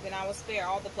city, then I will spare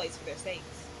all the place for their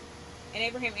sakes. And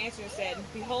Abraham answered and said,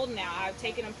 Behold now, I have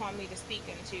taken upon me to speak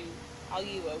unto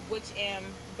Yahuwah, which am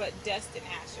but dust and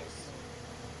ashes.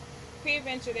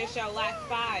 Peradventure there shall lack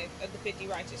 5 of the 50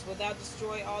 righteous. Wilt thou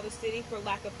destroy all the city for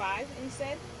lack of 5? And he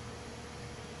said,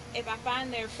 If I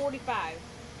find there 45,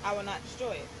 I will not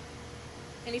destroy it.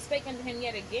 And he spake unto him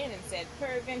yet again and said,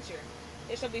 Peradventure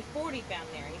there shall be 40 found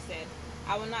there. And he said,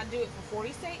 I will not do it for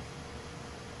 40's sake.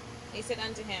 And he said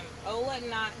unto him, Oh, let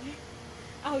not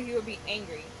Yahuwah be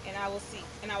angry, and I will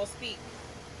speak.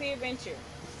 Peradventure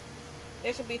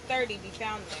there shall be 30 be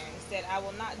found there. And he said, I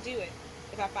will not do it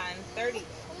if I find 30 there.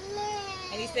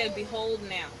 And he said, Behold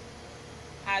now,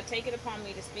 I have taken upon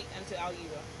me to speak unto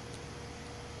Yahuwah.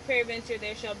 Peradventure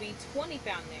there shall be 20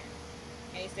 found there.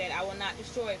 And he said, I will not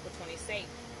destroy it for 20's sake.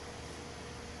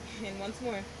 And once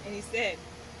more, and he said,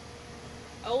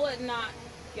 Oh, let not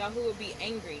Yahuwah be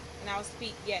angry, and I will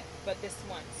speak yet but this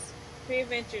once.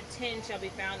 Peradventure 10 shall be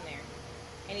found there.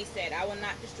 And he said, I will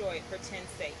not destroy it for 10's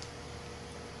sake.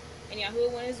 And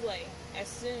Yahuwah went his way, as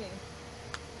soon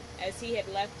as he had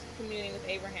left communing with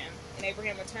Abraham, and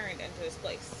Abraham returned unto his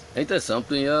place. Ain't that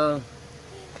something, y'all?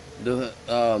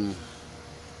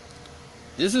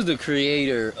 This is the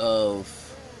creator of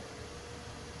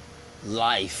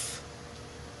life,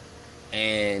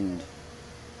 and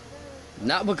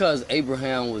not because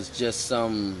Abraham was just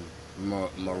some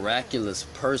miraculous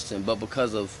person, but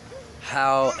because of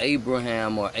how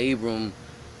Abram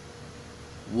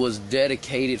was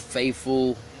dedicated,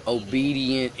 faithful,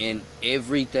 obedient, and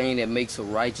everything that makes a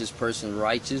righteous person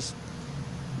righteous.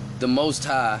 The Most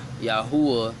High,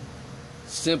 Yahuwah,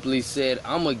 simply said,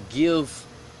 I'm going to give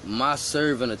my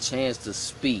servant a chance to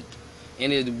speak.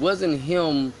 And it wasn't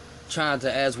him trying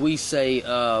to, as we say,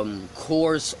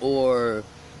 coerce or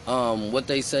what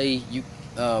they say,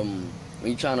 when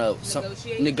you're trying to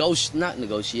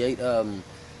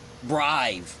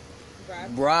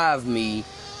bribe me,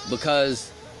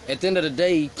 because at the end of the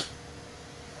day,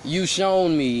 you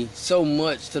shown me so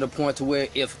much to the point to where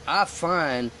if I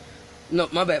find, no,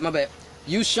 my bad,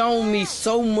 you shown me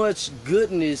so much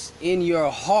goodness in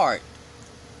your heart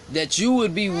that you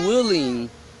would be willing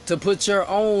to put your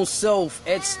own self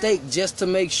at stake just to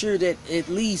make sure that at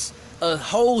least a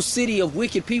whole city of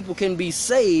wicked people can be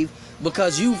saved,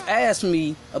 because you've asked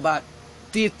me about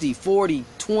 50, 40,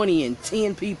 20, and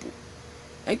 10 people.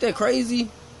 Ain't that crazy?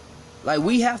 Like,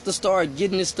 we have to start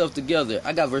getting this stuff together.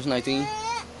 I got verse 19.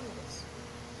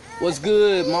 What's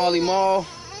good, Molly Mall?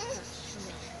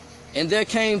 And there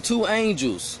came 2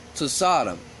 angels to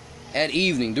Sodom at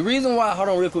evening. The reason why, hold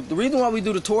on real quick, the reason why we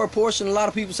do the Torah portion, a lot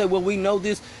of people say, well, we know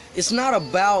this. It's not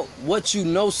about what you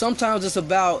know. Sometimes it's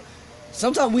about,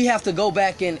 sometimes we have to go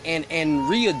back and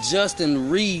readjust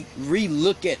and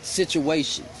re-look at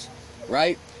situations,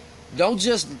 right? Don't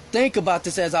just think about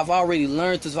this as I've already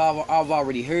learned this, I've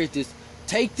already heard this.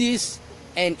 Take this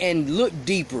and look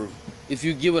deeper, if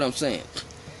you get what I'm saying.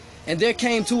 And there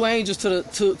came 2 angels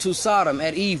to Sodom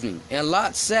at evening, and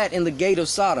Lot sat in the gate of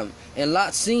Sodom. And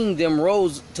Lot, seeing them,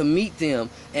 rose to meet them,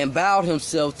 and bowed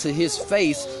himself to his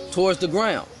face towards the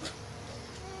ground.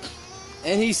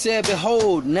 And he said,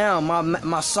 Behold, now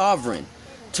my sovereign,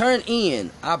 turn in,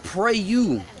 I pray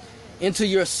you, into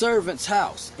your servant's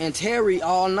house, and tarry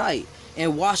all night,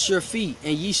 and wash your feet,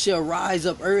 and ye shall rise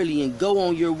up early and go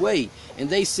on your way. And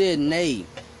they said, Nay,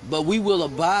 but we will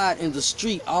abide in the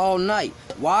street all night.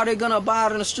 Why are they going to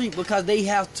abide in the street? Because they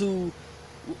have to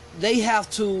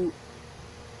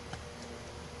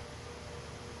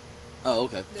oh,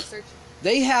 okay.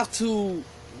 They have to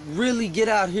really get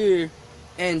out here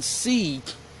and see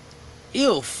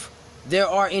if there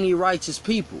are any righteous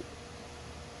people.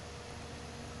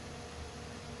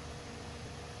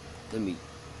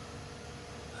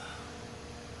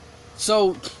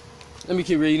 So let me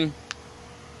keep reading.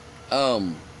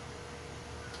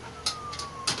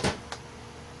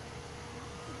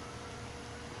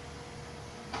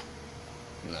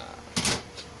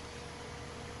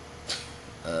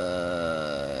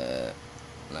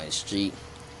 Next street.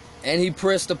 And he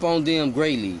pressed upon them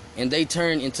greatly, and they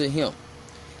turned into him,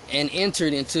 and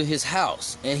entered into his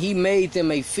house. And he made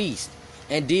them a feast,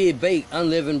 and did bake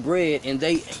unleavened bread, and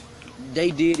they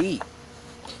did eat.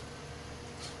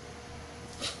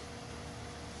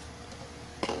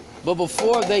 But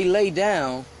before they lay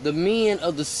down, the men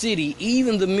of the city,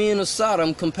 even the men of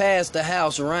Sodom, compassed the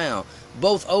house around,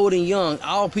 both old and young,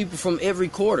 all people from every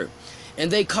quarter. And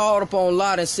they called upon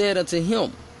Lot and said unto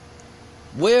him,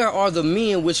 Where are the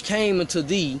men which came unto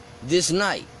thee this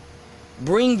night?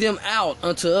 Bring them out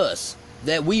unto us,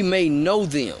 that we may know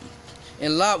them.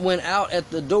 And Lot went out at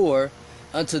the door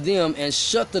unto them, and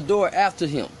shut the door after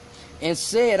him, and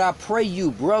said, I pray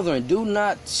you, brethren, do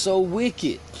not so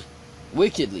wickedly.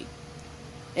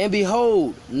 And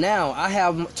behold, now I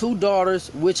have 2 daughters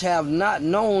which have not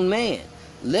known man.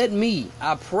 Let me,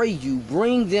 I pray you,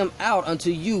 bring them out unto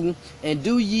you, and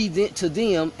do ye to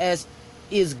them as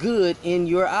is good in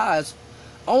your eyes.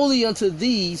 Only unto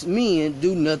these men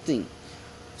do nothing.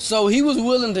 So he was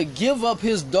willing to give up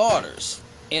his daughters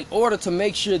in order to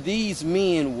make sure these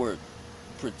men were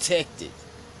protected.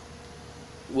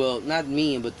 Well, not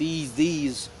men, but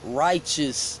these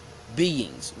righteous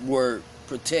beings were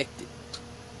protected.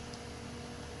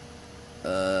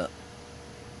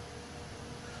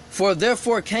 For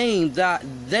therefore came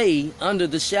they under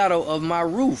the shadow of my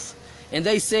roof, and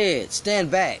they said, Stand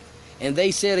back. And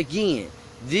they said again,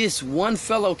 This one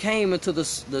fellow came into the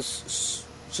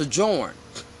sojourn,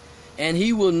 and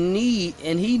he will needs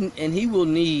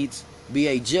be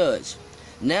a judge.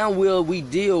 Now will we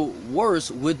deal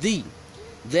worse with thee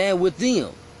than with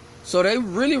them. So they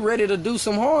really ready to do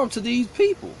some harm to these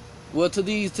people, well, to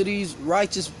these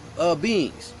righteous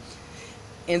beings.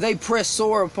 And they pressed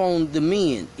sore upon the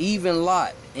men, even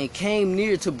Lot, and came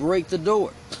near to break the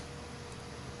door.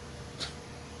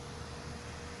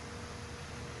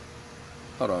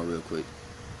 Hold on real quick.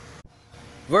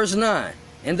 Verse 9.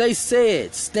 And they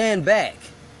said, Stand back.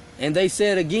 And they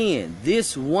said again,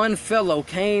 This one fellow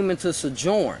came into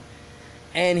sojourn,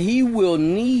 and he will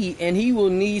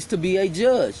needs to be a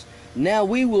judge. Now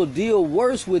we will deal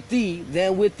worse with thee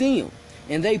than with them.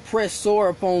 And they pressed sore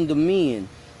upon the men,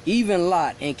 even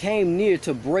Lot, and came near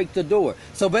to break the door.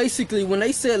 So basically, when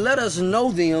they said, Let us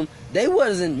know them, they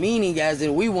wasn't meaning as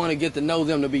in we want to get to know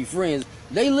them to be friends.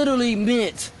 They literally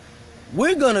meant,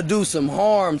 we're going to do some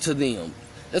harm to them.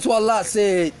 That's why Lot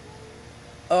said,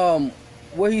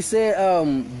 where he said,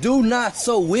 do not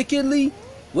so wickedly.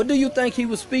 What do you think he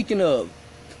was speaking of?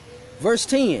 Verse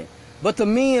 10. But the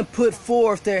men put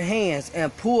forth their hands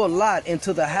and pulled Lot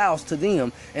into the house to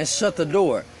them and shut the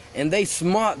door. And they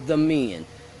smote the men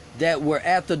that were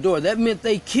at the door. That meant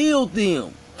they killed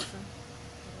them.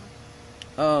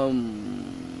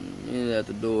 At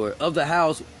the door of the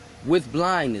house with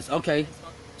blindness. Okay.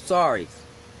 Sorry.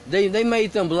 They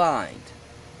made them blind,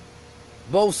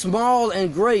 both small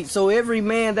and great. So every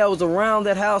man that was around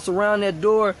that house, around that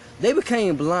door, they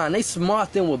became blind. They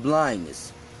smote them with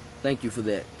blindness. Thank you for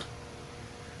that.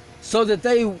 So that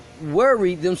they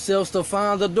worried themselves to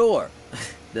find the door.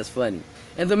 That's funny.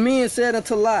 And the men said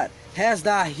unto Lot, Hast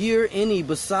thou here any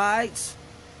besides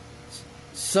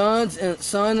sons and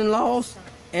son-in-laws,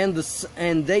 and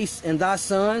thy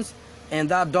sons and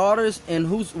thy daughters, and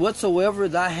whatsoever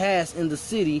thou hast in the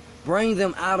city, bring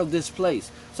them out of this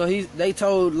place. So they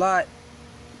told Lot,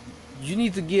 you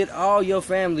need to get all your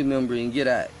family members and get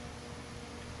out.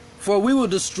 For we will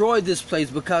destroy this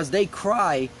place, because they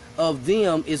cry of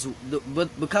them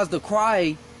because the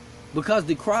cry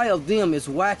of them is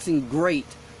waxing great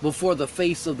before the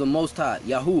face of the Most High,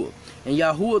 Yahuwah. And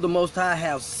Yahuwah the Most High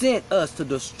have sent us to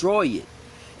destroy it.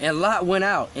 And Lot went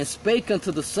out and spake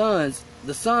unto the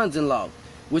sons-in-law,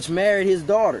 which married his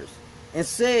daughters, and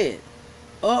said,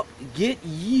 Up, get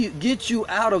you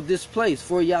out of this place,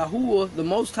 for Yahuwah the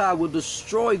Most High will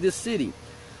destroy this city.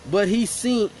 But he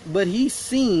seemed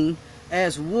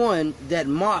as one that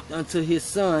mocked unto his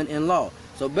son-in-law.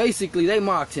 So basically they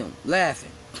mocked him,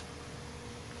 laughing.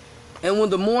 And when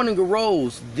the morning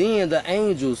arose, then the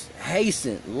angels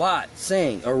hastened Lot,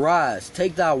 saying, Arise,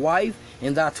 take thy wife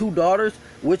and thy 2 daughters,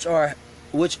 which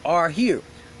are here,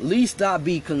 lest thou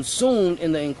be consumed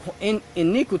in the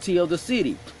iniquity of the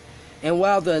city. And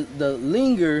while he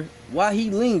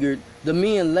lingered, the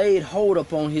men laid hold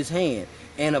upon his hand,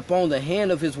 and upon the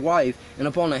hand of his wife, and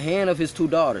upon the hand of his 2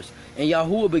 daughters. And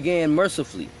Yahuwah began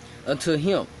mercifully unto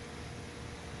him,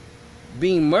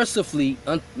 being mercifully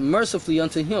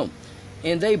unto him.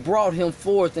 And they brought him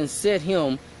forth and set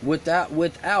him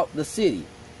without the city.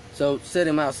 So set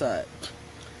him outside.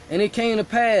 And it came to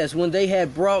pass, when they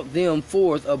had brought them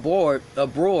forth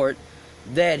abroad,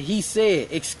 that he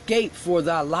said, Escape for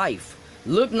thy life.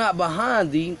 Look not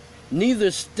behind thee,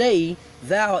 neither stay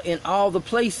thou in all the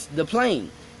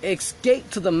plain. Escape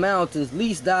to the mountains,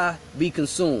 lest thou be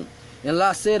consumed. And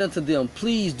Lot said unto them,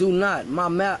 Please do not,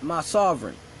 my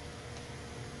sovereign.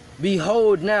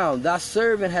 Behold, now thy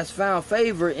servant has found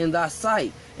favor in thy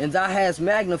sight, and thou hast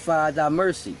magnified thy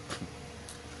mercy,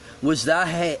 which thou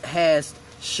hast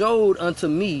showed unto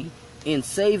me in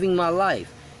saving my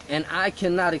life. And I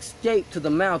cannot escape to the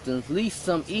mountains, lest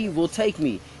some evil take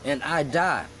me, and I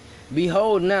die.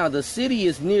 Behold, now the city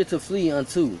is near to flee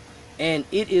unto, and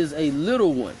it is a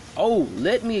little one. Oh,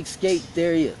 let me escape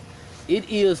therewith. It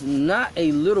is not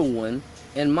a little one,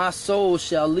 and my soul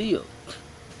shall live.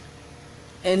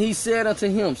 And he said unto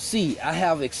him, See, I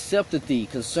have accepted thee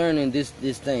concerning this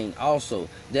thing also,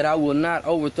 that I will not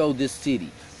overthrow this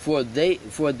city, for the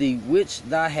which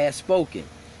thou hast spoken.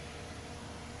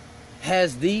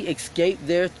 Has thee escaped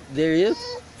therewith?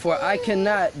 For I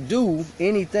cannot do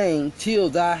anything till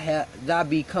thou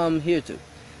be come hither.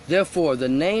 Therefore the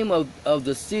name of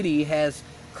the city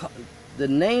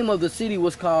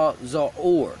was called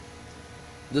Zoar.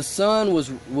 The sun was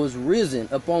risen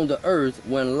upon the earth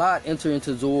when Lot entered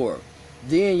into Zoar.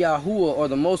 Then Yahuwah, or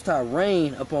the Most High,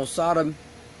 rained upon Sodom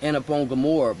and upon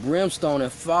Gomorrah brimstone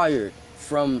and fire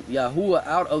from Yahuwah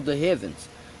out of the heavens.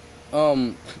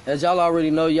 As y'all already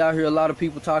know, y'all hear a lot of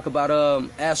people talk about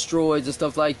asteroids and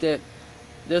stuff like that.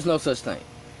 There's no such thing.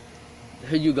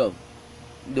 Here you go.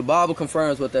 The Bible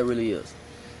confirms what that really is.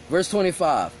 Verse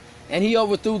 25. And he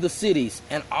overthrew the cities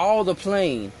and all the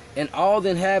plain and all the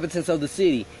inhabitants of the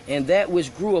city and that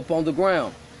which grew upon the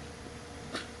ground.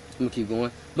 Let me keep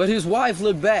going. But his wife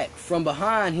looked back from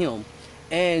behind him,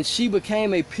 and she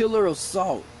became a pillar of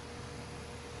salt.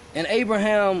 And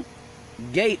Abraham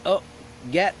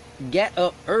got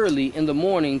up early in the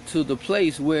morning to the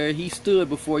place where he stood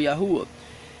before Yahuwah.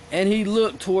 And he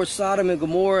looked towards Sodom and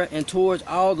Gomorrah and towards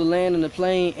all the land in the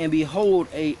plain, and behold,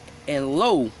 and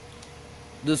lo,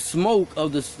 the smoke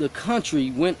of the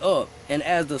country went up, and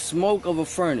as the smoke of a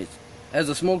furnace.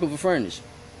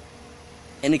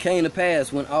 And it came to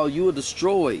pass, when Yahuwah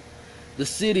destroyed the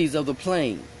cities of the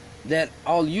plain, that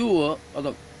Yahuwah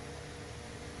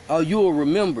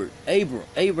remembered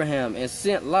Abraham, and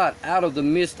sent Lot out of the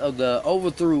midst of the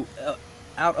overthrow.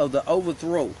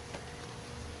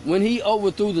 When he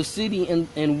overthrew the city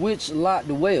in which Lot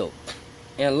dwelled,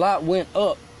 and Lot went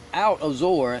up out of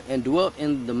Zoar and dwelt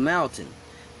in the mountain,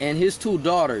 and his 2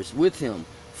 daughters with him,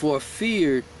 for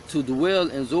feared to dwell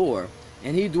in Zoar,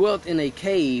 and he dwelt in a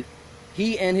cave,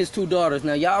 he and his 2 daughters.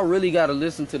 Now y'all really got to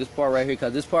listen to this part right here,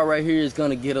 because this part right here is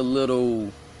going to get a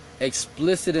little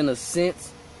explicit in a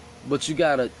sense, but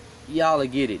y'all will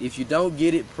get it. If you don't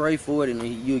get it, pray for it and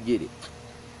you'll get it.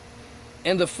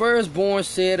 And the firstborn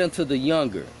said unto the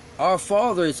younger, Our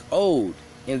father is old,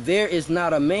 and there is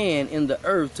not a man in the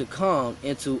earth to come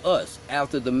into us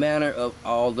after the manner of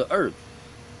all the earth.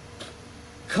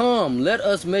 Come, let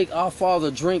us make our father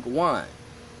drink wine,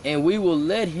 and we will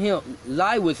let him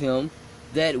lie with him,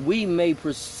 that we may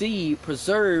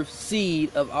preserve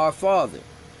seed of our father.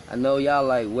 I know y'all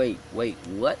like, wait,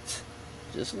 what?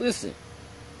 Just listen.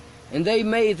 And they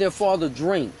made their father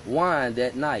drink wine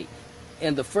that night.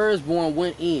 And the firstborn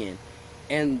went in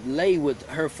and lay with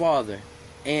her father.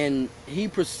 And he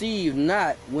perceived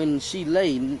not when she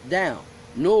lay down,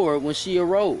 nor when she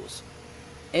arose.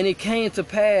 And it came to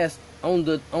pass on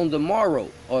the morrow,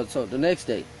 or so the next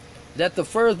day, that the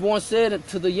firstborn said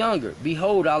to the younger,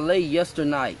 Behold, I lay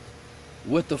yesternight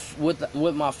with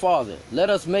my father. Let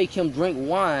us make him drink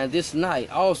wine this night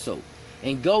also,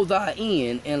 and go thou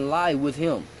in and lie with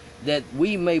him, that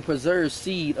we may preserve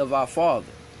seed of our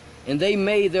father. And they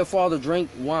made their father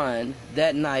drink wine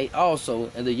that night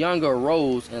also, and the younger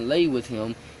arose and lay with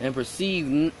him, and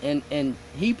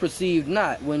he perceived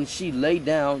not when she lay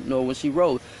down, nor when she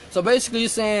rose. So basically,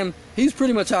 it's saying he's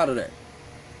pretty much out of there.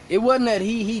 It wasn't that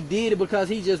he did it because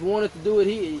he just wanted to do it.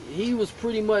 He was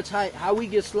pretty much how we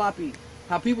get sloppy,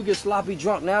 how people get sloppy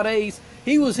drunk nowadays.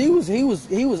 He was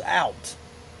out.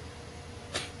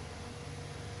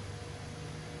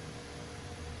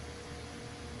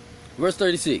 Verse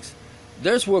 36.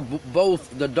 Thus were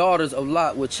both the daughters of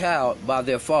Lot with child by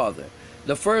their father.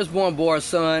 The firstborn bore a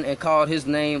son and called his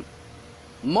name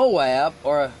Moab,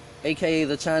 or aka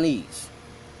the Chinese.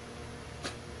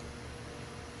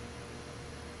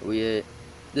 The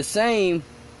same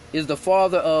is the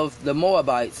father of the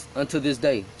Moabites unto this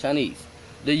day, Chinese.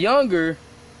 The younger,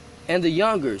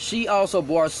 she also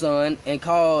bore a son and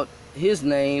called his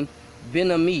name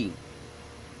Ben-Ami.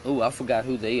 Oh, I forgot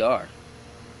who they are.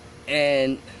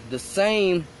 And the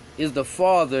same is the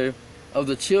father of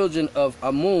the children of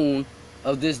Ammon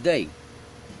of this day.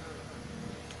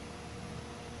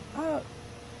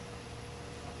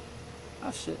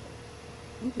 Oh shit.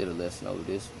 We did a lesson over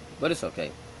this, but it's okay.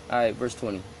 All right, verse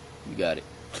 20. You got it.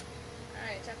 All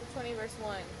right, chapter 20, verse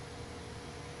 1.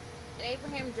 And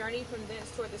Abraham journeyed from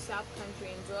thence toward the south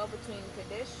country and dwelt between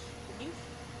Kadesh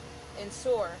and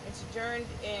Shur, and sojourned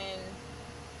in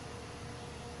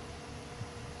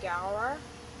Gerar.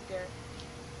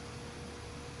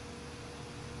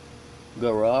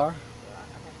 Gerar. Okay.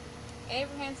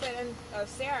 Abraham said of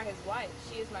Sarah his wife,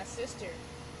 she is my sister,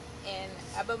 and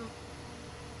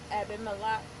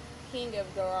Abimelech, king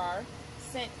of Gerar,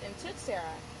 sent and took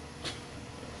Sarah.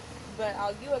 But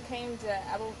Al-Gua came to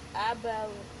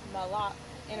Abimelech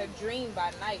in a dream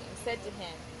by night and said to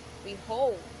him,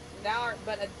 Behold, thou art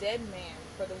but a dead man,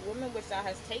 for the woman which thou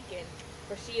hast taken,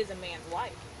 for she is a man's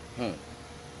wife.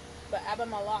 But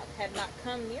Abimelech had not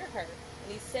come near her, and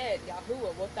he said,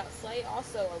 Yahuwah, wilt thou slay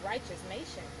also a righteous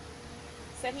nation?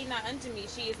 Said he not unto me,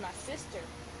 She is my sister?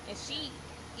 And she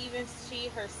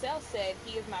herself said,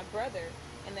 He is my brother.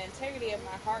 In the integrity of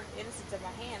my heart, innocence of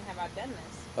my hand, have I done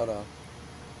this. Hold on.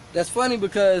 That's funny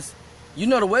because, you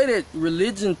know, the way that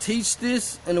religion teach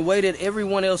this and the way that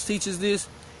everyone else teaches this,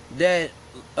 that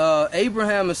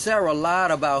Abraham and Sarah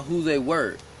lied about who they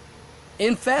were.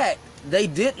 In fact, they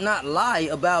did not lie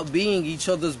about being each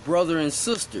other's brother and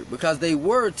sister, because they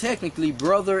were technically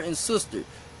brother and sister.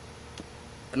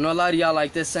 I know a lot of y'all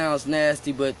like, that sounds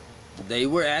nasty, but they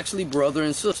were actually brother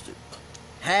and sister.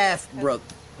 Half brother.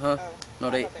 Huh? Oh,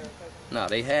 No,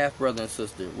 they half brother and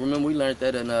sister. Remember, we learned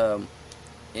that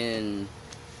it's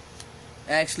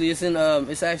actually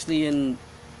in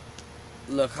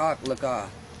Lakah.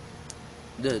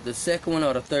 The second one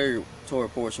or the third Torah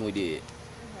portion we did.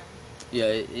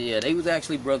 Yeah, they was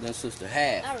actually brother and sister,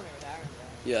 half. I remember that.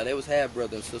 Yeah, they was half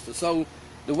brother and sister. So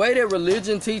the way that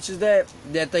religion teaches that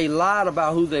they lied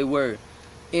about who they were.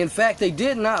 In fact, they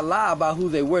did not lie about who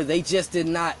they were. They just did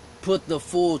not put the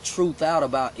full truth out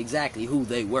about exactly who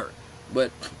they were.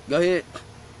 But go ahead.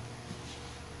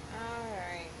 All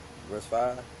right. Verse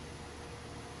 5.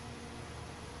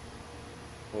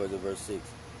 Or is it verse 6?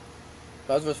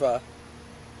 No, it's verse 5.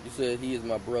 You said he is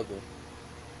my brother.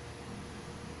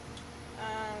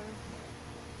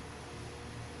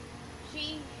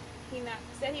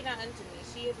 Said he not unto me,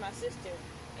 She is my sister,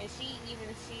 and she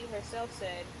herself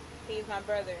said, He is my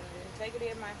brother, and the integrity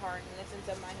of my heart and innocence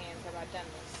of my hands have I done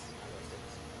this.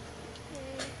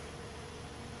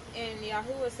 And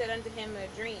Yahuwah said unto him in a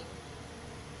dream,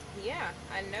 Yeah,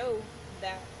 I know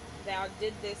that thou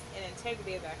did this in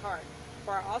integrity of thy heart,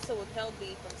 for I also withheld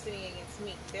thee from sinning against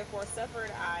me. Therefore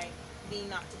suffered I thee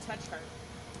not to touch her.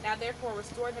 Now therefore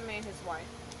restore the man his wife,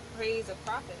 for he is a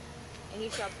prophet, and he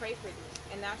shall pray for thee,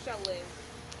 and thou shalt live.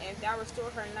 And if thou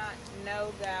restore her not,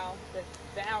 know thou that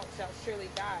thou shalt surely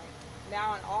die,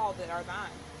 thou and all that are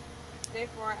thine.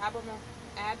 Therefore Abimelech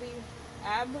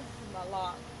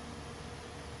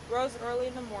rose early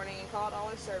in the morning and called all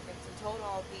his servants and told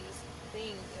all these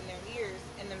things in their ears,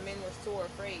 and the men were sore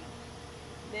afraid.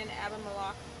 Then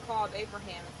Abimelech called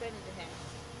Abraham and said unto him,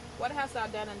 What hast thou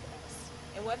done unto us?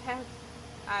 And what have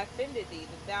I offended thee,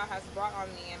 that thou hast brought on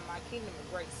me and my kingdom a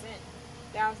great sin?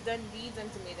 Thou hast done deeds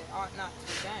unto me that ought not to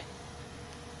be done.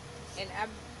 And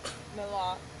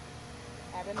Abimelech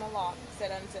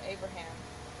said unto Abraham,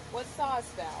 What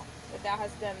sawest thou, that thou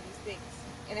hast done these things?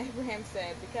 And Abraham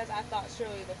said, Because I thought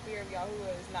surely the fear of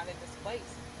Yahuwah is not in this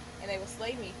place, and they will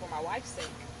slay me for my wife's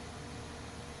sake.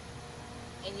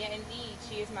 And yet indeed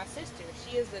she is my sister,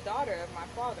 she is the daughter of my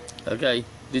father. Okay,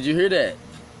 did you hear that?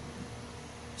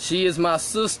 She is my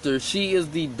sister, she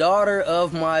is the daughter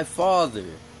of my father.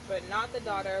 But not the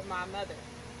daughter of my mother.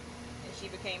 And she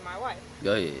became my wife.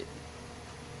 Go ahead.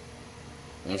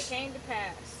 And it came to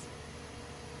pass,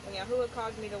 when Yahuwah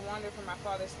caused me to wander from my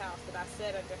father's house, that I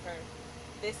said unto her,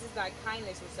 This is thy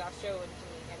kindness which thou show unto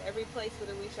me. At every place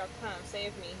whither we shall come, say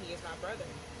of me, He is my brother.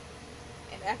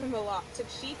 And Abimelech took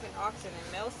sheep and oxen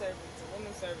and male servants and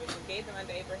women servants, and gave them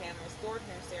unto Abraham, and restored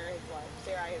him Sarai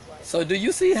his wife. So do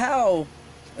you see how...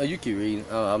 Oh, you keep reading.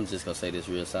 Oh, I'm just going to say this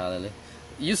real silently.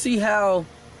 You see how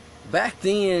back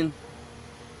then,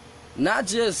 not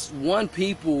just one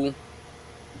people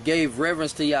gave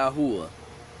reverence to Yahuwah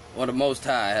or the Most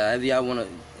High. However y'all want to,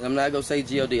 I'm not going to say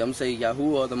God. I'm going to say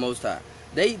Yahuwah or the Most High.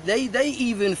 They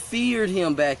even feared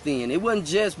him back then. It wasn't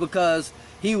just because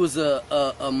he was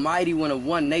a mighty one of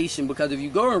one nation. Because if you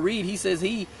go and read, he says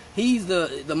he's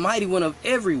the mighty one of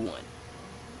everyone.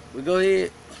 But go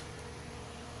ahead.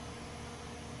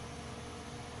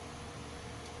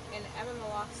 And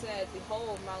Abimelech said,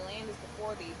 Behold, my land is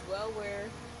before thee, dwell where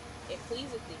it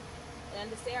pleaseth thee.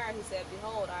 And unto Sarai he said,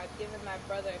 Behold, I have given thy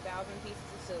brother 1,000 pieces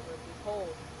of silver.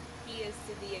 Behold, he is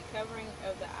to thee a covering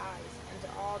of the eyes, and to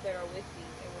all that are with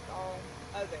thee, and with all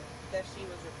other, that she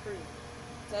was reproved.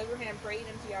 So Abraham prayed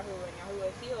unto Yahuwah, and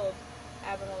Yahuwah healed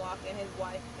Abimelech and his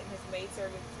wife and his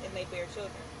maidservants, and they bare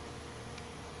children.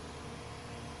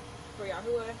 For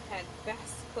Yahuwah had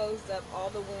fast closed up all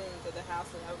the wounds of the house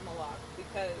of Abimelech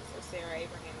because of Sarah,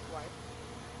 Abraham's wife.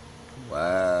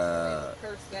 Wow. They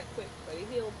cursed that quick, but he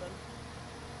healed them.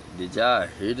 Did y'all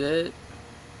hear that?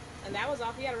 And that was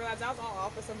off. You gotta realize that was all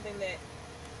off of something that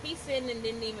he sinned and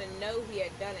didn't even know he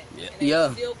had done it. Yeah.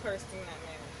 And they still cursed him that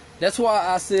man. That's why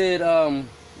I said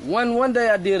one day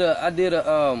I did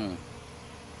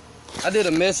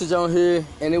a message on here,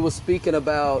 and it was speaking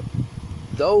about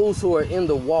those who are in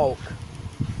the walk,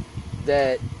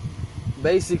 that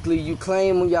basically you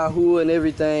claim Yahuwah and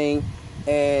everything,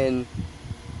 and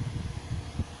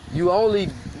you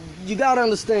gotta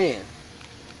understand,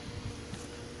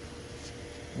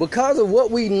 because of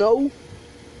what we know,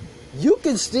 you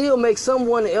can still make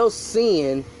someone else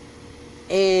sin,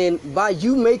 and by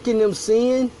you making them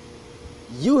sin,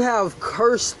 you have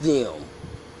cursed them.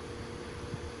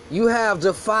 You have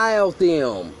defiled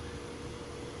them.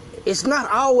 It's not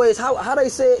always, how they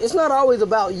say it, it's not always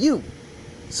about you.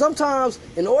 Sometimes,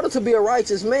 in order to be a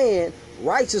righteous man,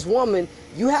 righteous woman,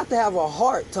 you have to have a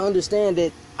heart to understand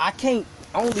that I can't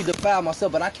only defile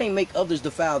myself, but I can't make others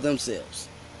defile themselves.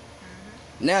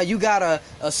 Now you got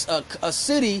a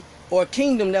city or a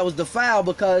kingdom that was defiled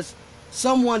because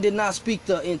someone did not speak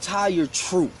the entire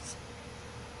truth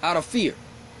out of fear.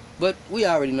 But we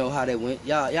already know how that went.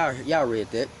 Y'all read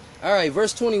that. All right,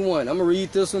 verse 21. I'm going to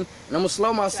read this one, and I'm going to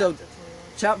slow myself.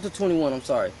 Chapter 21, I'm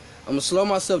sorry. I'm going to slow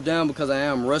myself down because I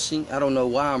am rushing. I don't know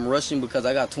why I'm rushing, because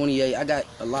I got 28. I got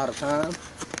a lot of time.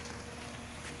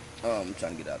 I'm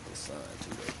trying to get out this sign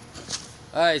too late.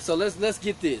 All right, so let's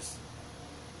get this.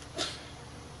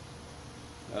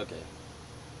 Okay.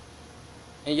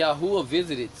 And Yahuwah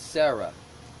visited Sarah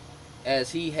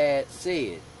as he had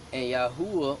said, and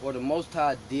Yahuwah, or the Most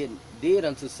High, did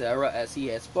unto Sarah as he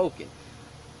had spoken.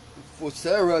 For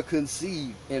Sarah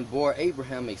conceived and bore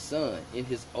Abraham a son in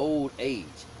his old age,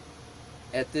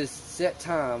 at this set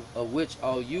time of which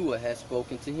Yahuwah had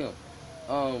spoken to him.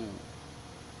 Oh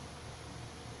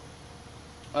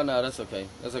no, that's okay.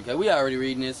 That's okay. We already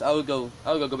reading this. I would go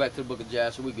back to the book of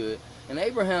Joshua. We good. And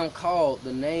Abraham called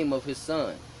the name of his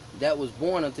son that was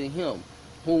born unto him,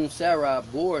 whom Sarah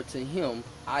bore to him,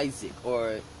 Isaac,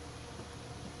 or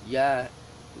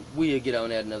we'll get on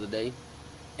that another day.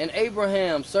 And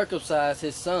Abraham circumcised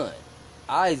his son,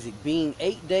 Isaac, being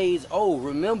 8 days old.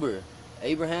 Remember,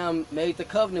 Abraham made the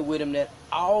covenant with him that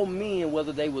all men,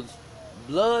 whether they was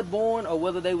blood-born or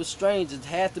whether they was strangers,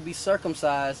 had to be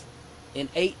circumcised in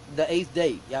the 8th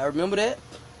day. Y'all remember that?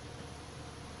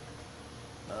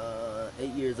 8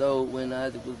 years old when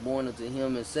Isaac was born unto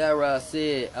him. And Sarah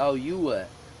said, Yahuwah,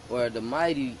 or the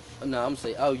mighty, no, I'm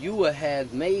saying, Yahuwah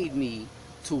has made me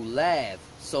to laugh,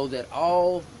 so that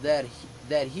all that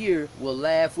hear will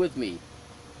laugh with me.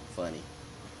 Funny.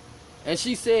 And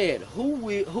she said, who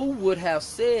would have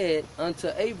said unto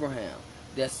Abraham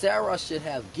that Sarah should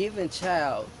have given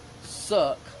children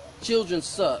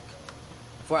suck,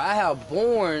 for I have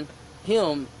borne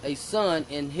him a son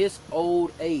in his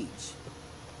old age.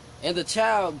 And the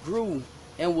child grew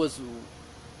and was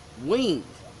weaned,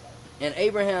 and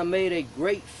Abraham made a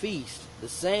great feast the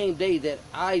same day that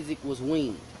Isaac was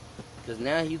weaned, because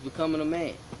now he's becoming a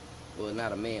man. Well,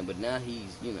 not a man, but now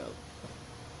he's,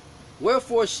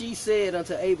 Wherefore she said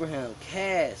unto Abraham,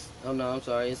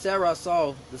 and Sarah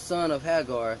saw the son of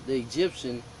Hagar, the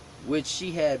Egyptian, which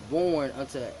she had born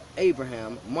unto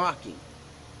Abraham, mocking.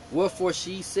 Wherefore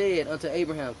she said unto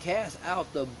Abraham, cast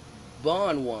out the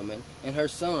bondwoman and her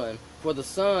son, for the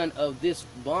son of this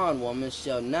bondwoman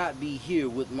shall not be here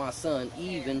with my son,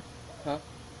 even... Huh?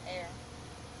 Heir.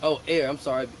 Oh, heir, I'm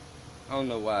sorry. I don't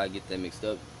know why I get that mixed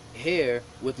up. Heir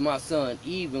with my son,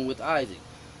 even with Isaac.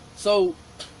 So,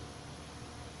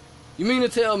 you mean to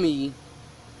tell me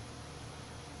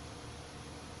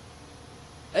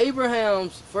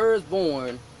Abraham's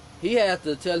firstborn, he had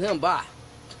to tell him bye?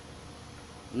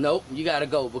 Nope, you gotta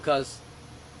go, because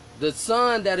the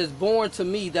son that is born to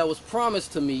me, that was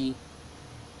promised to me,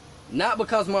 not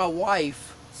because my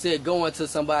wife said go into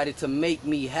somebody to make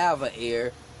me have an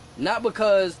heir, not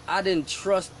because I didn't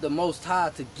trust the Most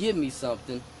High to give me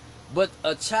something, but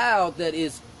a child that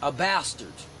is a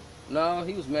bastard. No,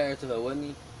 he was married to her, wasn't he?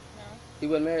 No. He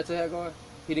wasn't married to Hagar?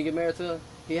 He didn't get married to her?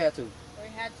 He had to. Well,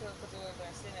 he had to because it was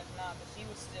a sin if not, but she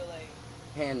was still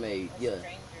a handmaid, stranger.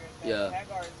 Yeah.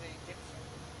 Hagar is the Egyptian.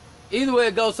 Either way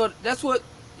it goes, so that's what,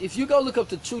 if you go look up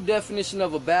the true definition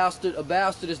of a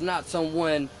bastard is not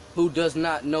someone who does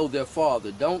not know their father.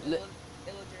 Illegitimate son.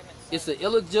 It's an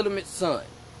illegitimate son.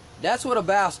 That's what a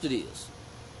bastard is.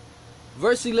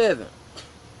 Verse 11.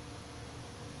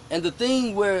 And the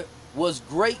thing where was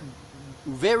great,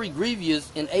 very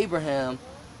grievous in Abraham,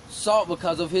 sought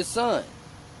because of his son.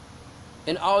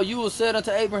 And all you will said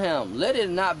unto Abraham, let it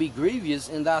not be grievous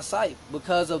in thy sight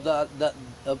because of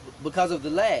because of the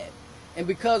lad, and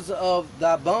because of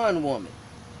thy bondwoman.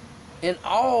 And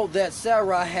all that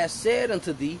Sarah has said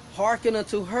unto thee, hearken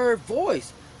unto her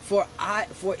voice, for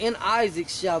in Isaac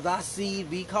shall thy seed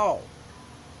be called.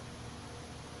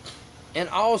 And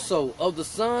also of the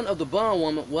son of the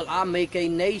bondwoman will I make a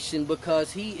nation,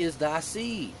 because he is thy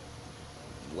seed.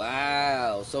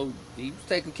 Wow, so he was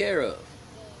taken care of.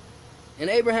 And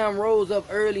Abraham rose up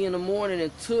early in the morning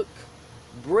and took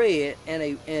bread and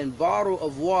a bottle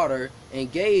of water and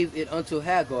gave it unto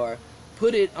Hagar,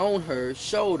 put it on her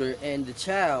shoulder and the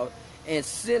child, and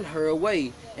sent her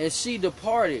away. And she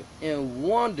departed and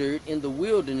wandered in the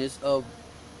wilderness of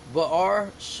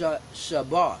Baar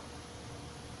Shabah.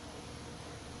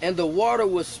 And the water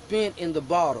was spent in the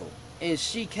bottle, and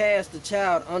she cast the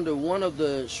child under one of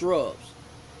the shrubs.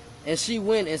 And she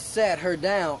went and sat her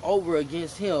down over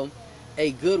against him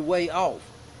a good way off,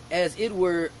 as it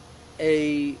were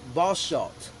a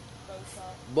bowshot.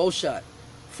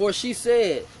 For she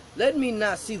said, let me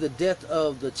not see the death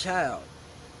of the child.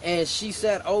 And she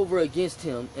sat over against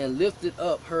him, and lifted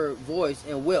up her voice,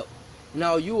 and wept.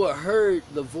 Now you have heard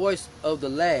the voice of the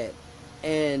lad,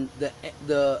 and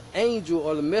the angel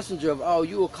or the messenger of all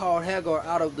you called Hagar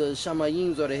out of the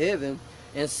Shamayims or the heaven,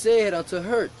 and said unto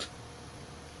her,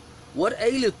 what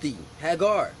aileth thee,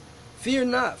 Hagar? Fear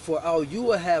not, for all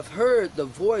you have heard the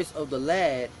voice of the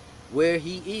lad where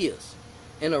he is.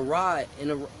 And arise,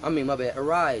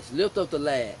 lift up the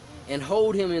lad, and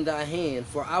hold him in thy hand,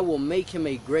 for I will make him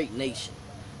a great nation.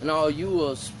 And all you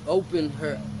will open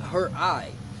her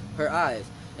eyes,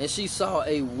 and she saw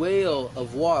a well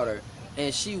of water,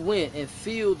 and she went and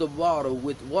filled the bottle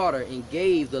with water, and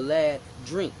gave the lad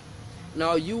drink.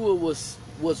 Now you was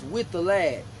with the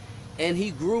lad, and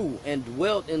he grew and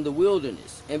dwelt in the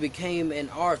wilderness, and became an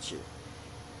archer.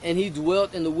 And he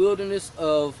dwelt in the wilderness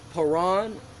of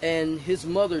Paran, and his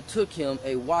mother took him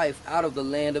a wife out of the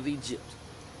land of Egypt,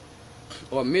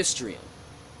 or Mistrium.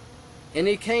 And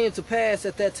it came to pass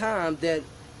at that time that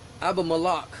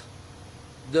Abimelech,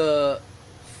 the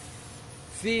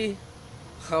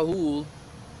Phihahul,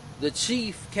 the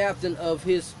chief captain of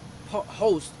his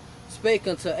host, spake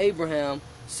unto Abraham,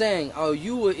 saying,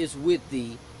 Ahua is with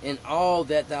thee in all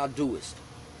that thou doest.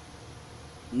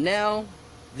 Now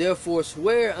therefore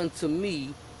swear unto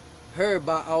me her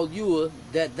by Ahua,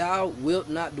 that thou wilt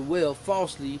not dwell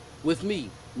falsely with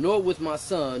me, nor with my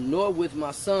son, nor with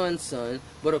my son's son,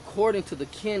 but according to the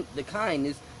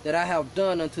kindness that I have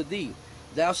done unto thee,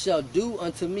 thou shalt do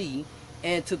unto me,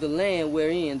 and to the land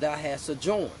wherein thou hast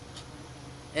sojourned.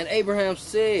 And Abraham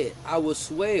said, I will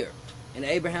swear. And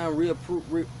Abraham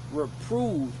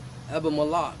reproved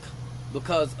Abimelech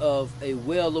because of a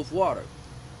well of water,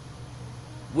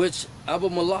 which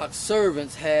Abimelech's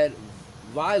servants had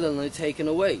violently taken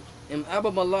away. And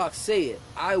Abimelech said,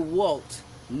 I wot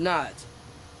not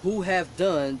who hath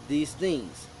done these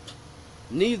things,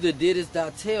 neither didst thou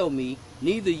tell me,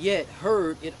 neither yet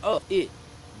heard it of it,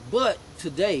 but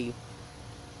today.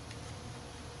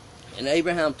 And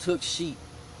Abraham took sheep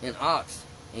and ox,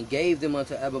 and gave them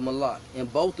unto Abimelech,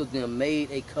 and both of them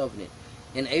made a covenant.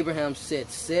 And Abraham set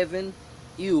 7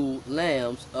 ewe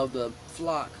lambs of the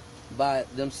flock by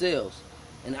themselves.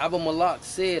 And Abimelech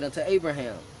said unto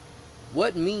Abraham,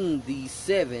 what mean these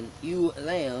 7 ewe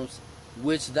lambs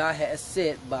which thou hast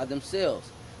set by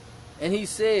themselves? And he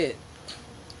said,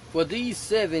 for these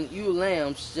 7 ewe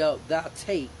lambs shalt thou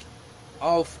take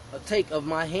of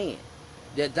my hand,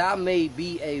 that thou may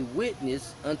be a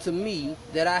witness unto me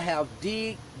that I have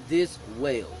digged this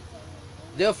well.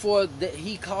 Therefore that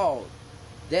he called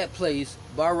that place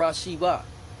Beersheba,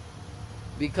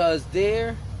 because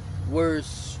there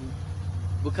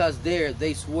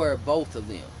they swore both of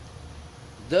them.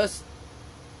 Thus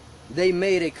they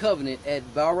made a covenant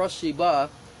at Beersheba.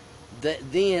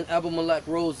 That then Abimelech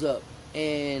rose up,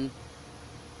 and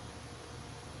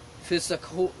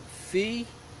Phihahul,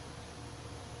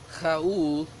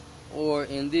 or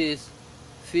in this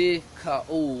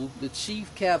Phihahul, the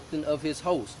chief captain of his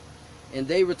host, and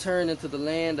they returned into the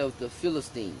land of the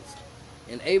Philistines.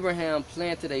 And Abraham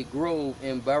planted a grove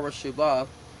in Beersheba,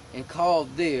 and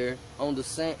called there on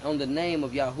the name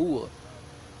of Yahuwah,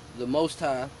 the Most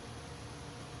High,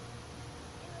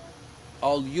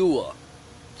 Ahua,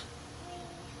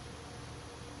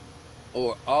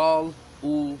 or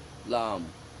Al-Ulam,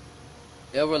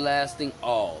 everlasting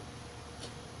all.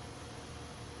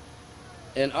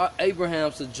 And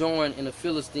Abraham sojourned in the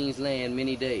Philistines' land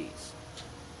many days.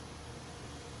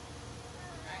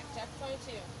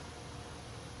 22.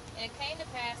 And it came to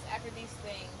pass after these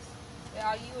things that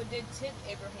Ahuah did tempt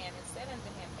Abraham and said unto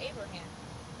him, Abraham.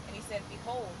 And he said,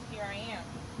 Behold, here I am.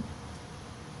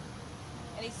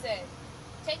 And he said,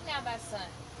 Take now thy son,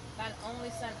 thine only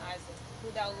son Isaac,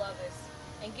 who thou lovest,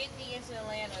 and get thee into the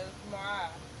land of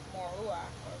Moriah.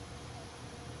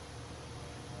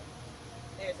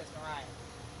 There it says Moriah.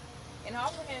 And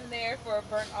offer him there for a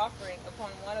burnt offering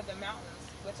upon one of the mountains,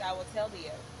 which I will tell thee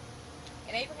of.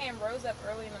 And Abraham rose up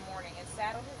early in the morning, and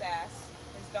saddled his ass,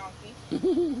 his donkey,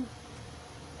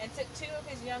 and took 2 of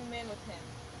his young men with him,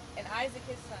 and Isaac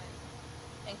his son,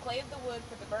 and clave the wood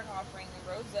for the burnt offering, and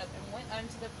rose up, and went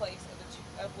unto the place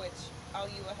of which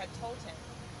Ahuah had told him.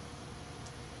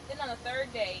 Then on the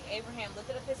 3rd day Abraham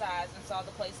lifted up his eyes, and saw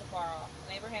the place afar off.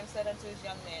 And Abraham said unto his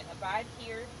young men, Abide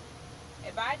ye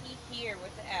here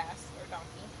with the ass, or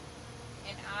donkey,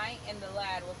 and I and the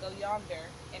lad will go yonder,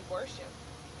 and worship,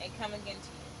 and come again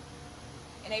to you.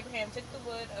 And Abraham took the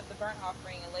wood of the burnt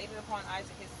offering, and laid it upon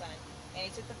Isaac his son. And he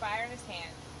took the fire in his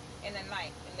hand, and a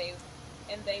knife,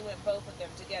 and they went both of them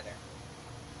together.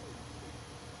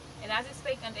 And Isaac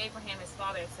spake unto Abraham his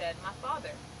father, and said, My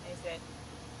father. And he said,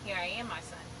 Here I am, my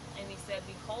son. And he said,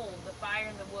 Behold, the fire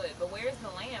and the wood, but where is the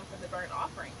lamb for the burnt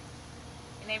offering?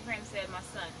 And Abraham said, My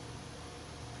son,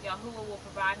 Yahuwah will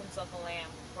provide himself a lamb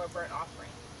for a burnt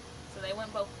offering. So they went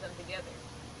both of them together.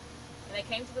 And they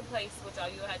came to the place which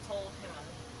Ahuah had told him of.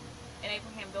 And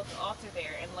Abraham built an altar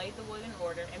there, and laid the wood in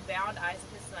order, and bound Isaac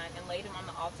his son, and laid him on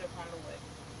the altar upon the wood.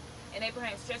 And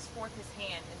Abraham stretched forth his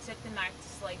hand, and took the knife to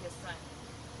slay his son.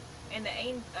 And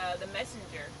the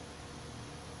messenger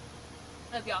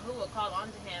of Yahuwah called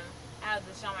unto him out of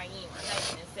the Shamayim, or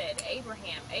heaven, and said,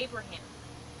 Abraham, Abraham.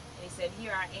 And he said,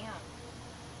 Here I am.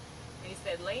 And he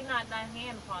said, Lay not thine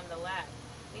hand upon the lad,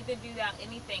 neither do thou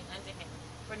anything unto him.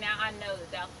 For now I know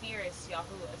that thou fearest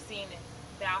Yahuwah, seeing that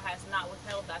thou hast not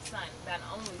withheld thy son, thine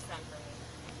only son, from me.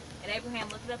 And Abraham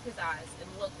lifted up his eyes, and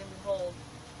looked, and behold,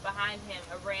 behind him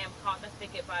a ram caught in a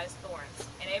thicket by his thorns.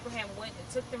 And Abraham went and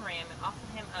took the ram, and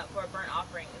offered him up for a burnt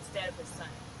offering instead of his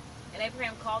son. And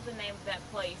Abraham called the name of that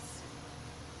place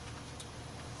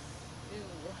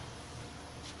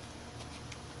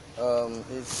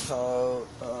It's called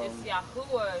it's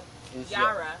Yahuwah it's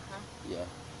Yara, huh? Yeah.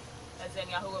 As in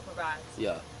Yahuwah provides.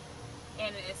 Yeah.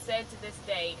 And it is said to this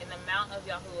day, In the mount of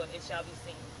Yahuwah it shall be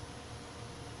seen.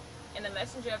 And the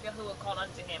messenger of Yahuwah called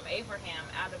unto him, Abraham,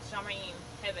 out of Shamayim,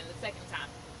 heaven, the 2nd time,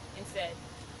 and said,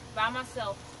 By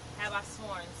myself have I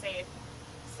sworn, saith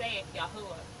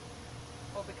Yahuwah,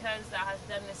 for because thou hast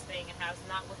done this thing, and hast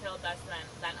not withheld thy son,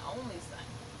 thine only son,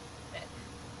 that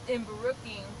in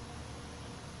Baruching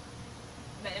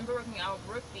I will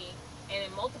brook thee, and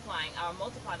in multiplying I will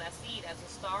multiply thy seed as the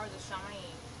stars of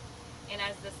Shamayim, and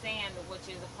as the sand which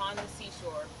is upon the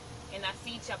seashore, and thy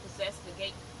seed shall possess the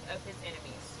gate of his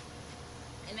enemies.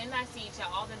 And in thy seed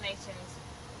shall all the nations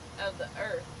of the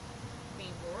earth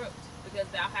be baruched, because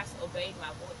thou hast obeyed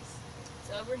my voice.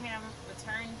 So Abraham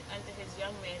returned unto his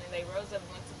young men, and they rose up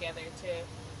and went together to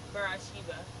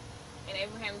Beersheba, and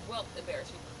Abraham dwelt at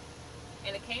Beersheba.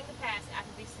 And it came to pass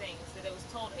after these things that it was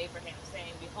told Abraham,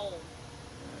 saying, Behold,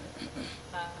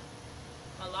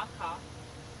 Malachah,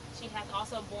 she hath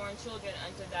also borne children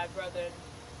unto thy brother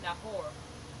Nahor.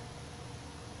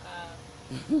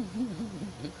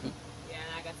 Yeah,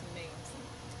 and I got some names.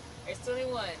 There's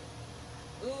 21.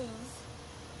 Uz,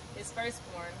 his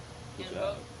firstborn. Good and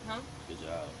job. Huh? Good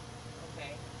job.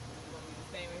 Okay. You want me to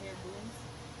say in here,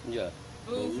 Booz? Yeah.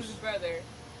 Booz is his brother.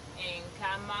 And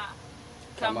Kamual.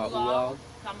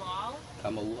 Kamual.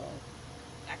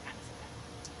 That kind of stuff.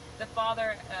 The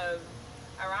father of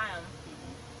Aram.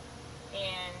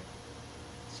 And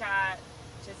Chazad.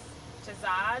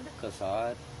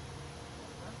 Kasad.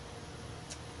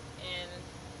 And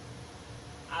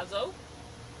Hazu.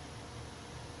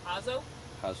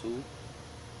 Hasu.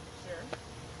 Sure.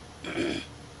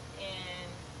 And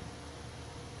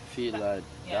Filadash.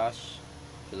 Yeah.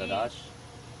 Filadash.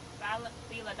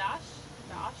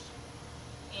 Dash.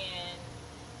 And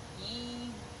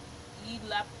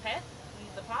Yilapeth.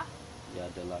 Yeah,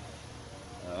 Delaph.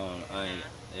 I ain't.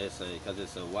 It's because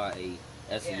it's a Y-A.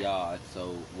 That's a yard.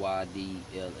 So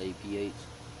Y-D-L-A-P-H.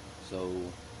 So.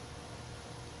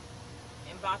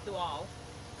 And Bathual.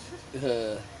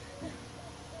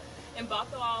 And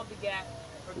Bathual begat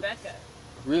Rebecca.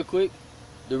 Real quick,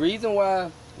 the reason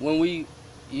why when you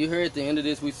hear at the end of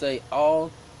this we say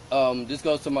all, this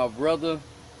goes to my brother.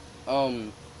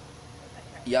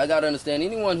 Yeah, I gotta understand.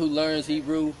 Anyone who learns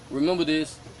Hebrew, remember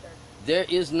this: there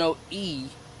is no E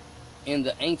in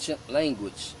the ancient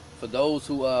language. For those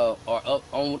who are up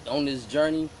on this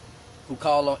journey, who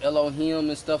call on Elohim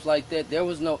and stuff like that, there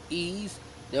was no E's,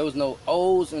 there was no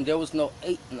O's, and there was no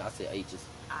I said H's.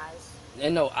 Eyes.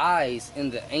 And no I's in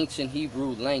the ancient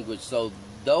Hebrew language. So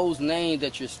those names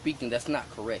that you're speaking, that's not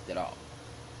correct at all.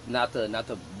 Not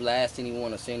to blast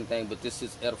anyone or say anything, but this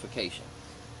is edification.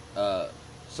 So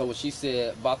when she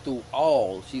said Batu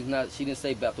all, she didn't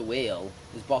say Batuel,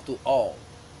 it's Batu all.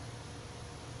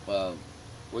 Where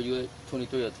you at?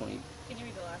 23 or 20? Could you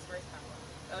read the last verse?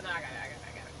 Oh no, I got it.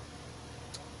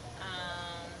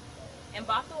 And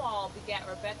Bethuel begat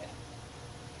Rebekah.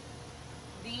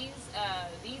 These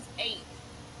 8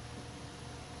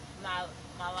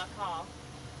 Malachah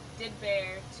did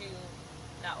bear to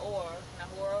Nahor,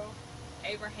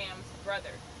 Abraham's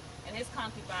brother, and his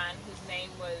concubine, whose name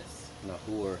was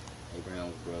Nahor,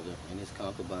 Abraham's brother, and his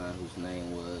concubine, whose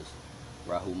name was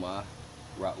Raumah.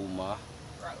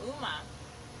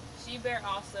 She bare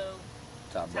also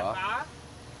Tabah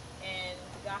and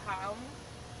Gaham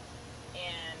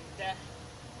and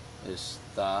it's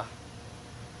Tahash.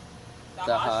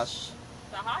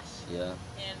 Yeah.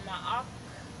 And Ma'ach.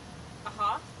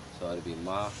 So it'd be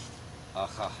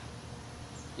Ma'acha.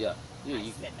 Yeah. You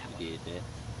did that.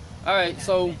 All right.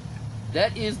 So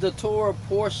that is the Torah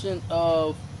portion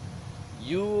of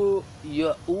Yara,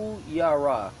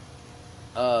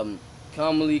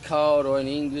 commonly called, or in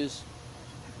English,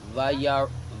 Vayira.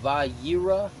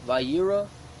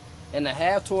 And the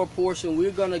half Torah portion,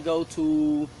 we're gonna go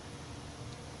to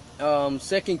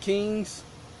 2 Kings,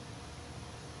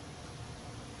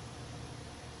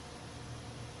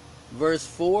 verse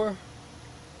 4,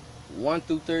 1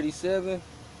 through 37.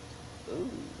 Ooh. You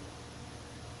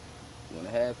wanna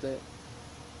have that?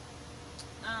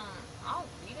 I'll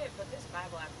read it, but this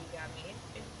Bible app you got me,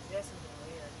 it just is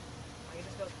weird. Like it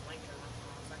just goes blank on my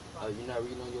phone. Oh, you're not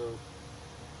reading on your...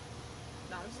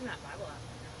 No, this is not Bible app.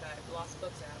 The Lost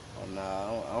Books app. Oh,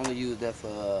 no, I only use that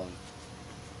for,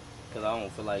 because I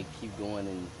don't feel like keep going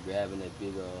and grabbing that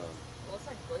big, Well, it's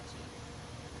like glitchy.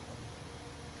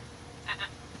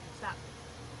 Stop.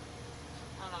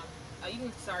 Hold on. Oh, you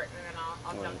can start, and then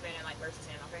I'll jump in like verse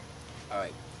 10, okay?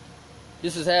 Alright.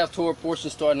 This is half Torah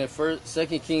portion starting at 2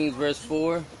 Kings verse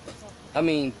 4.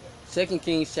 2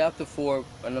 Kings chapter 4,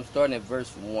 and I'm starting at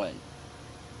verse 1.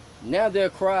 Now there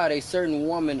cried a certain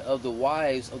woman of the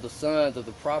wives of the sons of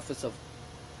the prophets of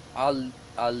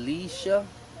Elisha.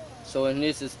 So in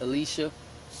this is Elisha,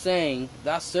 saying,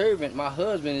 Thy servant, my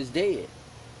husband, is dead.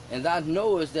 And thou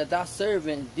knowest that thy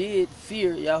servant did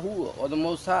fear Yahuwah, or the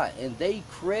Most High, and they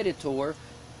creditor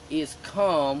is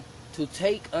come to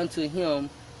take unto him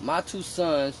my 2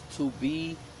 sons to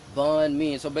be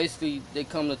bondmen. So basically, they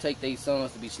come to take their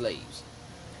sons to be slaves.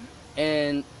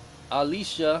 And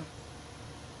Elisha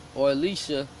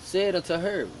said unto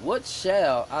her, What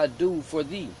shall I do for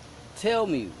thee? Tell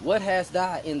me, what hast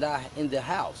thou in the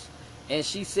house? And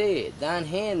she said, Thine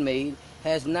handmaid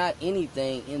has not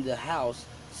anything in the house,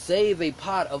 save a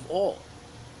pot of oil.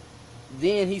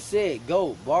 Then he said,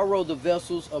 Go, borrow the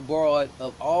vessels abroad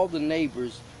of all the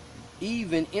neighbors,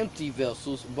 even empty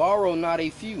vessels, borrow not a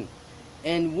few.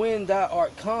 And when thou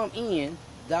art come in,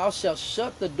 thou shalt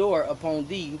shut the door upon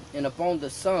thee and upon the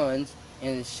sons,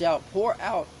 and shalt pour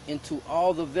out into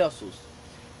all the vessels,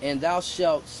 and thou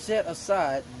shalt set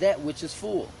aside that which is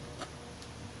full.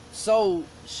 So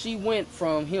she went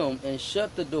from him and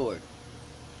shut the door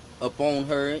upon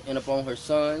her and upon her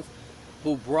sons,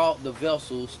 who brought the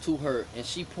vessels to her, and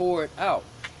she poured out.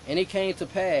 And it came to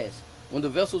pass, when the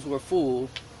vessels were full,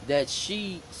 that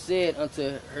she said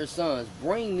unto her sons,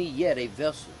 Bring me yet a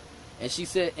vessel. And she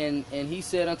said, and he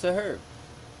said unto her,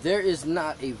 There is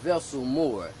not a vessel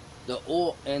more. The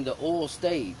oil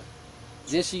stayed.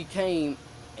 Then she came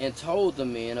and told the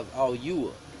men of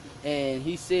Al-Ua, and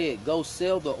he said, Go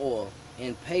sell the oil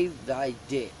and pay thy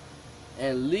debt,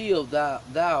 and live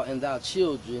thou and thy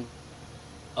children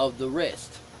of the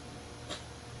rest.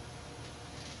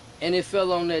 And it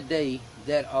fell on that day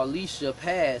that Elisha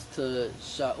passed to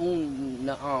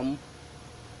Shaun-Naam,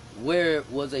 where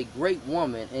was a great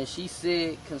woman, and she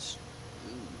said,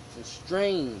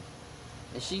 constrain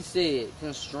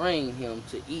him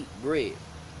to eat bread.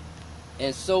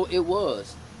 And so it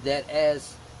was that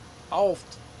as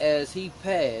oft as he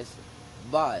passed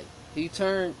by, he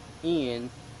turned in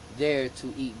there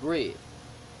to eat bread.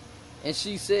 And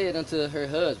she said unto her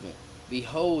husband,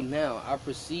 Behold, now I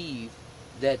perceive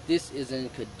that this is a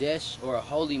Kadesh, or a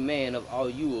holy man of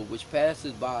Al-Ua, which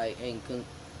passes by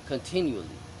continually.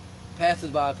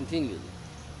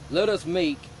 Let us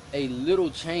make a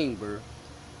little chamber,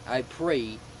 I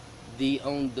pray thee,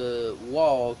 on the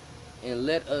wall, and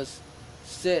let us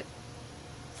set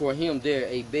for him there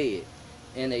a bed,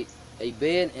 and a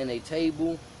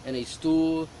table, and a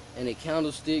stool, and a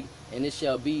candlestick. And it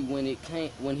shall be when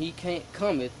he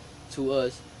cometh to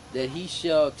us, that he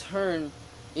shall turn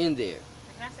in there.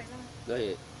 Can I say something? Go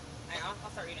ahead.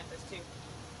 I'll start reading this too.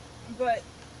 But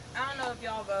I don't know if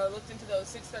y'all have looked into those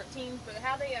 613, but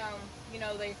how they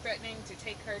they threatening to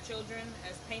take her children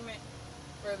as payment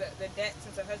for the debt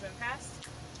since her husband passed.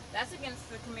 That's against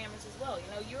the commandments as well.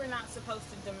 You are not supposed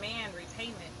to demand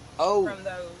repayment from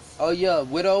those. Oh yeah,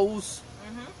 widows,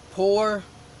 poor,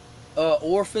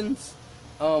 orphans,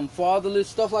 fatherless,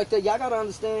 stuff like that. Y'all gotta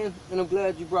understand, and I'm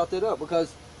glad you brought that up,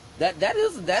 because that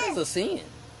is a sin.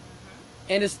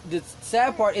 And it's the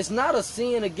sad part. It's not a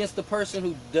sin against the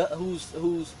person who's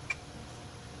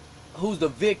the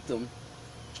victim.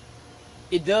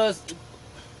 It does.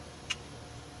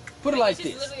 Put it like this.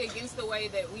 It's literally against the way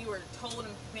that we were told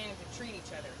and commanded to treat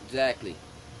each other. Exactly.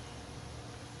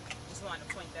 Just wanted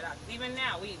to point that out. Even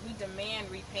now, we demand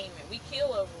repayment. We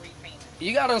kill over repayment.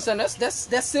 You gotta understand,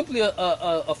 that's simply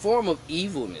a form of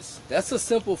evilness. That's a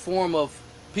simple form of.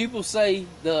 People say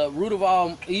the root of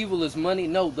all evil is money.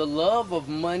 No, the love of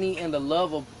money and the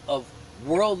love of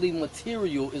worldly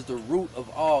material is the root of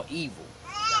all evil.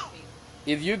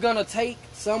 If you're gonna take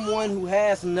someone who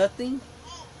has nothing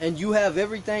and you have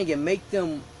everything and make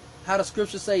them, how the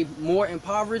scripture say, more in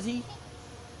poverty,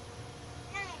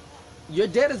 your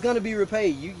debt is gonna be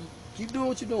repaid. You keep doing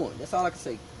what you're doing. That's all I can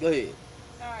say. Go ahead.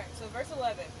 Alright, so verse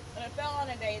 11. And it fell on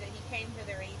a day that he came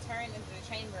thither, and he turned into the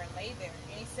chamber and lay there.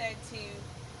 And he said to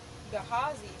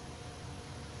Gehazi,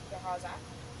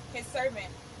 his servant,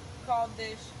 called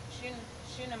this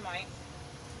Shunammite.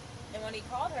 And when he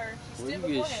called her, she stood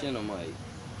before him. Shunammite?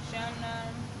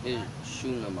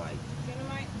 Shunammite.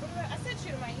 Shunammite? I said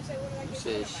Shunammite. You said, what did I get? You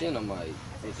said Shunammite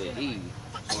with an E.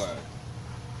 Right.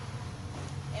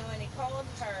 And when he called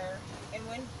her, and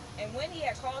when he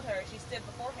had called her, she stood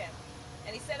before him.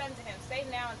 And he said unto him, Say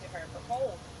now unto her,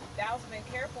 Behold, thou hast been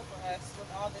careful for us with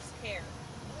all this care.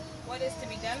 What is to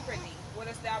be done for thee?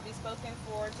 Wouldst thou be spoken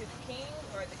for to the king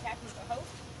or the captain of the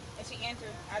host? And she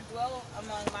answered, I dwell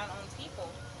among mine own people.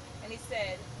 And he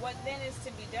said, What then is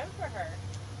to be done for her?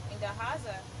 And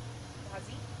Gehazi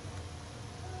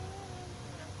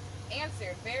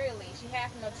answered, Verily, she hath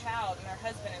no child, and her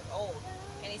husband is old.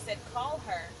 And he said, Call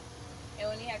her. And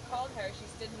when he had called her, she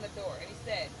stood in the door. And he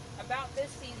said, About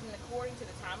this season, according to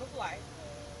the time of life,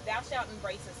 thou shalt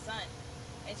embrace a son.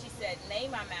 And she said, Nay,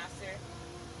 my master,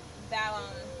 thou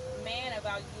man of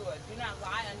Al-Ua, do not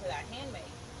lie unto thy handmaid.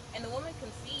 And the woman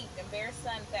conceived and bare a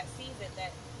son that season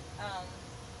that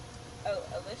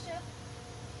Alyssa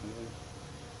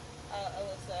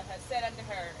had said unto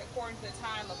her, according to the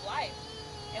time of life.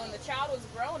 And when the child was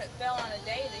grown, it fell on a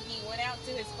day that he went out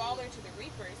to his father to the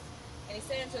reapers. And he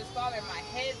said unto his father, My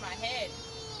head, my head.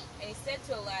 And he said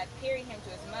to a lad, Carry him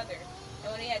to his mother.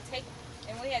 And when he had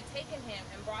taken him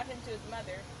and brought him to his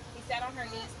mother, he sat on her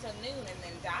knees till noon and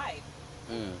then died.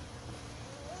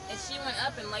 And she went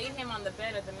up and laid him on the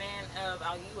bed of the man of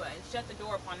Al-Ua, and shut the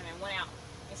door upon him, and went out.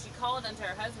 And she called unto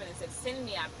her husband and said, Send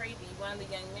me, I pray thee, one of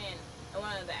the young men, and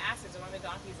one of the asses, and one of the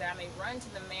donkeys, that I may run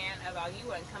to the man of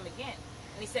Al-Ua and come again.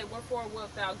 And he said, Wherefore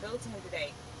wilt thou go to him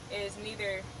today? It is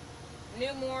neither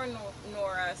new moon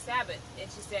nor Sabbath. And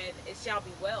she said, It shall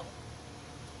be well.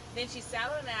 Then she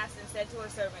saddled an ass and said to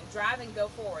her servant, Drive and go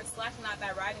forward, slack not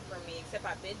thy riding from me, except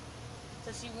I bid thee.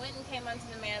 So she went and came unto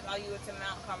the man of Al-Ua to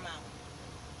Mount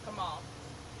Carmel.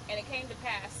 And it came to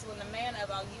pass, when the man of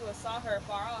Al-Ua saw her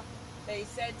far off, that he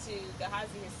said to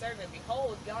Gehazi his servant,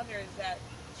 Behold, yonder is that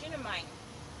Shunammite.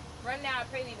 Run now, I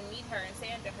pray thee, to meet her, and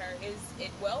say unto her, Is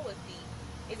it well with thee?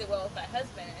 Is it well with thy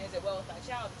husband? And is it well with thy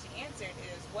child? And she answered, It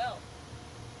is well.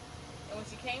 And when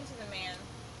she came to the man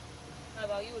of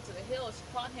Al-Ua to the hill, she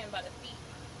caught him by the feet.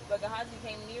 But Gehazi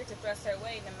came near to thrust her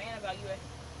away, and the man of Al-Ua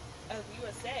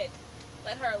said,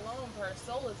 Let her alone, for her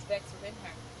soul is vexed within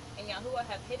her. And Yahuwah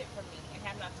hath hid it from me, and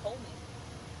hath not told me.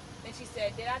 Then she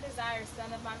said, Did I desire a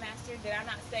son of my master? Did I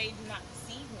not say, Do not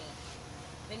deceive me?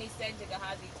 Then he said to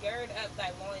Gehazi, Gird up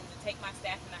thy loins, and take my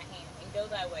staff in thy hand, and go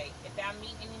thy way. If thou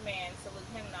meet any man,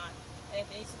 salute him not, and if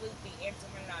any salute thee,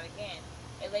 answer him not again.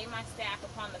 And lay my staff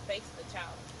upon the face of the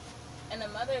child. And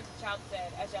the mother of the child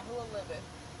said, As Yahuwah liveth,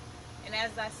 and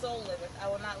as thy soul liveth,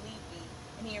 I will not leave thee.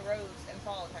 And he arose and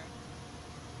followed her.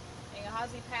 And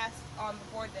Gehazi passed on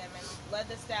before them, and laid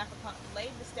the staff upon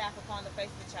the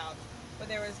face of the child, for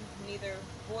there was neither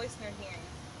voice nor hearing.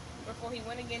 Wherefore he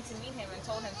went again to meet him, and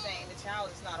told him, saying, The child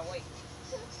is not awake.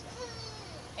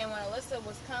 And when Alyssa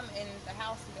was come in the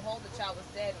house, and behold, the child was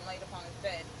dead, and laid upon his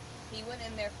bed. He went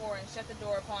in therefore, and shut the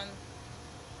door upon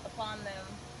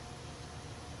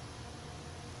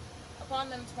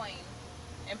them twain,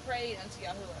 and prayed unto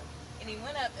Yahuwah. And he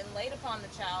went up and laid upon the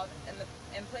child,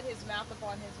 and put his mouth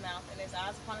upon his mouth, and his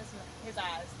eyes upon his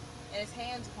eyes, and his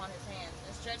hands upon his hands,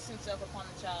 and stretched himself upon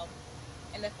the child,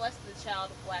 and the flesh of the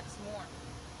child waxed warm.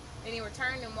 Then he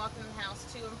returned and walked in the house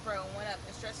to and fro, and went up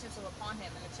and stretched himself upon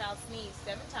him, and the child sneezed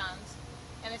 7 times,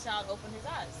 and the child opened his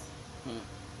eyes.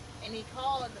 And he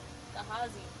called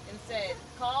Gehazi and said,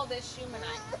 Call this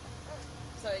Shumanite.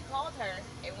 So he called her,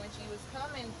 and when she was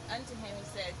coming unto him, he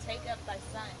said, Take up thy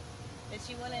son. Then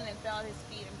she went in and fell at his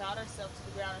feet, and bowed herself to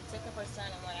the ground, and took up her son,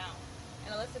 and went out.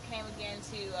 And Alyssa came again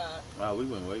to... Wow, we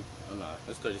went way... Oh, no,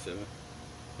 that's 37.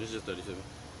 It's just 37.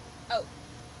 Oh.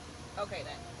 Okay,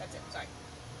 then. That's it. Sorry.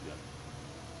 Yeah.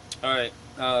 Alright,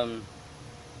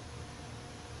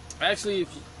 actually,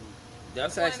 if you,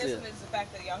 that's the point actually... of this is the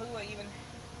fact that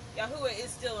Yahuwah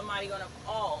is still a mighty God of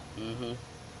all who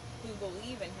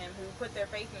believe in him, who put their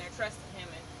faith and their trust in him.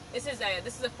 And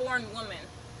this is a foreign woman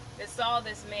that saw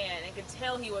this man and could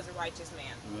tell he was a righteous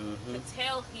man. Could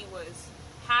tell he was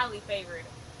highly favored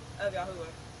of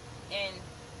Yahuwah, and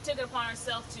took it upon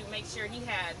herself to make sure he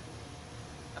had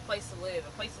a place to live,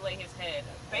 a place to lay his head,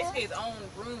 basically his own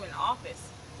room and office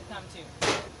to come to.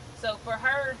 So for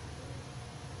her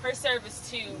service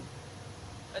to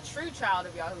a true child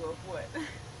of Yahuwah, what?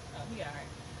 Oh, he alright.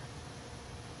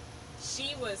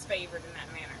 She was favored in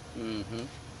that manner.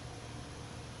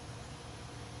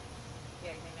 Yeah,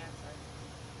 you think that's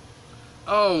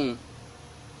right?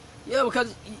 Yeah,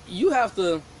 because you have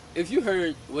to, if you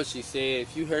heard what she said,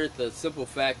 if you heard the simple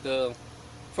fact of,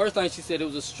 first thing she said, it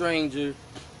was a stranger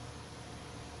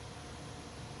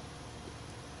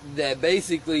that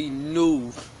basically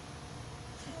knew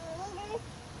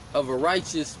of a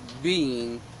righteous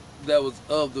being that was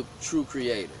of the true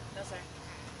creator. That's right.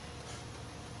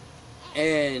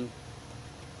 And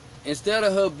instead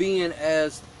of her being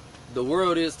as the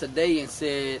world is today and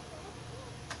said,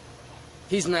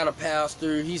 he's not a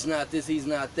pastor, he's not this, he's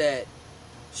not that,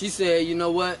 she said, you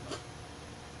know what?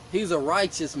 He's a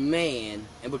righteous man,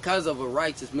 and because of a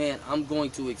righteous man, I'm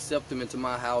going to accept him into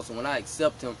my house, and when I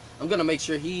accept him, I'm going to make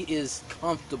sure he is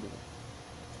comfortable.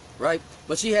 Right?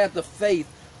 But she had the faith,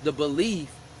 the belief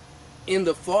in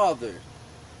the Father.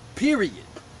 Period.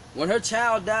 When her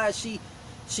child died, she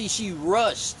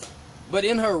rushed. But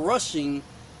in her rushing,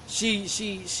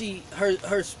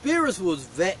 her spirits was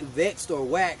vexed or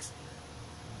waxed,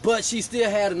 but she still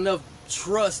had enough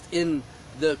trust in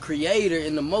the Creator,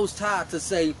 in the Most High, to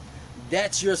say,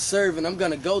 that's your servant. I'm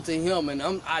going to go to him, and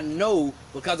I know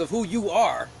because of who you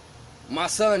are, my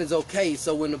son is okay.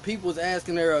 So when the people was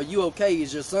asking her, are you okay?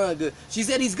 Is your son good? She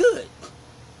said he's good.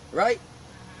 Right?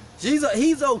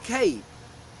 He's okay.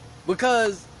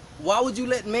 Because why would you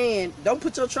let man, don't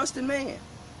put your trust in man.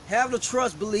 Have the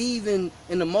trust, believe in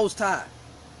the Most High.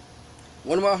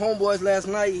 One of my homeboys last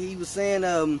night, he was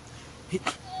saying,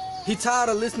 he tired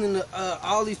of listening to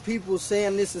all these people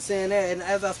saying this and saying that. And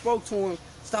as I spoke to him,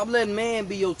 stop letting man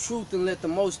be your truth and let the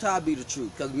Most High be the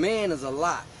truth. Because man is a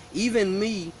lie. Even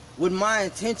me, with my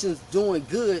intentions doing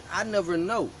good, I never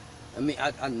know. I mean,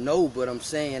 I know, but I'm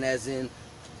saying as in,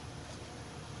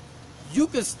 you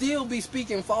can still be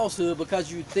speaking falsehood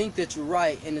because you think that you're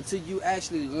right, and until you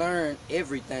actually learn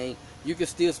everything, you can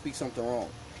still speak something wrong.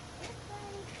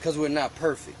 Because we're not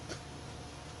perfect.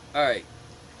 Alright.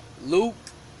 Luke,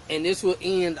 and this will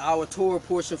end our Torah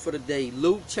portion for the day.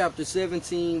 Luke chapter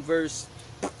 17, verse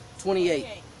 28.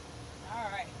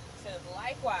 Alright. It says,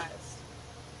 likewise,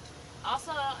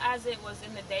 also as it was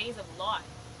in the days of Lot,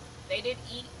 they did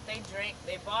eat, they drank,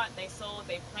 they bought, they sold,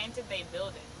 they planted, they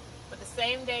builded. But the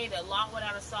same day that Lot went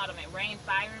out of Sodom, it rained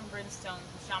fire and brimstone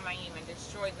from Shamayim and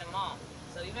destroyed them all.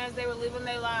 So even as they were living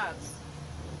their lives,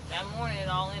 that morning it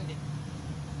all ended.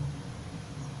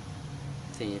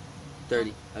 10,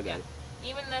 30, I got it.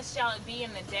 Even thus shall it be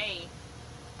in the day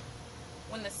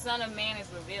when the Son of Man is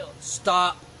revealed.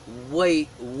 Stop. Wait,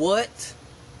 what?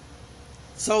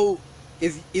 So,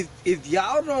 if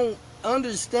y'all don't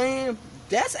understand,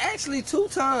 that's actually 2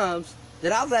 times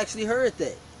that I've actually heard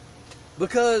that.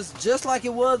 Because just like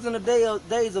it was in the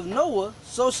days of Noah,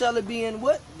 so shall it be in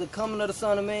what? The coming of the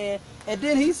Son of Man. And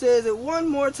then he says it one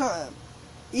more time.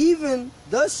 Even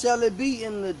thus shall it be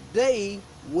in the day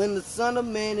when the Son of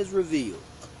Man is revealed.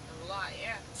 A lot,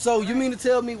 yeah. So you mean to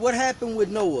tell me what happened with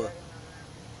Noah?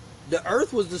 The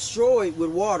earth was destroyed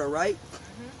with water, right?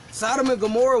 Sodom and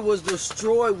Gomorrah was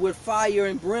destroyed with fire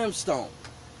and brimstone.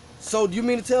 So do you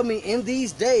mean to tell me in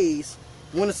these days,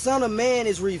 when the Son of Man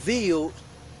is revealed,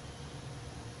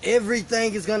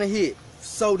 everything is gonna hit?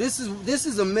 So this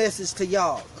is a message to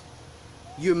y'all.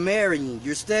 You're marrying,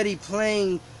 you're steady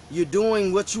playing, you're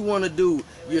doing what you want to do,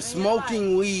 you're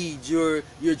smoking weed, you're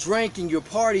drinking, you're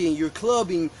partying, you're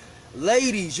clubbing,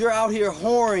 Ladies, you're out here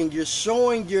whoring. You're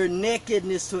showing your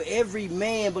nakedness to every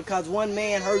man because one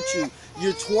man hurt you.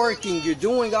 You're twerking. You're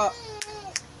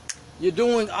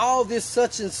doing all this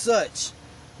such and such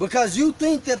because you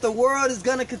think that the world is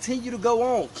going to continue to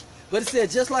go on. But it said,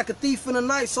 just like a thief in the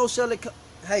night, so shall it come.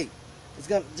 Hey, it's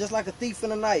gonna just like a thief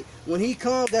in the night. When he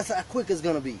comes, that's how quick it's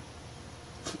going to be.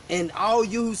 And all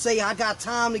you who say, I got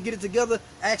time to get it together,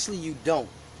 actually you don't.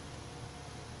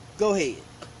 Go ahead.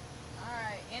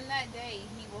 Alright, in that day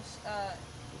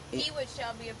he which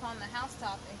shall be upon the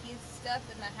housetop, and his stuff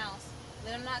in the house,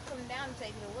 let him not come down and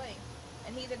take it away.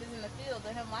 And he that is in the field,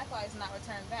 let him likewise not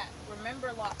return back.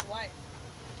 Remember Lot's wife.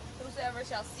 Whosoever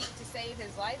shall seek to save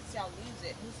his life shall lose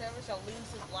it. Whosoever shall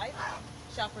lose his life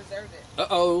shall preserve it.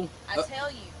 I tell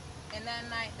you, in that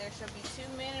night there shall be two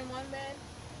men in one bed.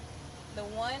 The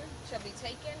one shall be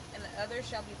taken, and the other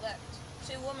shall be left.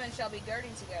 Two women shall be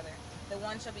girding together. The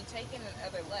one shall be taken, and the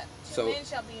other left. Two men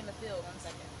shall be in the field, and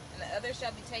the other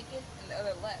shall be taken, and the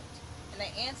other left. And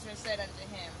they answered and said unto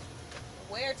him,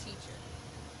 Where, teacher?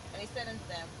 And he said unto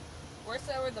them,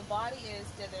 Wheresoever the body is,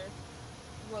 thither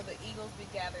will the eagles be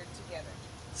gathered together.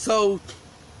 So,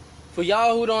 for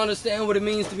y'all who don't understand what it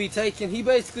means to be taken, he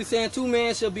basically saying two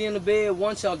men shall be in the bed,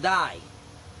 one shall die.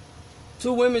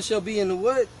 Two women shall be in the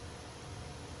what?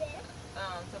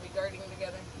 Shall be girding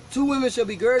together. Two women shall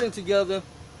be girding together,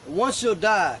 one shall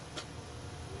die. Two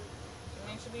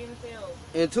men shall be in the field.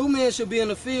 And two men shall be in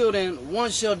the field, and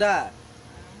one shall die.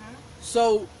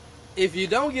 So, if you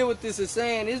don't get what this is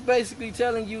saying, it's basically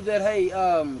telling you that, hey, it's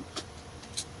kind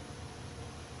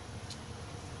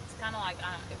of like,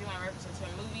 if you want to reference it to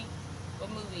a movie, what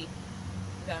movie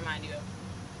does that remind you of?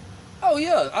 Oh,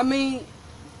 yeah. I mean,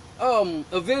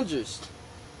 Avengers.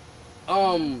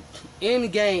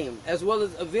 Endgame, as well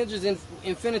as Avengers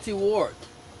Infinity War.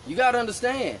 You got to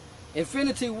understand,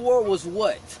 Infinity War was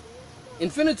what?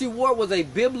 Infinity War was a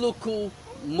biblical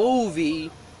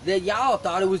movie that y'all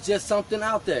thought it was just something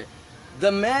out there. The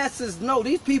masses know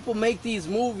these people make these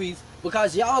movies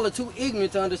because y'all are too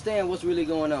ignorant to understand what's really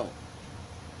going on.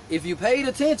 If you paid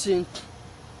attention,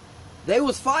 they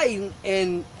was fighting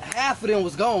and half of them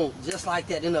was gone just like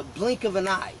that in a blink of an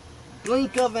eye.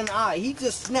 Blink of an eye. He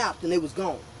just snapped and they was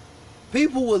gone.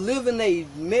 People were living their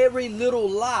merry little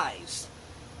lives,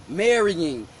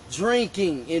 marrying,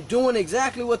 drinking, and doing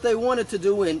exactly what they wanted to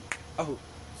do, and oh,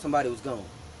 somebody was gone.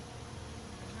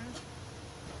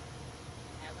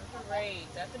 Having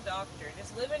parades at the doctor,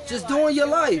 just living your life. Just doing your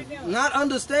life, not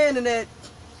understanding that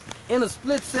in a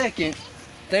split second,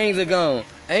 things are gone.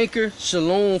 Anchor,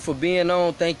 shalom for being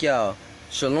on. Thank y'all.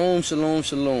 Shalom, shalom,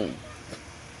 shalom.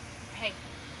 Hey,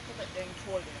 put that dang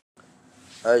toy down.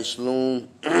 All right, shalom.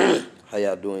 How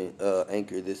y'all doing?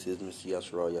 Anchor, this is Mr.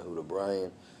 Yasharal Yahuda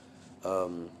Brian.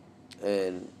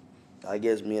 And I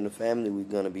guess me and the family, we're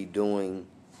going to be doing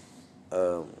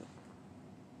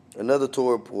another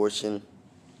Torah portion.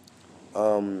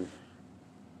 We're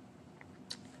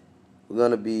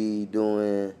going to be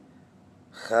doing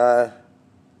Yad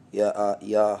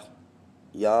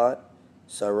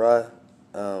Sarah,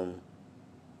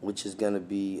 which is going to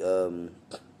be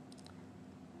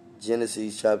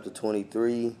Genesis chapter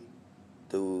 23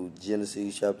 through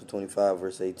Genesis chapter 25,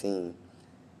 verse 18.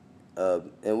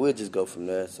 And we'll just go from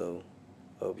there, so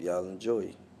hope y'all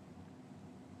enjoy.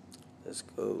 Let's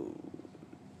go.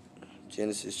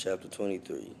 Genesis chapter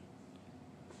 23,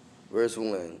 verse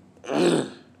 1.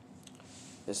 And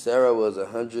Sarah was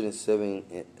 107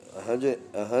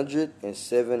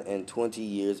 and 20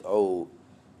 years old.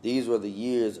 These were the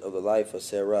years of the life of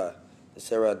Sarah. And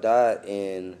Sarah died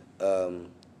in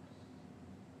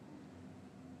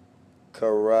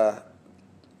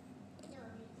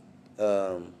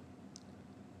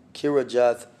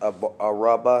Kirajath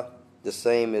Araba, the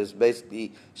same as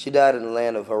basically, she died in the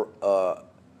land of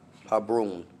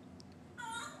Habroon,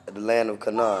 the land of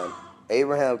Canaan.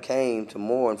 Abraham came to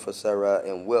mourn for Sarah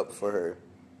and wept for her.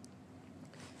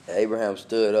 And Abraham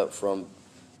stood up from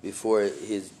before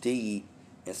his deed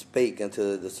and spake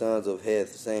unto the sons of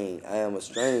Heth, saying, I am a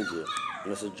stranger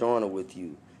and a sojourner with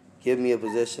you. Give me a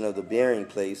possession of the burying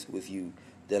place with you,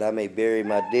 that I may bury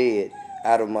my dead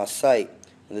out of my sight.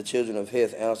 And the children of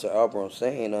Heth answered Abram,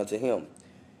 saying unto him,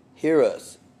 Hear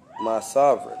us, my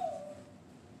sovereign,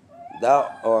 thou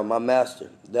art my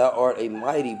master, thou art a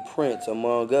mighty prince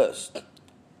among us. I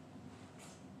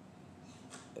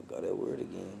got that word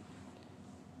again.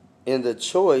 In the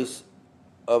choice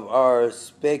of our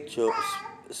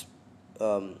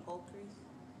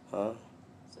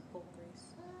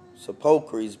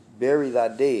sepulchres, bury thy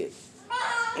dead.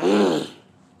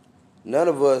 None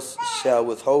of us shall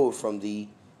withhold from thee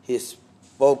his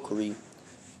sepulchre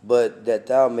but that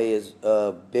thou mayest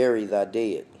bury thy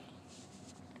dead.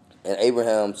 And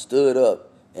Abraham stood up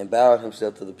and bowed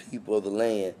himself to the people of the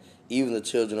land, even the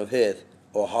children of Heth,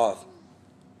 or Hoth,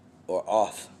 or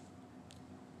Oth.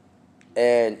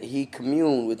 And he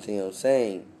communed with them,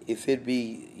 saying, If it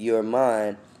be your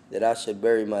mind that I should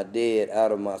bury my dead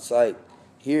out of my sight,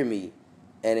 hear me,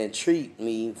 and entreat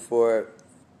me for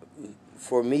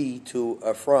me to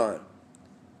Ephron,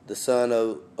 the son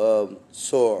of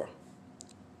Sor,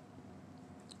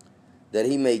 that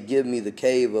he may give me the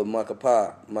cave of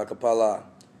Machpelah,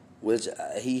 which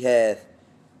he hath,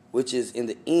 which is in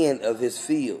the end of his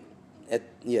field.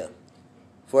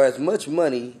 For as much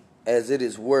money as it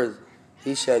is worth,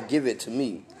 he shall give it to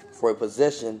me for a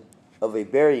possession of a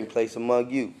burying place among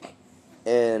you.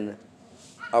 And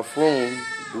Ephron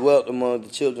dwelt among the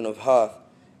children of Hoth,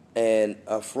 and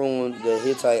Ephron the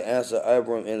Hittite answered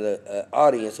Abram in the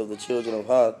audience of the children of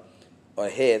Hoth, or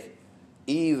Heth,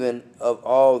 even of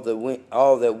all that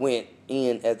went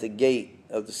in at the gate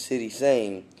of the city,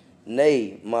 saying,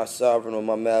 Nay, my sovereign or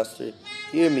my master,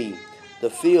 hear me.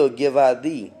 The field give I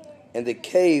thee, and the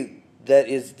cave that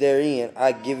is therein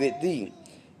I give it thee.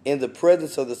 In the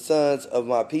presence of the sons of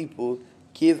my people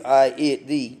give I it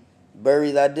thee.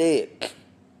 Bury thy dead.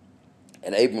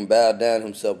 And Abram bowed down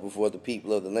himself before the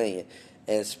people of the land,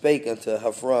 and spake unto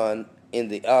Ephron in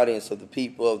the audience of the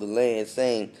people of the land,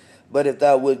 saying, But if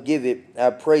thou wilt give it,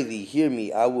 I pray thee, hear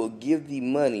me. I will give thee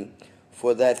money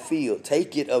for that field.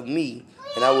 Take it of me,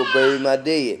 and I will bury my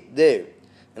dead there.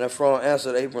 And Ephron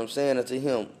answered Abram, saying unto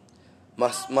him,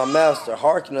 My master,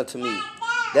 hearken unto me.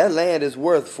 That land is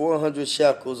worth 400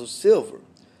 shekels of silver.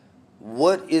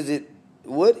 What is it?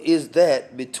 What is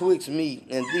that betwixt me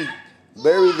and thee?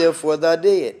 Bury therefore thy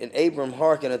dead. And Abram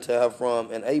hearkened unto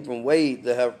Ephron, and Abram weighed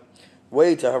to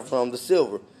Ephron the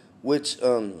silver, which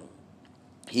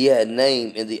he had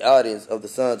named in the audience of the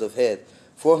sons of Heth,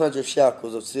 400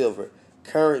 shekels of silver,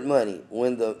 current money,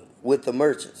 with the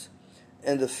merchants.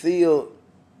 And the field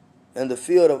of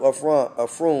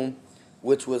Ephron,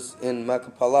 which was in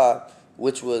Machpelah,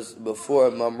 which was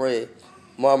before Mamre,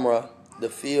 the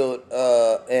field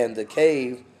and the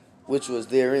cave which was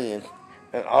therein,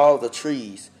 and all the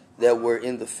trees that were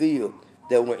in the field,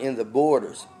 that were in the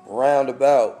borders round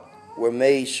about, were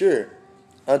made sure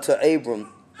unto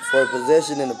Abram for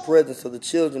possession in the presence of the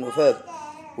children of Heth,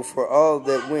 for all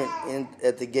that went in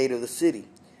at the gate of the city.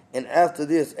 And after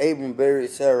this, Abram buried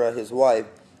Sarah his wife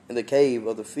in the cave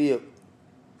of the field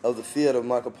of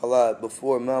Machpelah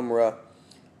before Mamre.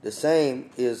 The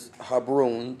same is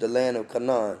Hebron, the land of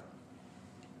Canaan.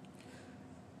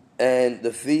 And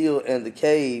the field and the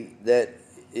cave that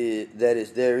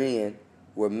is therein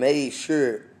were made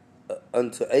sure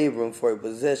unto Abram for a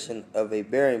possession of a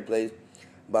burying place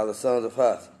by the sons of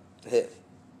Heth.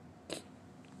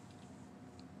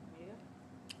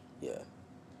 Yeah.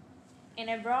 And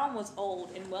Abram was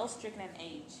old and well stricken in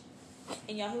age.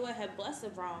 And Yahuwah had blessed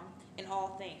Abram in all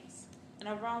things. And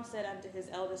Abram said unto his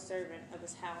eldest servant of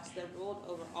his house that ruled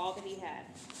over all that he had,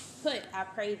 Put, I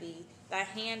pray thee, thy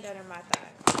hand under my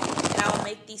thigh, and I will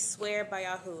make thee swear by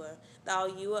Yahuwah, the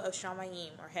Yahuwah of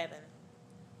Shamayim, or heaven,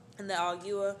 and the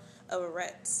Yahuwah of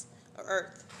Eretz, or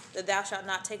earth, that thou shalt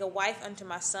not take a wife unto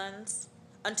my son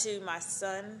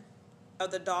of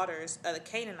the daughters of the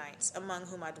Canaanites, among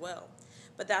whom I dwell.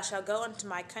 But thou shalt go unto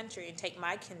my country, and take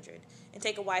my kindred, and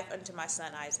take a wife unto my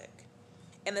son Isaac.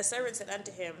 And the servant said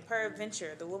unto him,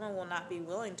 Peradventure the woman will not be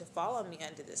willing to follow me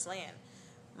unto this land.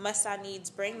 Must I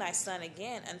needs bring thy son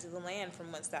again unto the land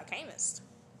from whence thou camest?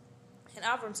 And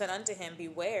Abram said unto him,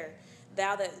 Beware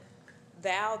thou that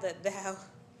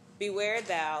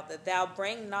thou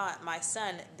bring not my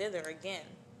son thither again.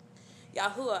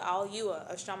 Yahuwah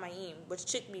of Shamayim, which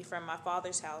took me from my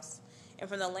father's house, and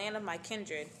from the land of my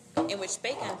kindred, and which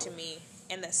spake unto me,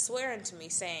 and that sware unto me,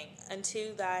 saying,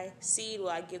 Unto thy seed will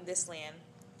I give this land.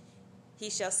 He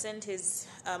shall send his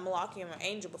Malachium or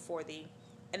angel before thee,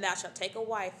 and thou shalt take a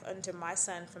wife unto my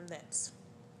son from thence.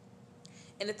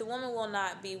 And if the woman will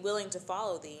not be willing to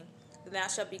follow thee, then thou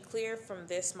shalt be clear from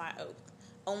this my oath.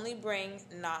 Only bring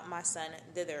not my son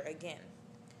thither again.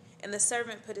 And the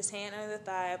servant put his hand under the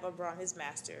thigh of Abram his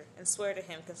master, and sware to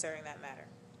him concerning that matter.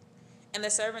 And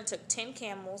the servant took 10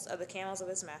 camels of the camels of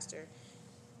his master,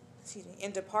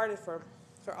 and departed for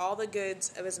all the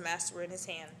goods of his master were in his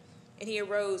hand. And he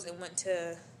arose and went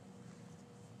to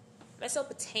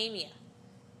Mesopotamia,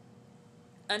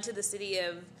 unto the city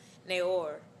of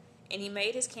Nahor. And he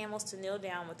made his camels to kneel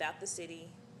down without the city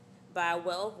by a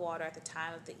well of water at the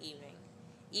time of the evening,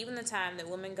 even the time that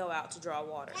women go out to draw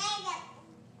water.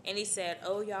 And he said,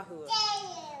 Yahuwah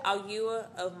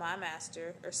of my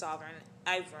master, or sovereign,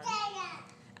 Abram,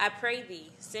 I pray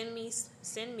thee, send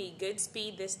me good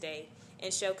speed this day,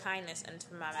 and show kindness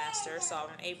unto my master,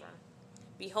 sovereign Abram.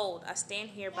 Behold, I stand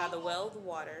here by the well of the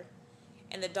water,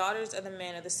 and the daughters of the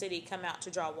men of the city come out to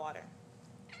draw water.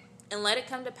 And let it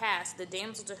come to pass, the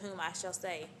damsel to whom I shall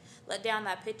say, Let down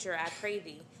thy pitcher, I pray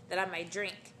thee, that I may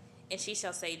drink. And she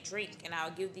shall say, Drink, and I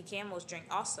will give thee camels drink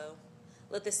also.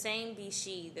 Let the same be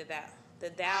she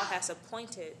that thou hast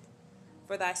appointed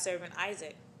for thy servant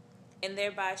Isaac. And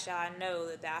thereby shall I know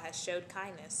that thou hast showed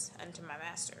kindness unto my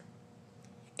master.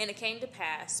 And it came to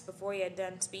pass, before he had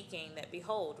done speaking, that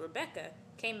behold, Rebekah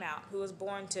came out, who was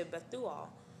born to Bethuel,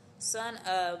 son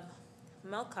of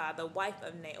Milcah, the wife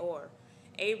of Nahor,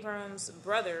 Abram's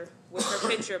brother, with her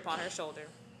pitcher upon her shoulder.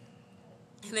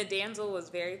 And the damsel was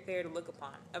very fair to look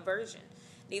upon, a virgin,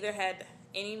 neither had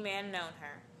any man known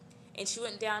her. And she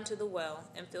went down to the well,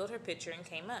 and filled her pitcher, and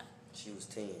came up. She was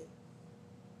 10.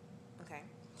 Okay.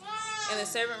 And the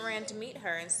servant ran to meet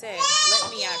her, and said,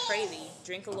 Let me, I pray thee,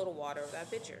 drink a little water of thy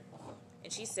pitcher.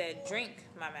 And she said, Drink,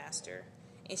 my master.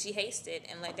 And she hasted,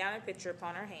 and let down her pitcher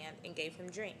upon her hand, and gave him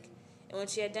drink. And when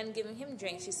she had done giving him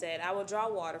drink, she said, I will draw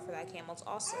water for thy camels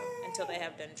also, until they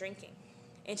have done drinking.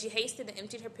 And she hasted and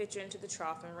emptied her pitcher into the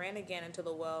trough, and ran again into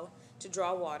the well to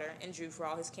draw water, and drew for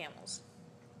all his camels.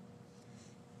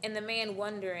 And the man,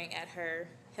 wondering at her,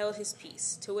 held his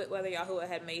peace, to wit whether Yahuwah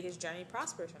had made his journey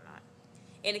prosperous or not.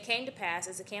 And it came to pass,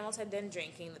 as the camels had done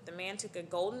drinking, that the man took a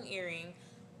golden earring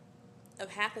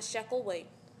of half a shekel weight,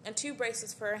 and 2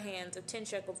 bracelets for her hands of 10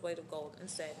 shekels weight of gold, and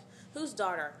said, Whose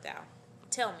daughter art thou?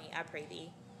 Tell me, I pray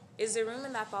thee, is there room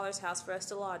in thy father's house for us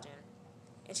to lodge in?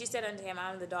 And she said unto him,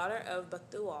 I am the daughter of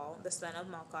Bethuel, the son of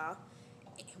Milcah,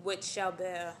 which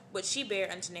she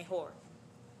bare unto Nahor.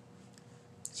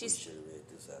 We should have read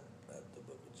this at the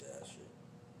book of Jasher.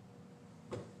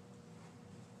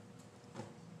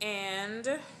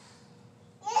 And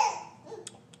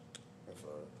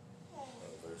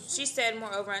she said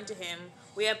moreover unto him,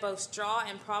 We have both straw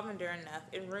and provender enough,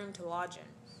 and room to lodge in.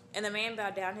 And the man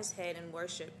bowed down his head and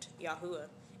worshipped Yahuwah.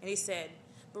 And he said,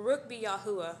 Baruch be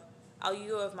Yahuwah,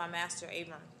 Yahuwah of my master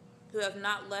Abram, who have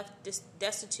not left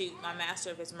destitute my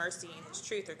master of his mercy and his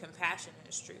truth, or compassion and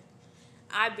his truth.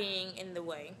 I being in the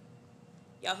way,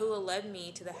 Yahuwah led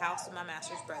me to the house of my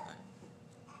master's brethren.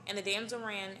 And the damsel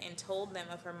ran and told them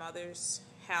of her mother's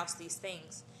house these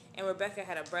things. And Rebekah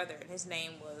had a brother, and his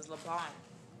name was Laban.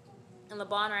 And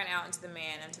Laban ran out unto the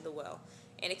man unto the well.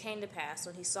 And it came to pass,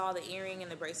 when he saw the earring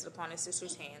and the bracelet upon his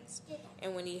sister's hands,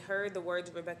 and when he heard the words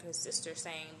of Rebekah his sister,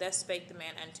 saying, Thus spake the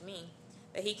man unto me,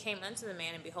 that he came unto the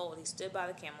man, and behold, he stood by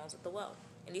the camels at the well.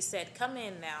 And he said, Come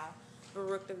in now,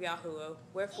 Baruch of Yahuwah,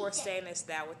 wherefore standest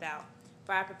thou without?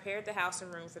 For I have prepared the house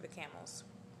and room for the camels.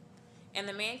 And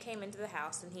the man came into the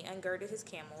house, and he ungirded his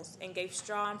camels, and gave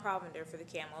straw and provender for the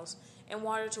camels, and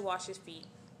water to wash his feet,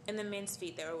 and the men's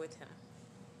feet that were with him.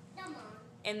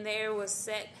 And there was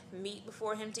set meat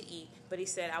before him to eat, but he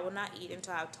said, I will not eat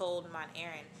until I have told mine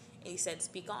errand. And he said,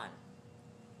 Speak on.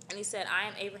 And he said, I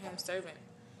am Abraham's servant,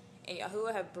 and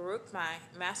Yahuwah hath baruched my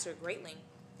master greatly,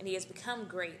 and he has become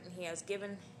great, and he hath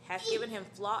given him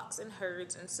flocks and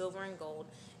herds, and silver and gold,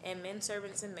 and men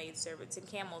servants and maid servants,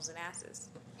 and camels and asses.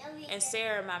 And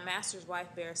Sarah, my master's wife,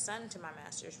 bare a son to my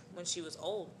master when she was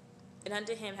old, and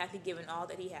unto him hath he given all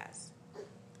that he has.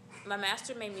 My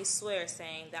master made me swear,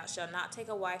 saying, Thou shalt not take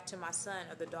a wife to my son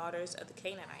of the daughters of the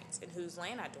Canaanites, in whose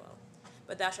land I dwell,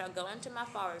 but thou shalt go into my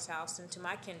father's house and to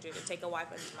my kindred, and take a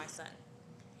wife unto my son.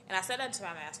 And I said unto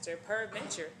my master,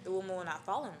 Peradventure the woman will not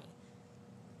follow me.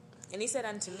 And he said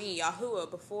unto me, Yahuwah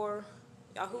before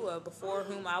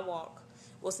whom I walk,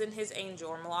 will send his angel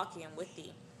or Malachiam with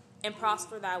thee, and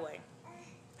prosper thy way.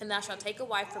 And thou shalt take a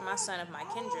wife for my son of my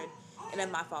kindred, and of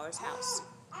my father's house.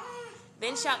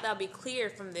 Then shalt thou be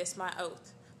clear from this my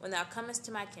oath, when thou comest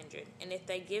to my kindred, and if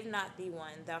they give not thee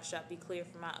one, thou shalt be clear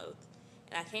from my oath.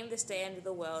 And I came this day unto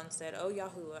the well, and said, O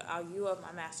Yahuwah, Yahuwah of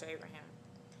my master Abraham,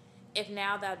 if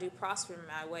now thou do prosper in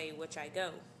my way which I go,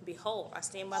 behold, I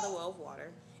stand by the well of water,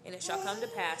 and it shall come to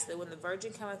pass that when the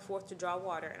virgin cometh forth to draw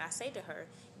water, and I say to her,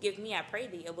 Give me, I pray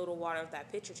thee, a little water of thy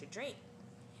pitcher to drink.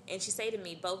 And she say to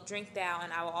me, Both drink thou,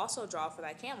 and I will also draw for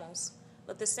thy camels.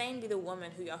 Let the same be the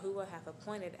woman who Yahuwah hath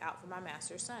appointed out for my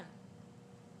master's son.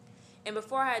 And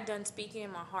before I had done speaking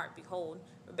in my heart, behold,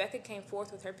 Rebekah came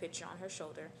forth with her pitcher on her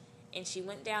shoulder, and she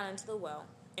went down into the well,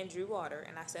 and drew water,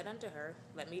 and I said unto her,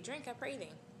 Let me drink, I pray thee.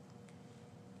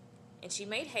 And she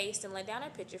made haste, and laid down her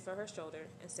pitcher for her shoulder,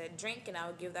 and said, Drink, and I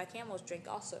will give thy camels drink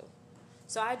also.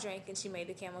 So I drank, and she made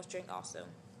the camels drink also.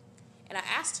 And I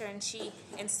asked her, and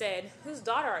said, Whose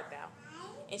daughter art thou?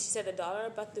 And she said, The daughter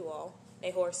of Bethuel,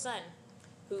 Nahor's son,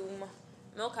 whom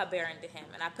Milcah bare unto him.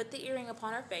 And I put the earring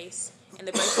upon her face, and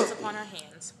the bracelets upon her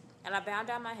hands. And I bowed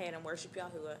down my head and worshipped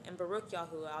Yahuwah, and Baruch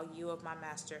Yahuwah, all you of my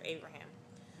master Abraham,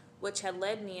 which had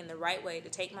led me in the right way to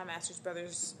take my master's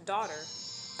brother's daughter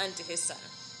unto his son.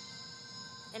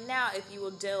 And now, if you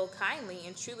will deal kindly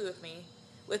and truly with me,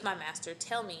 with my master,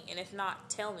 tell me, and if not,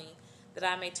 tell me, that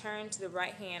I may turn to the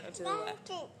right hand or to the left.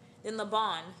 Then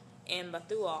Laban and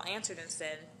Bethuel answered and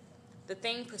said, The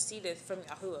thing proceedeth from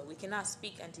Yahuwah. We cannot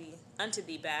speak unto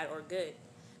thee bad or good.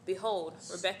 Behold,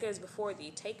 Rebekah is before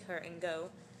thee. Take her and go,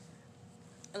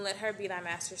 and let her be thy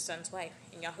master's son's wife.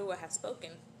 And Yahuwah hath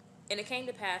spoken. And it came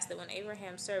to pass that when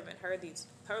Abraham's servant heard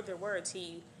their words,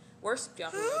 he worshipped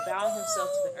Yahuwah, bowing himself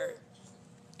to the earth.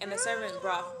 And the servant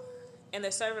brought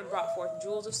forth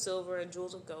jewels of silver and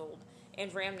jewels of gold,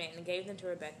 and raiment, and gave them to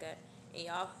Rebekah. And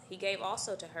he gave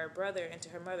also to her brother and to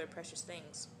her mother precious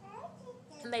things.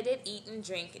 And they did eat and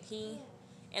drink, and he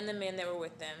and the men that were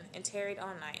with them, and tarried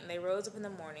all night. And they rose up in the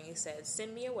morning, and said,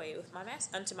 Send me away with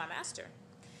unto my master.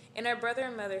 And her brother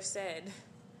and mother said,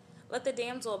 Let the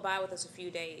damsel abide with us a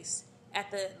few days,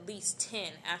 at the least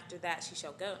 10. After that she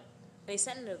shall go. And he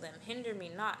said unto them, Hinder me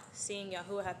not, seeing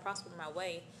Yahuwah hath prospered my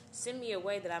way. Send me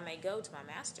away that I may go to my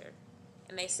master.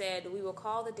 And they said, We will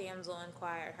call the damsel and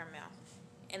inquire at her mouth.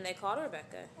 And they called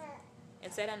Rebekah,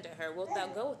 and said unto her, Wilt thou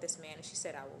go with this man? And she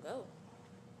said, I will go.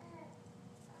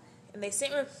 And they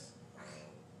sent Just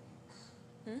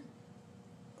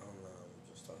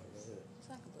talking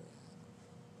about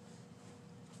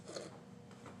it.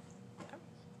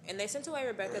 And they sent away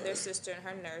Rebekah their sister and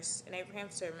her nurse, and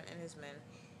Abraham's servant and his men.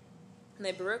 And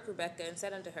they baruched Rebekah, and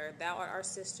said unto her, Thou art our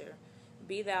sister.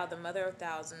 Be thou the mother of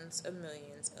thousands of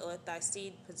millions, and let thy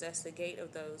seed possess the gate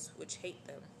of those which hate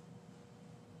them.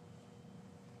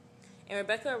 And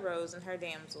Rebekah arose and her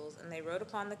damsels, and they rode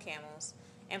upon the camels,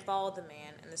 and followed the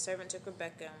man. And the servant took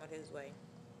Rebekah and went his way.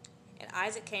 And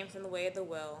Isaac came from the way of the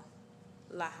well,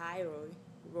 Lahairoi,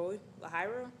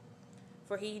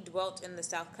 for he dwelt in the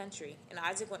south country. And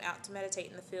Isaac went out to meditate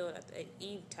in the field at the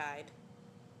eventide.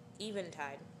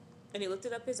 And he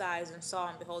lifted up his eyes and saw,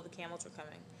 and behold, the camels were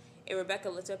coming. And Rebekah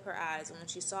lifted up her eyes, and when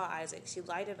she saw Isaac, she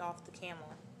lighted off the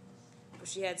camel. For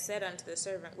she had said unto the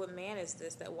servant, What man is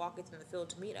this that walketh in the field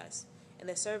to meet us? And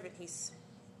the servant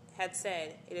had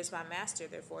said, It is my master.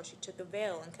 Therefore she took a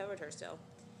veil and covered herself.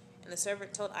 And the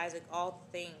servant told Isaac all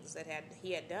things that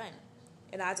he had done.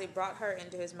 And Isaac brought her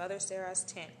into his mother Sarah's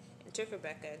tent, and took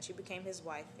Rebekah, and she became his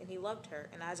wife, and he loved her.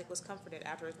 And Isaac was comforted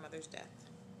after his mother's death.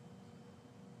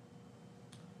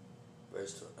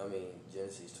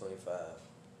 Genesis 25.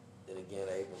 Then again,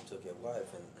 Abram took a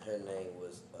wife, and her name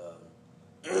was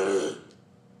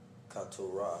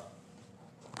Keturah.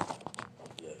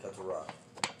 Keturah.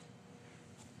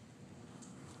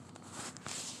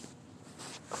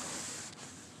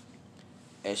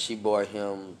 And she bore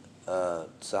him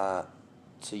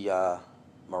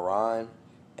Maran,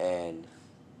 and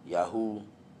Yahu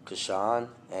Kashan,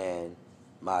 and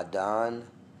Madan,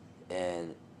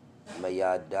 and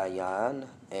Mayadayan,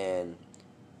 and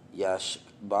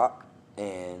Yashbak,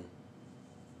 and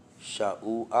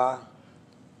Sha'u'ah,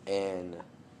 and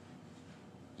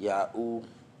Yahu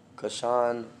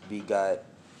Kashan begot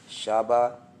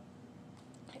Shaba,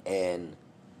 and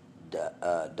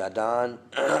Dadan,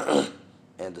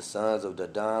 and the sons of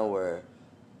Dadan were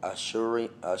Ashuram,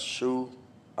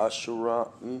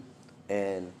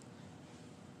 and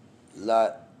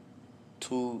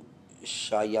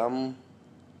Latushayam,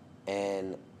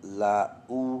 and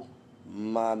Laumaim,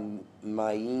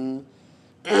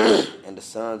 and the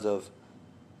sons of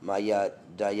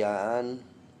Mayadayan,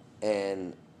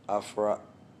 and Afa'ah,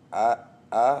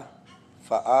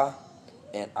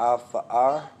 and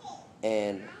Afa'ar,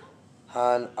 and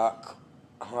Hanak,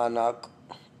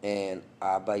 and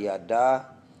Abayada,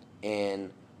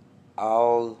 and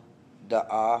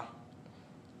Al-Da'ah.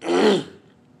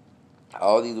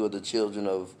 All these were the children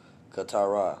of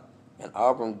Keturah. And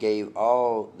Abram gave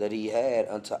all that he had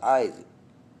unto Isaac.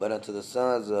 But unto the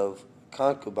sons of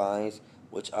concubines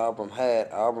which Abram had,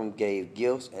 Abram gave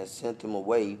gifts, and sent them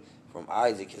away from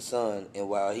Isaac his son, and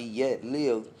while he yet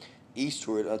lived,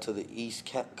 eastward unto the east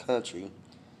country.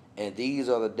 And these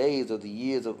are the days of the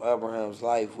years of Abraham's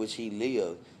life which he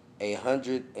lived,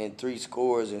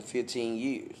 160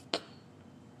 years.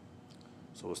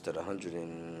 So what's that,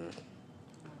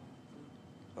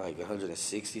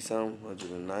 160 something,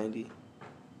 190,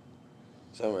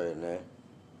 somewhere in there.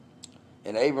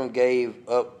 And Abram gave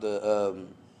up the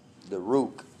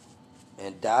rook,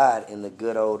 and died in the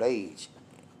good old age,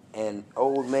 an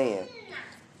old man,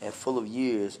 and full of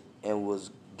years, and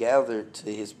was gathered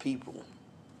to his people.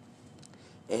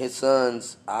 And his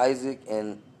sons Isaac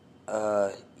and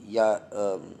uh, Ya,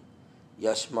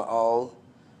 Yashmaal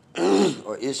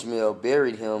or Ishmael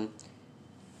buried him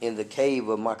in the cave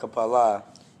of Machpelah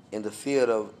in the field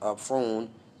of Ephron,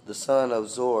 the son of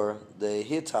Zor the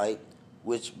Hittite,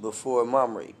 which before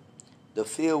Mamre. The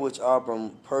field which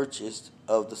Abram purchased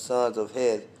of the sons of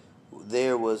Heth,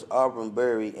 there was Abram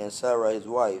buried, and Sarai his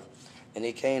wife. And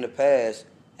it came to pass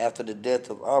after the death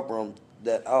of Abram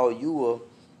that Al-Ua,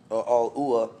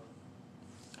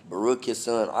 Baruch his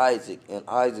son Isaac, and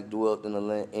Isaac dwelt in the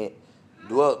land, and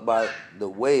dwelt by the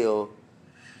well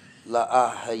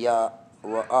La'ahaya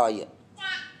Ra'aya.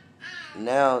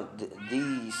 Now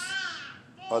these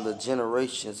are the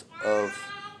generations of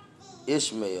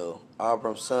Ishmael,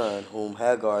 Abram's son, whom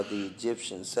Hagar the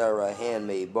Egyptian, Sarai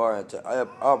handmaid, bare unto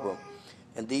Abram.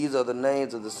 And these are the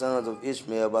names of the sons of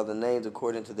Ishmael by the names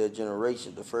according to their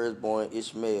generation. The firstborn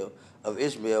of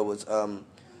Ishmael was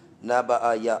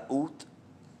Nabaayut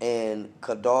and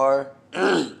Kedar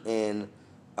and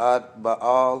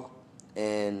Adbaal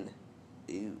and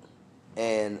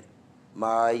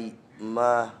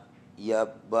Mayabasham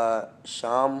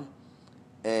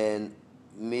and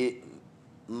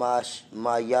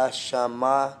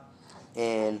Mayashama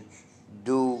and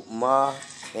Duma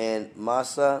and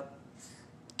Masa,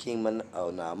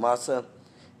 Masa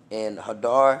and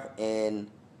Hadar and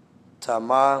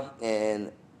Tamar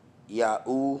and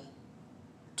Ya'u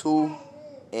Tu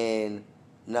and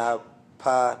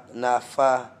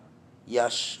Nafa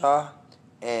Yasha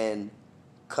and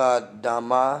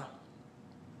Kadama.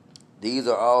 These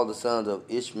are all the sons of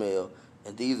Ishmael,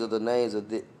 and these are the names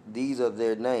of these are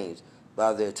their names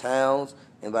by their towns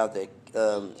and by their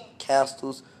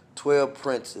castles, 12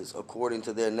 princes according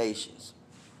to their nations.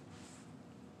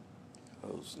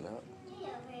 Oh snap!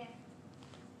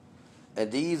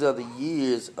 And these are the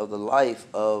years of the life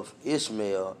of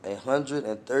Ishmael,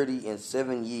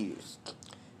 137 years.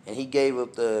 And he gave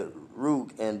up the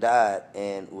root and died,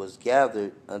 and was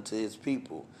gathered unto his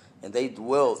people, and they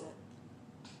dwelt.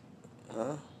 Huh?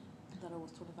 I thought it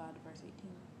was 25 to verse 18.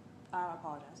 I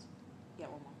apologize. Yeah,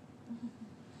 one more.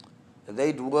 And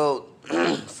they dwelt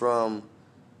from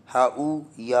Ha'u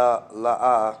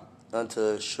Ya'la'ah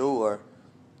unto Shaur,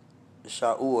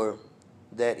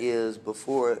 that is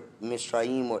before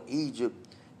Mizraim or Egypt,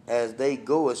 as they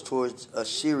goest towards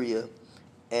Assyria,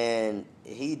 and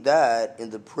he died in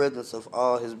the presence of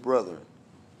all his brethren.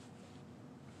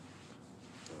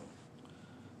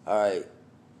 All right,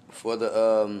 for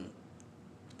the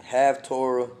half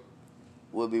Torah,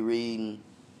 we'll be reading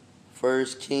 1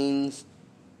 Kings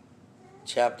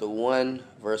chapter 1,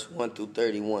 verse 1 through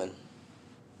 31.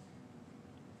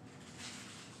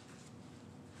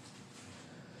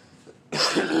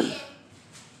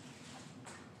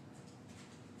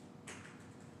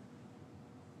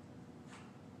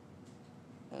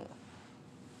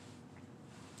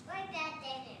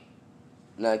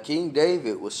 Now King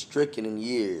David was stricken in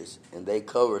years, and they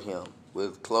covered him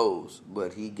with clothes,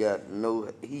 but he got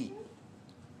no heat.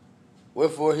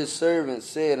 Wherefore his servants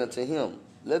said unto him,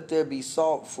 Let there be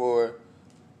salt from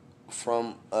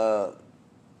the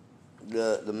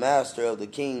master of the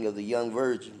king of the young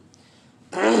virgin,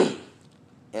 and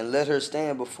let her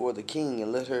stand before the king,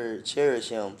 and let her cherish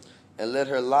him, and let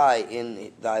her lie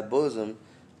in thy bosom,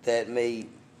 that my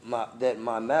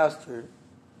master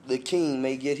the king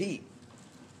may get heat.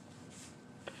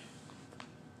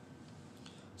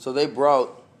 So they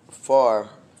brought for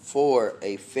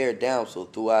a fair damsel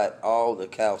throughout all the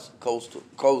coast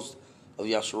of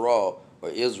Yasharal or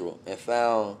Israel, and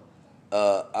found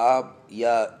Ab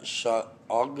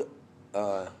Yasha'og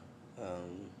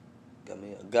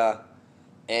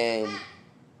and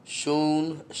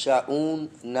Sha'un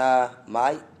na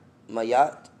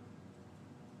Mayat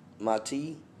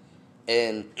Mati,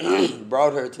 and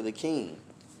brought her to the king.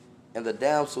 And the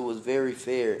damsel was very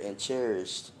fair, and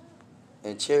cherished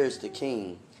the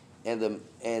king, and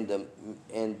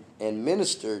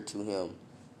ministered to him.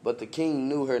 But the king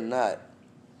knew her not.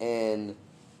 And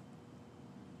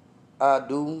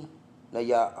Adu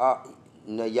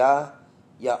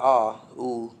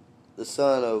Ya'ahu, the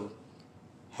son of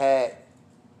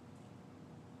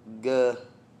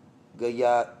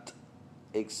Hagayat,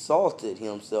 exalted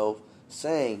himself,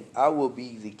 saying, I will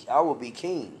be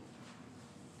king.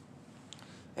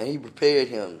 And he prepared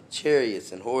him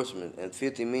chariots and horsemen and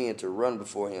 50 men to run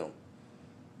before him.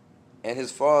 And his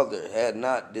father had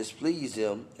not displeased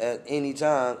him at any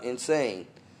time in saying,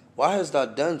 Why hast thou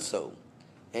done so?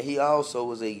 And he also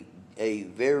was a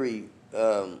very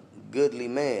goodly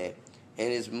man,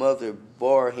 and his mother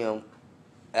bore him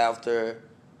after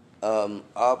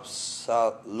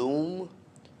Absalom,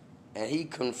 and he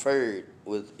conferred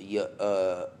with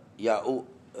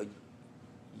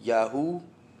Yahu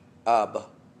Ab,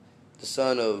 the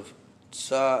son of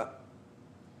Saru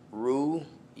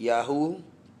Yahu,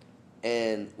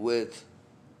 and with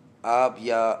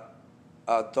Athar,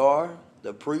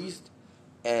 the priest,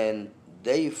 and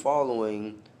they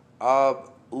following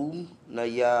Yahu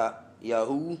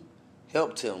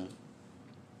helped him.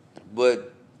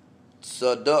 But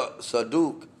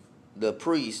Saduk, the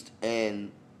priest,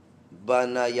 and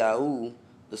Banayahu,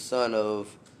 the son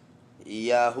of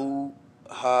Yahu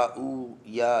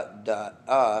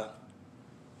Yada'a,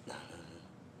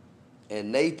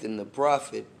 and Nathan the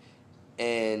prophet,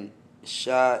 and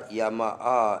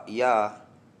Shayama'a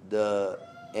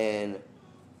and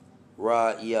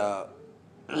Ra'ya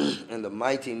and the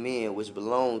mighty men which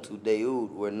belonged to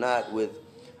Daud were not with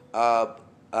Ada,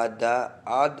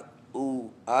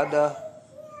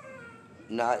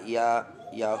 not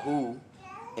Yahu,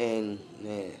 and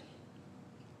man,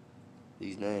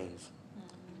 these names.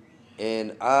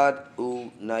 And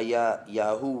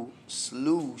Yahu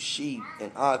slew sheep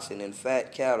and oxen and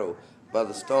fat cattle by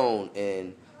the stone,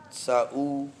 and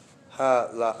Sa'u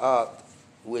ha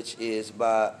which is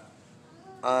by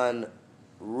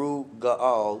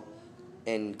Anrugaal,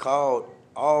 and called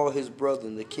all his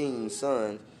brethren the king's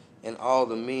sons, and all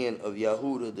the men of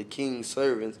Yahudah the king's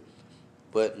servants.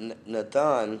 But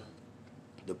Nathan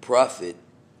the prophet,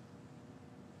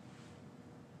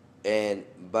 and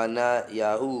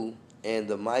Banayahu, and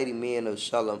the mighty men of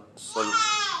Solomon his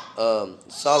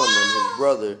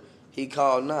brother, he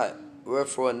called not.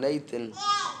 Wherefore Nathan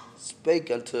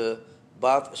spake unto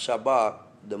Bathsheba,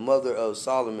 the mother of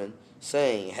Solomon,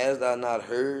 saying, Hast thou not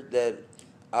heard that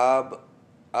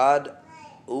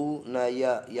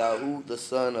Yahu, the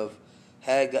son of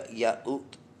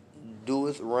Haggaut,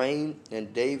 doeth reign,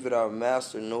 and David our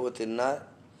master knoweth it not?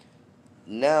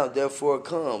 Now therefore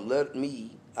come, let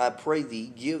me, I pray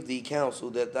thee, give thee counsel,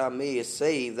 that thou mayest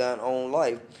save thine own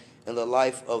life and the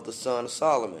life of the son of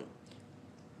Solomon.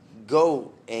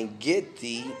 Go and get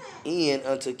thee in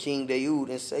unto King Daud,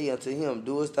 and say unto him,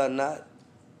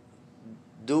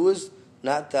 Doest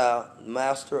not thou,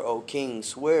 master, O king,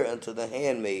 swear unto the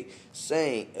handmaid,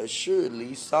 saying,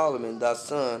 Assuredly Solomon thy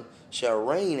son shall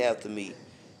reign after me.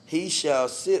 He shall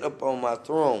sit upon my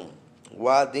throne.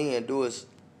 Why then doest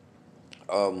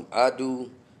Yahu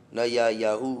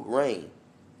reign?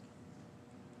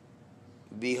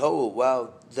 Behold,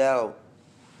 while thou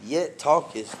yet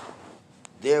talkest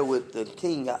therewith, the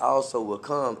king also will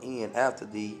come in after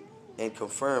thee, and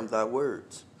confirm thy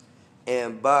words.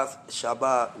 And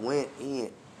Bathsheba went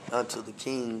in unto the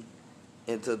king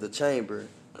into the chamber,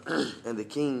 and the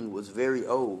king was very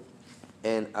old,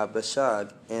 and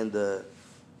Abishag and the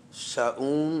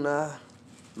Shaunamite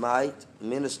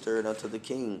ministered unto the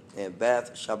king, and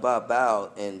Bathsheba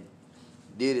bowed and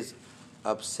did his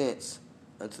obeisance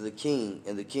unto the king.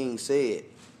 And the king said,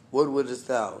 What wouldest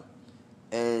thou?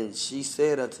 And she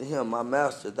said unto him, My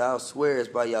master, thou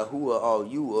swearest by Yahuwah all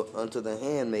you unto the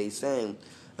handmaid, saying,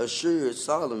 Assured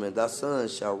Solomon thy son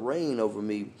shall reign over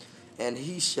me, and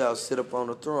he shall sit upon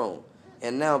the throne.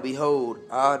 And now behold,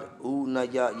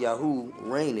 Yahu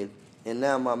reigneth, and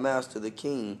now my master the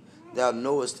king, thou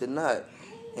knowest it not.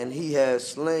 And he has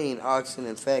slain oxen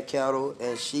and fat cattle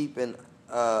and sheep in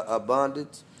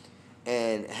abundance,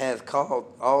 and hath called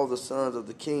all the sons of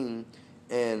the king,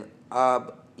 and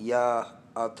Athar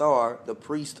the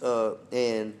priest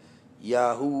and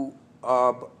Yahu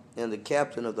and the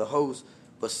captain of the host,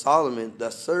 but Solomon thy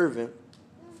servant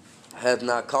hath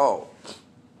not called.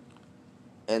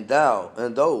 And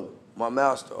though, my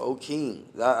master, O king,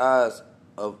 the eyes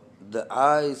of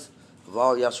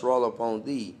all Yasharal upon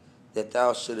thee, that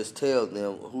thou shouldest tell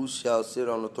them who shall sit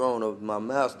on the throne of my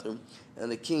master,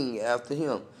 and the king after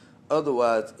him.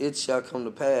 Otherwise it shall come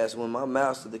to pass, when my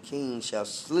master the king shall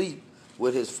sleep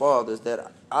with his fathers,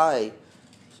 that I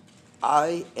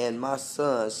and my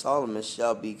son Solomon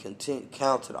shall be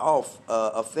counted off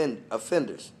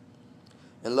offenders.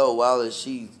 And lo, while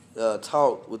she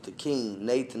talked with the king,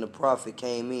 Nathan the prophet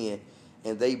came in,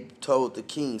 and they told the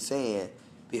king, saying,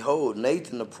 Behold,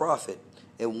 Nathan the prophet.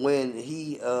 And when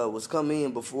he was come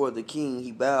in before the king,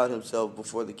 he bowed himself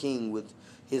before the king with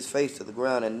his face to the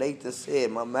ground. And Nathan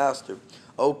said, My master,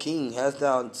 O king, hast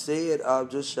thou said,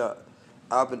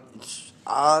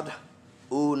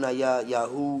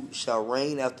 Yahu shall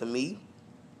reign after me,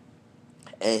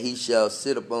 and he shall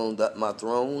sit upon my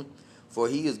throne? For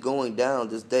he is going down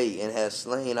this day, and has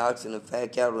slain oxen and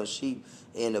fat cattle and sheep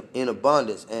in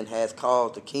abundance, and hath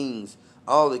called the kings,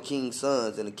 all the king's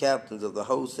sons, and the captains of the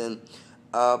hosts, and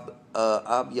Athar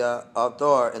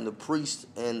and the priests,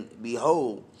 and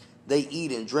behold, they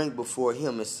eat and drink before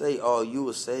him, and say, All you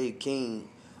will save King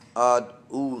ad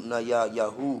unaya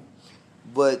Yahu,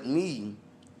 but me,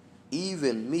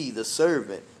 even me, the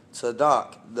servant,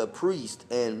 Tzadok, the priest,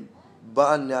 and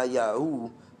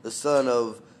Banayahu, the son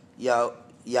of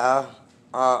Yahahu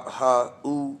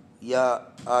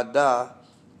Ya'ada,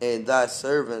 and thy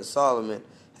servant Solomon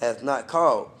hath not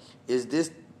called. Is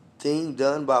this thing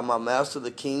done by my master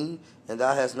the king, and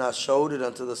thou hast not showed it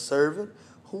unto the servant?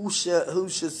 Who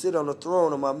should sit on the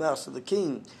throne of my master the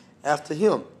king after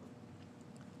him?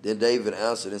 Then David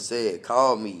answered and said,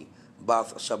 Call me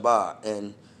Bathsheba.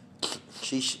 And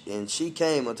she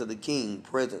came unto the king's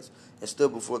presence and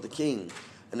stood before the king.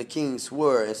 And the king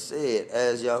swore and said,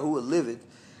 As Yahuwah liveth,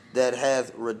 that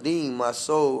hath redeemed my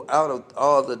soul out of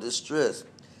all the distress,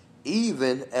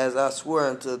 even as I swear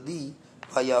unto thee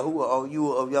by Yahuwah, O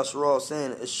you of Yasharal,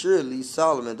 saying, Assuredly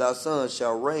Solomon thy son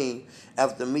shall reign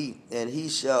after me, and he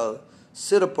shall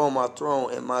sit upon my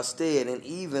throne in my stead, and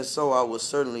even so I will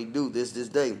certainly do this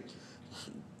day.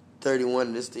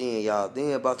 31, this the end, y'all.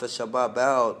 Then Bathsheba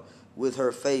bowed with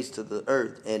her face to the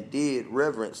earth and did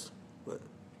reverence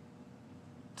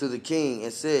to the king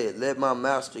and said, Let my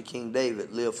master King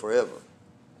David live forever.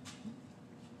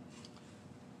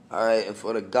 All right, and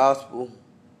for the gospel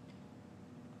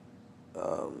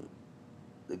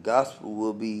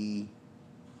will be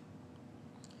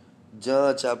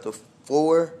John chapter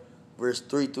 4, verse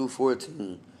 3 through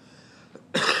 14.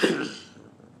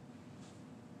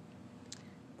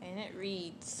 And it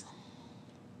reads,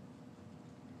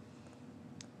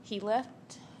 He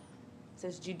left,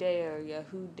 says Judea or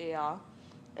Yehudea,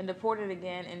 and deported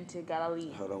again into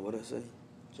Galilee. Hold on, what did I say?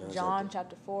 John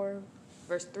chapter 4,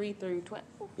 verse 3 through 12.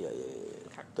 Yeah.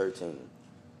 Okay. 13.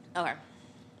 Okay.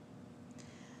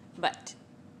 But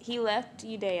he left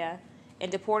Judea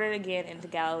and deported again into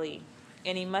Galilee,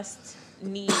 and he must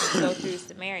needs go through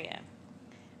Samaria.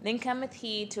 Then cometh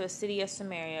he to a city of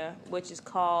Samaria, which is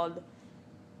called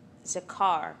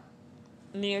Sychar,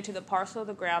 near to the parcel of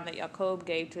the ground that Jacob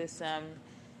gave to his son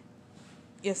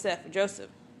Joseph.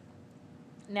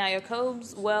 Now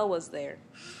Jacob's well was there.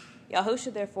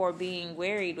 Yahusha therefore, being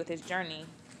wearied with his journey,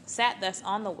 sat thus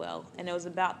on the well, and it was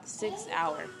about the 6th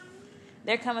hour.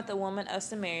 There cometh a woman of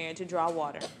Samaria to draw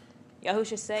water.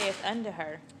 Yahusha saith unto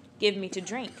her, Give me to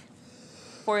drink.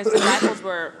 For his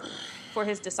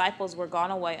disciples were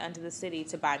gone away unto the city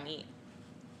to buy meat.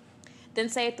 Then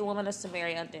saith the woman of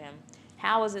Samaria unto him,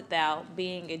 How is it thou,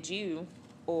 being a Jew,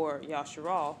 or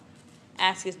Yasharal,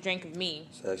 askest drink of me?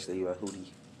 It's actually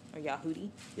Yahudi. Or Yahudi?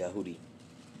 Yahudi.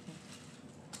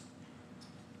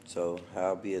 So,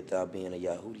 how be it thou being a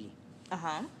Yahudi?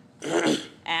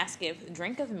 Asketh,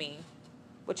 drink of me,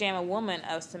 which am a woman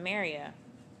of Samaria,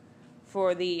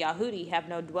 for the Yahudi have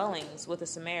no dwellings with the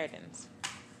Samaritans.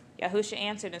 Yahusha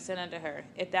answered and said unto her,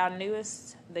 If thou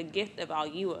knewest the gift of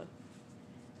Yahuwah,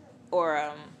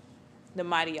 or the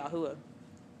mighty Yahuwah,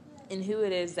 and who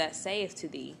it is that saith to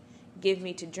thee, Give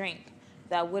me to drink,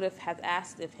 thou wouldst have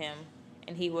asked of him,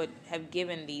 and he would have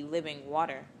given thee living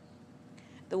water.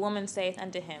 The woman saith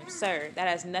unto him, Sir, that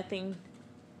has nothing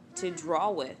to draw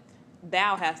with.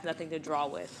 Thou hast nothing to draw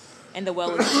with, and the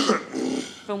well is deep.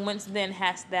 From whence then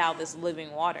hast thou this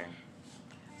living water?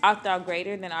 Art thou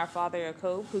greater than our father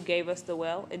Jacob, who gave us the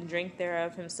well, and drank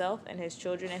thereof himself, and his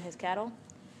children, and his cattle?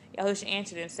 Yahushua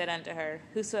answered and said unto her,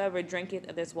 Whosoever drinketh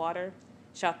of this water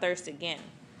shall thirst again.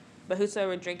 But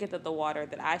whosoever drinketh of the water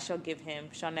that I shall give him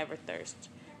shall never thirst.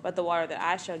 But the water that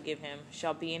I shall give him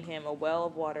shall be in him a well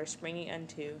of water springing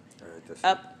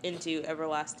up into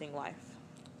everlasting life.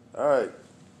 All right.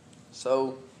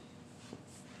 So,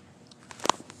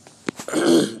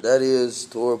 that is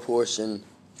Torah portion.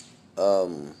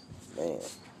 Man,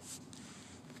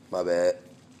 my bad.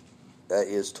 That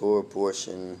is Torah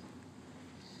portion.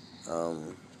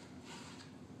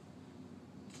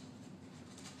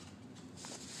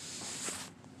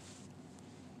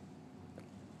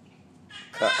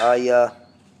 Ka'aya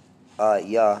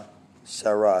Aya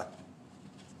Sarah.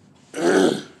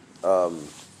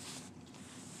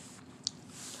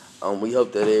 We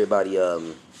hope that everybody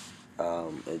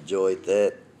enjoyed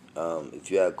that.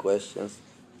 If you have questions,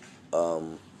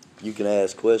 you can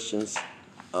ask questions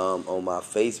on my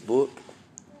Facebook.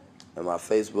 And my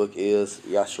Facebook is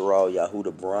Yasharal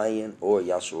Yahuda Bryan or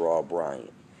Yasharal Bryan.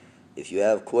 If you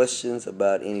have questions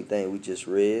about anything we just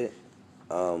read,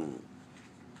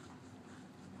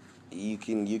 you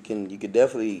can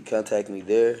definitely contact me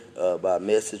there by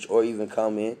message or even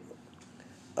comment.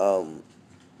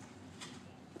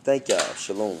 Thank y'all.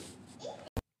 Shalom.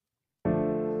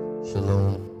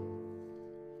 Shalom.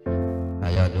 How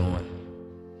y'all doing?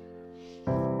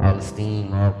 All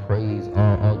esteem, all praise,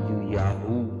 all you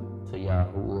Yahoo to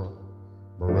Yahuwah.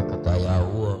 Barakatah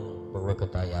Yahuwah.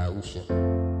 Barakatah Yahusha,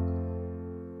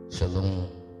 Shalom,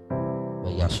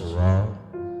 Yasharal,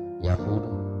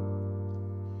 Yahuda.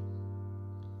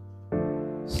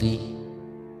 See,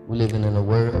 we living in a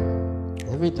world,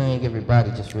 everything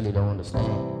everybody just really don't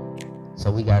understand. So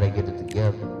we gotta get it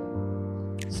together.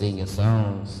 Singing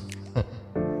songs.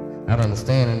 Not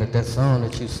understanding that song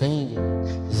that you singing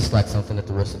is just like something that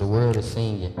the rest of the world is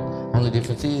singing. Only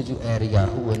difference is you add a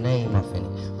Yahuwah name off in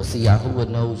it. But see, Yahuwah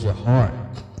knows your heart.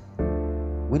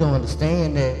 We don't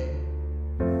understand that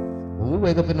when we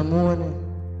wake up in the morning,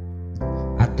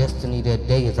 our destiny that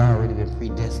day has already been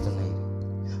predestinated.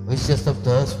 It's just up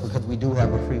to us because we do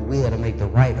have a free will to make the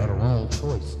right or the wrong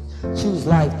choice. Choose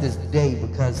life this day,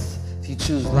 because if you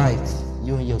choose life,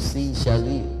 you and your seed shall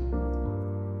live.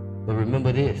 But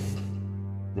remember this,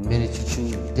 the minute you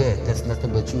choose death, that's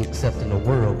nothing but you accepting the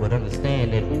world. But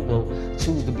understand that who will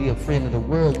choose to be a friend of the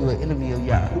world, you're an enemy of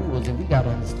Yahuwah's. And we got to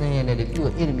understand that if you're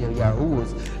an enemy of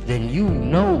Yahuwah's, then you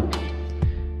know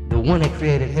the one that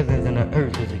created heavens and the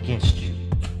earth is against you.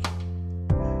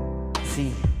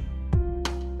 See,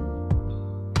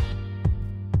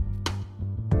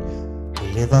 we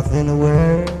live off in the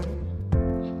world,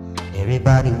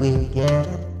 everybody will get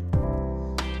it.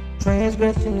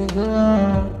 Transgression is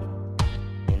wrong,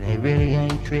 and they really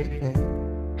ain't tripping.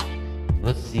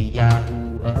 But see,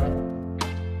 Yahuwah,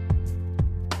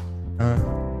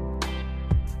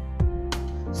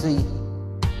 see,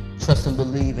 trust and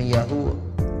believe in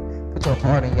Yahuwah. Put your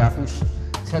heart in Yahusha.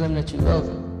 Tell him that you love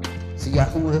him. See,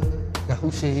 Yahusha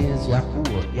is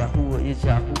Yahuwah. Yahuwah is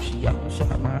Yahusha. Yahusha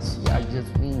HaMashiach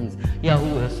just means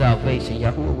Yahuwah is salvation.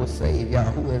 Yahuwah will save.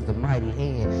 Yahuwah is the mighty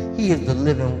hand. He is the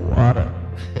living water.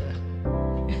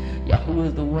 Yahuwah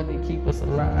is the one that keep us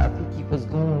alive. He keep us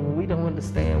going. When we don't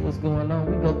understand what's going on,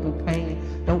 we go through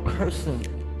pain. Don't curse him.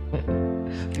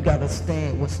 You got to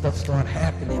understand when stuff start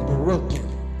happening, Baruch him.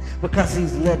 Because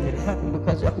he's letting it happen.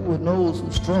 Because Yahuwah knows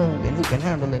who's strong and who can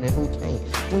handle it and who can't.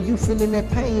 When you feeling that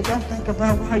pain, don't think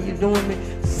about why you're doing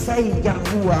it. Say,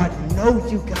 Yahuwah, I know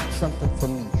you got something for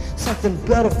me. Something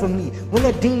better for me. When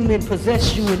that demon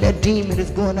possess you and that demon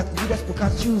is going after you, that's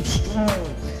because you're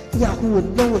strong.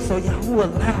 Yahuwah knows it, so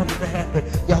Yahuwah allowed it to happen.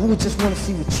 Yahuwah just want to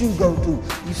see what you go through.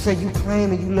 You say you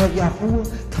claim and you love Yahuwah,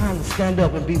 time to stand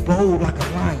up and be bold like a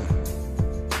lion.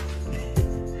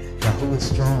 Yahuwah is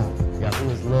strong.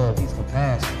 Yahuwah is love. He's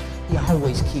compassion. He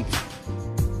always keeps you.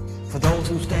 For those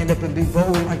who stand up and be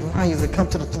bold like lions and come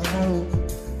to the throne,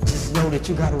 just know that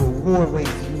you got a reward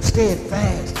waiting for you.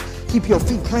 Steadfast. Keep your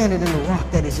feet planted in the rock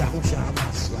that is Yahushua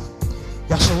HaMashiach.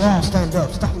 Yasharal, stand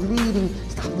up. Stop leading.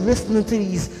 Stop listening to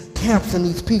these camps and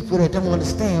these people that don't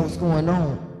understand what's going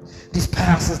on. These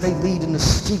pastors, they lead in the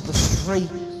sheep astray.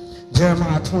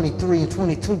 Jeremiah 23 and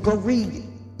 22. Go read it.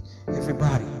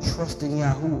 Everybody, trust in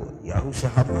Yahuwah. Yahushua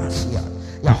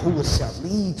HaMashiach. Yahuwah shall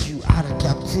lead you out of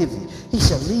captivity. He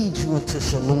shall lead you into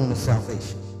shalom and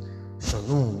salvation.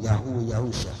 Shalom, Yahuwah,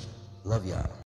 Yahusha. Love y'all.